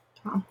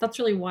 Wow, that's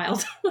really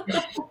wild.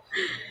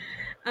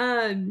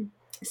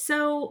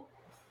 So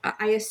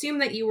I assume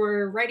that you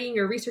were writing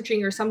or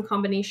researching or some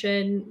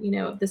combination,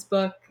 of this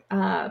book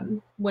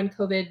when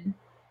COVID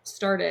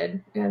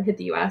started and hit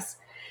the US.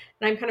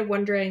 And I'm kind of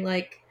wondering,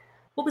 like,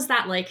 what was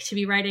that like to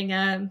be writing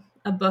a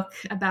book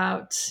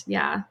about,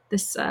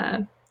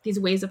 these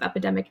ways of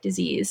epidemic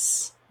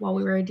disease while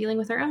we were dealing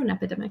with our own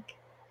epidemic?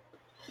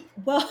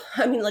 Well,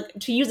 I mean, like,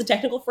 to use a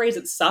technical phrase,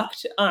 it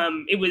sucked.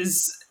 It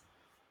was...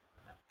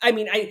 I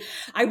mean, I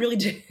really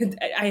did.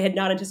 I had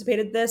not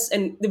anticipated this.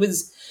 And it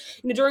was,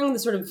 during the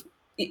sort of,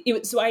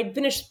 so I had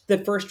finished the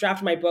first draft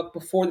of my book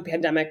before the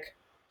pandemic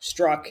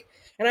struck.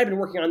 And I've been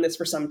working on this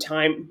for some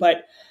time.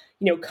 But,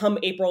 come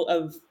April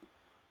of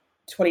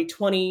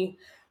 2020,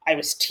 I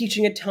was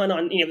teaching a ton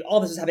on, all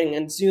this is happening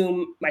on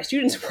Zoom. My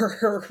students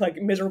were like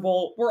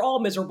miserable. We're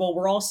all miserable.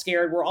 We're all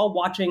scared. We're all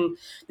watching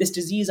this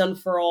disease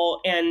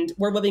unfurl. And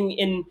we're living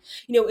in,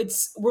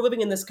 we're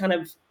living in this kind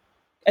of,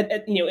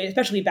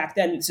 especially back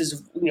then, this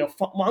is,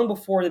 long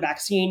before the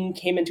vaccine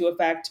came into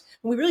effect,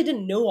 we really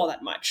didn't know all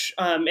that much.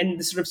 And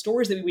the sort of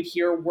stories that we would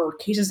hear were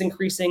cases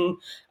increasing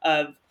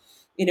of,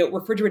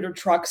 refrigerator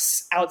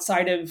trucks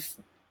outside of,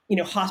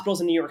 hospitals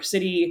in New York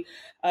City,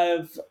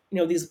 of,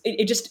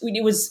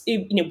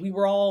 we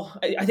were all,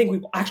 I think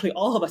we've actually,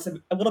 all of us have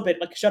a little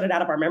bit like shut it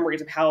out of our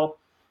memories of how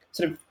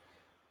sort of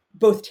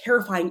both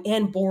terrifying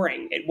and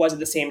boring it was at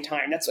the same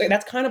time.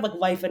 That's kind of like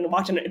life and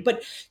watching it.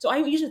 But so I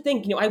used to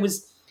think, I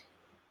was,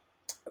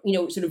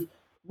 sort of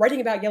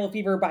writing about yellow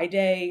fever by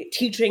day,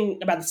 teaching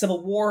about the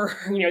Civil War,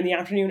 in the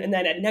afternoon, and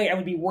then at night I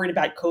would be worried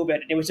about COVID.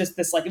 And it was just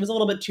this, it was a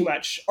little bit too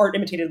much. Art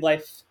imitated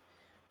life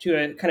to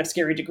a kind of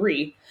scary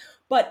degree.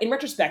 But in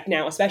retrospect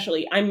now,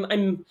 especially, I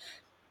don't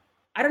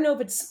know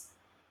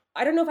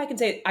if I can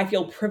say I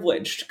feel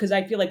privileged, because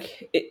I feel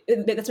like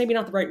that's maybe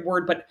not the right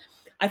word, but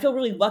I feel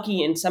really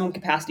lucky in some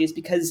capacities,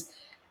 because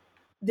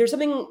there's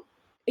something,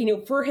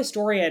 for a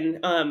historian,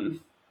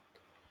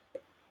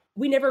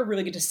 we never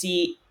really get to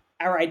see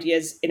our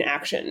ideas in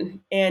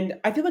action. And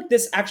I feel like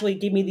this actually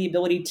gave me the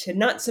ability to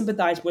not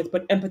sympathize with,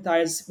 but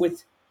empathize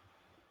with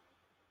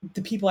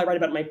the people I write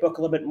about in my book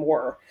a little bit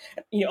more.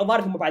 A lot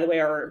of them, by the way,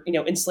 are,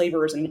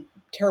 enslavers and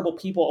terrible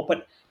people,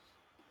 but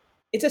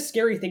it's a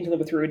scary thing to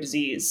live through a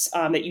disease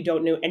that you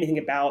don't know anything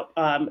about.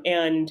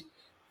 And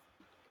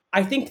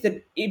I think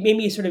that it made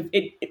me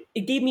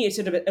it gave me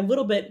a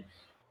little bit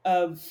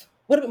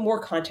more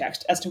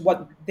context as to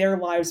what their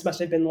lives must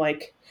have been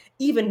like,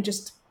 even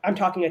just, I'm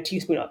talking a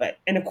teaspoon of it.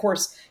 And of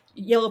course,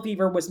 yellow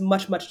fever was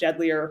much, much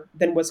deadlier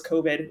than is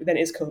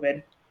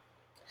COVID.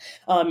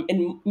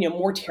 And,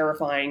 more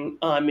terrifying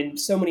in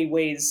so many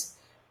ways.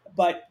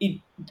 But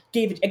it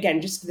gave,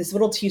 again, just this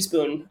little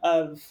teaspoon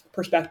of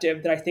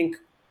perspective that I think,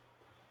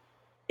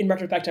 in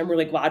retrospect, I'm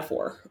really glad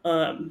for.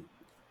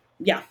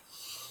 Yeah.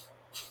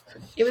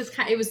 It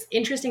was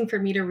interesting for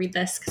me to read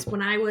this, because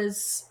when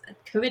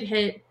COVID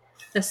hit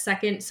the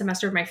second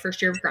semester of my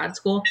first year of grad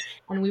school,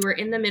 and we were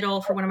in the middle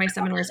for one of my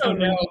seminars. Oh,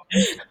 no.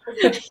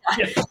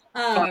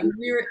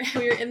 We were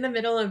in the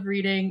middle of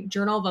reading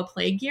Journal of a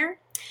Plague Year.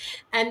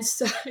 And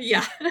so,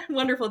 yeah,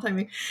 wonderful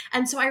timing.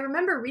 And so I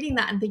remember reading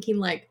that and thinking,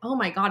 like, oh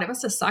my God, it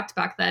must have sucked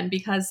back then,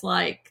 because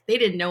they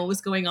didn't know what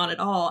was going on at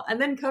all. And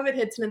then COVID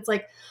hits and it's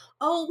like,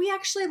 oh, we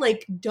actually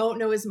don't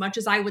know as much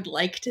as I would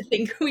like to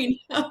think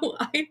we know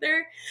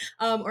either.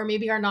 Or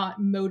maybe are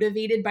not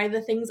motivated by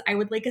the things I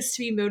would like us to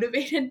be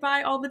motivated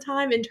by all the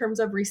time in terms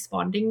of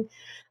responding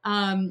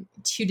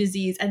to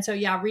disease. And so,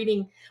 yeah,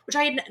 reading, which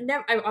I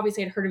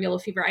obviously had heard of yellow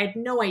fever. I had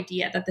no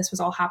idea that this was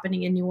all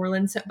happening in New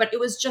Orleans, but it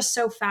was just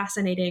so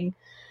fascinating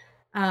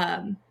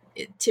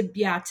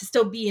to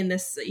still be in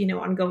this,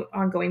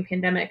 ongoing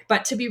pandemic,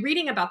 but to be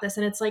reading about this.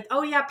 And it's like,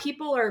 oh yeah,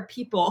 people are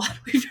people.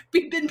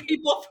 We've been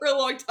people for a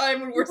long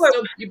time, and we're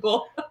still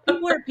people.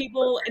 People are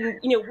people, and,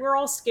 we're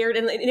all scared.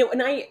 And,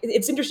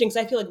 it's interesting,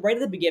 because I feel like right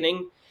at the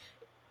beginning,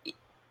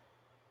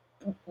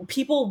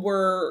 people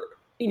were,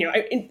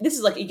 this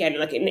is again,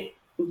 in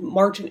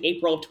March and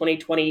April of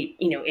 2020,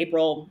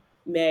 April,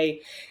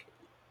 May,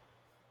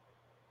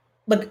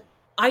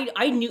 I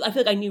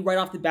feel like I knew right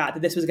off the bat that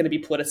this was going to be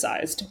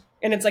politicized.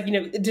 And it's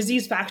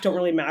disease facts don't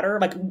really matter.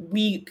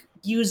 We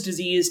use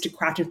disease to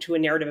craft into a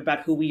narrative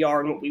about who we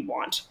are and what we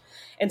want.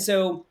 And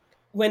so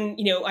when,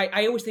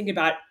 I always think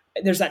about,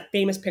 there's that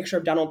famous picture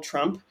of Donald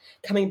Trump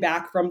coming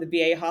back from the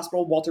VA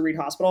hospital, Walter Reed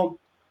Hospital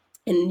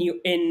in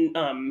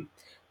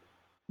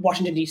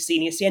Washington, D.C.,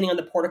 and he's standing on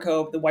the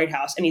portico of the White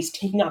House, and he's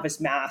taking off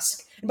his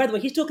mask. And by the way,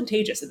 he's still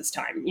contagious at this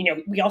time.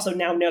 We also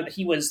now know that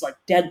he was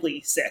deadly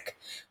sick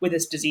with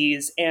this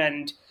disease.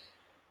 And,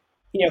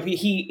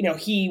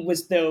 he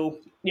was, though,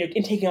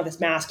 in taking off his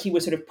mask, he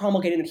was sort of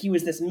promulgating that he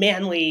was this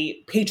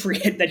manly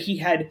patriot, that he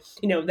had,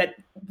 that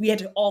we had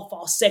to all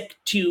fall sick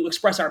to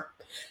express our,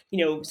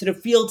 sort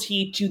of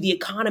fealty to the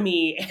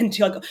economy, and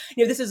to,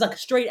 this is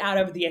straight out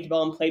of the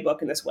antebellum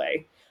playbook in this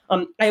way.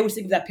 I always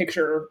think of that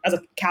picture as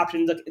a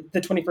captain, the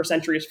 21st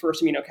century's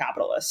first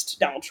capitalist,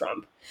 Donald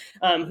Trump,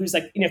 who's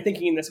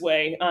thinking in this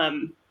way.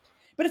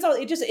 But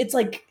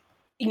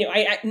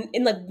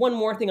one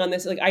more thing on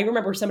this, I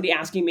remember somebody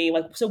asking me,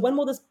 so when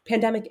will this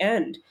pandemic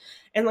end?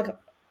 And of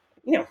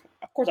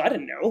course I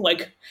didn't know,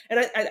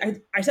 and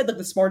I said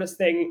the smartest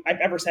thing I've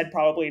ever said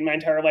probably in my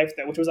entire life,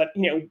 though, which was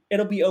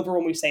it'll be over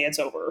when we say it's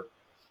over.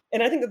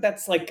 And I think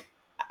that's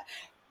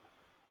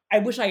I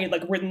wish I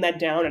had written that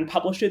down and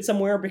published it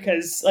somewhere,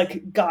 because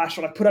gosh,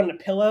 when I put on a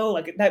pillow,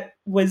 that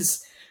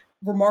was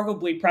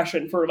remarkably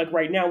prescient for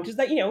right now, which is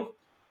that,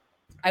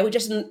 I would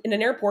just in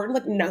an airport,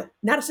 and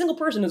not a single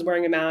person is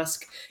wearing a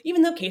mask,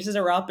 even though cases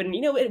are up. And,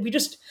 we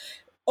just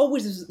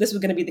always, this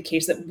was going to be the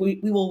case, that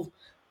we will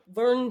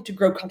learn to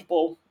grow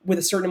comfortable with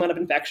a certain amount of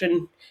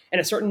infection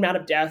and a certain amount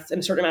of death and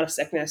a certain amount of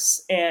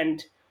sickness,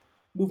 and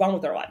move on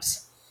with our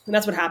lives. And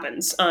that's what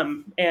happens.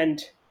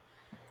 And,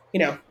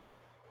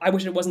 I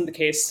wish it wasn't the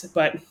case,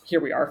 but here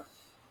we are.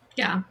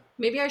 Yeah.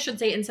 Maybe I should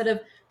say, instead of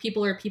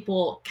people are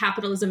people,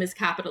 capitalism is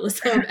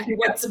capitalism, and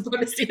white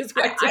supremacy is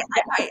white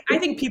supremacy. I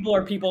think people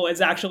are people is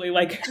actually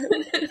I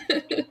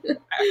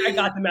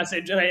got the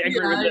message, and I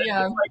agree with it.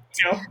 Yeah.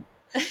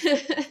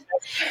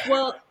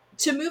 Well,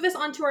 to move us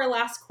on to our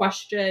last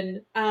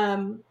question,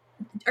 are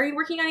you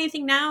working on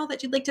anything now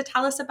that you'd like to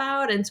tell us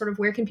about, and sort of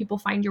where can people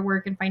find your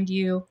work and find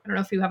you? I don't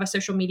know if you have a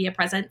social media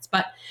presence,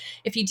 but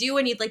if you do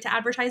and you'd like to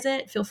advertise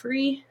it, feel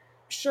free.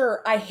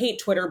 Sure. I hate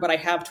Twitter, but I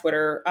have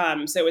Twitter.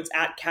 So it's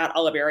at Cat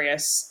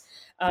Olivarius.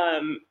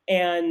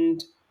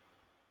 And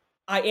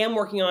I am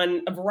working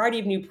on a variety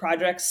of new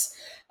projects.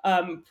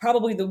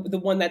 Probably the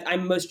one that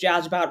I'm most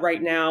jazzed about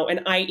right now. And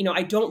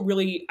I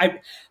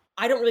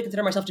I don't really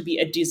consider myself to be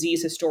a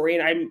disease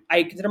historian.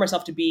 I consider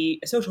myself to be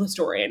a social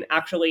historian,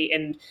 actually,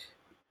 and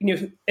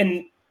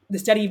and the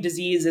study of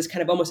disease is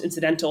kind of almost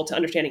incidental to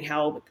understanding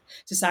how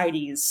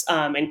societies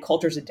and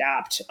cultures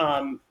adapt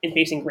in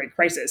facing great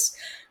crisis.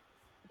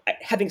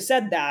 Having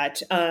said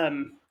that,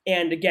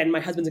 and again,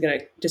 my husband's going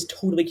to just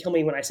totally kill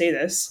me when I say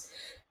this,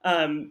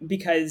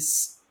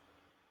 because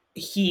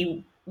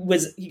he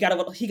got a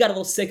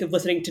little sick of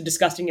listening to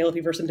disgusting yellow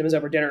fever symptoms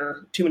over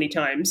dinner too many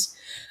times.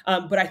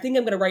 But I think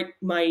I'm going to write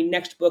my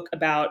next book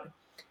about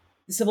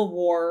the Civil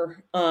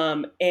War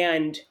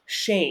and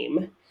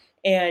shame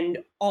and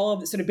all of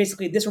the, sort of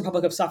basically this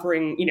republic of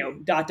suffering,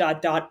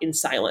 in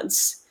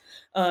silence.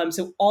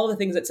 So all of the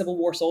things that Civil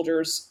War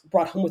soldiers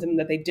brought home with them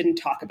that they didn't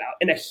talk about,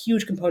 and a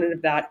huge component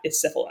of that is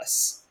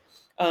syphilis.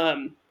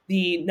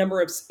 The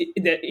numbers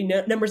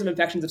of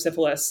infections of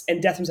syphilis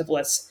and deaths from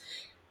syphilis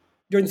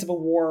during the Civil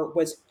War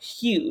was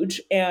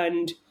huge,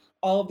 and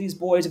all of these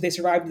boys, if they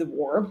survived the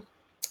war,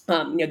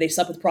 they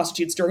slept with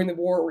prostitutes during the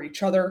war or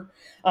each other.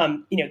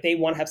 They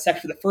want to have sex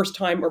for the first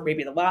time or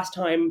maybe the last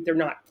time. They're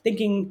not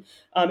thinking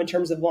in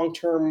terms of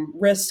long-term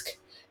risk.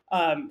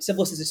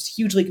 Syphilis is just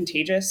hugely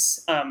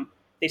contagious.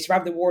 They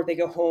survive the war, they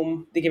go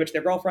home, they give it to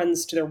their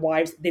girlfriends, to their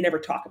wives. They never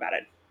talk about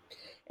it.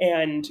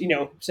 And,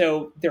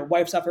 so their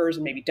wife suffers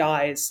and maybe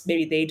dies.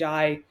 Maybe they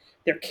die.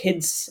 Their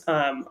kids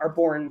are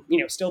born,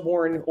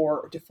 stillborn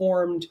or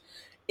deformed.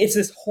 It's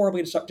this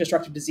horribly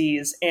destructive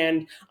disease.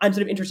 And I'm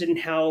sort of interested in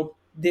how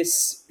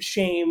this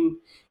shame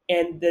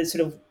and the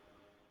sort of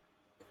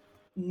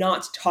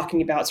not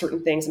talking about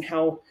certain things and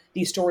how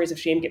these stories of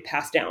shame get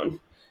passed down,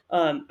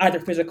 either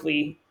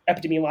physically,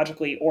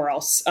 epidemiologically, or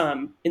else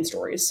in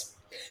stories.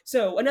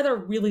 So another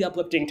really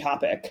uplifting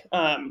topic.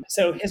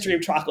 So history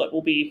of chocolate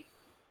will be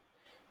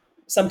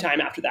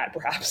sometime after that,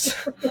 perhaps.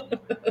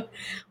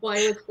 Well,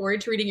 I look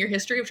forward to reading your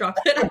history of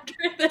chocolate after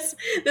this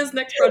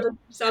next project.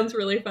 Sounds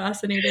really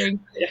fascinating.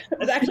 Yeah,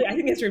 actually, I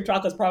think history of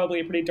chocolate is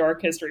probably a pretty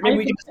dark history. Maybe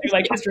we can do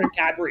like history of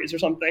Cadbury's or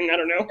something. I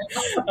don't know.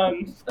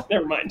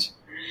 Never mind.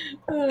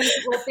 Well,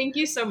 thank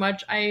you so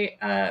much.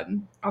 I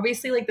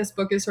obviously like this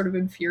book is sort of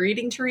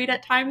infuriating to read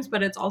at times,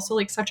 but it's also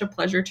like such a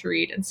pleasure to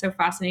read and so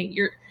fascinating.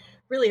 You're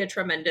really a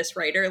tremendous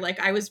writer. Like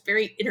I was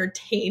very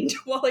entertained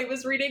while I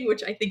was reading,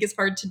 which I think is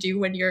hard to do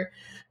when you're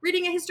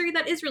reading a history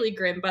that is really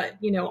grim. But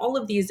all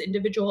of these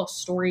individual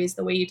stories,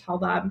 the way you tell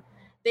them,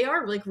 they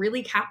are like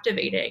really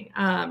captivating,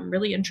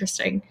 really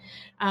interesting.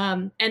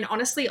 And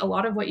honestly, a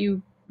lot of what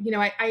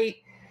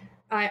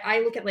I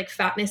look at like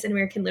fatness in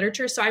American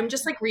literature. So I'm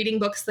just like reading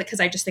books because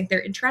I just think they're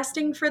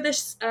interesting for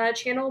this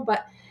channel.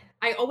 But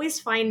I always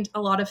find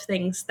a lot of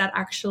things that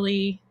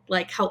actually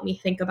like help me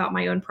think about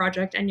my own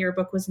project. And your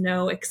book was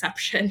no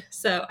exception.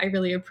 So I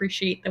really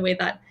appreciate the way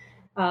that,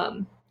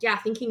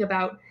 thinking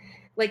about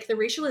like the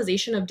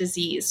racialization of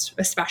disease,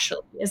 especially,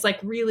 is like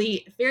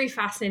really very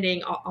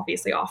fascinating,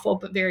 obviously awful,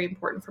 but very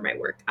important for my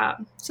work.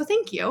 So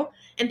thank you.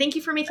 And thank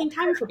you for making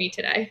time for me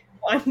today.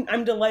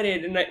 I'm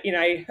delighted. And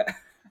I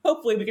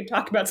hopefully we can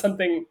talk about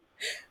something,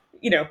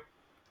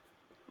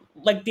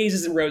 like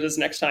daisies and roses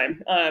next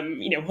time.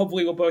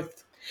 Hopefully we'll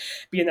both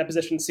be in that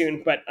position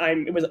soon, but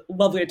it was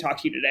lovely to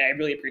talk to you today. I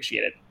really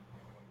appreciate it.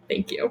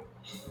 Thank you.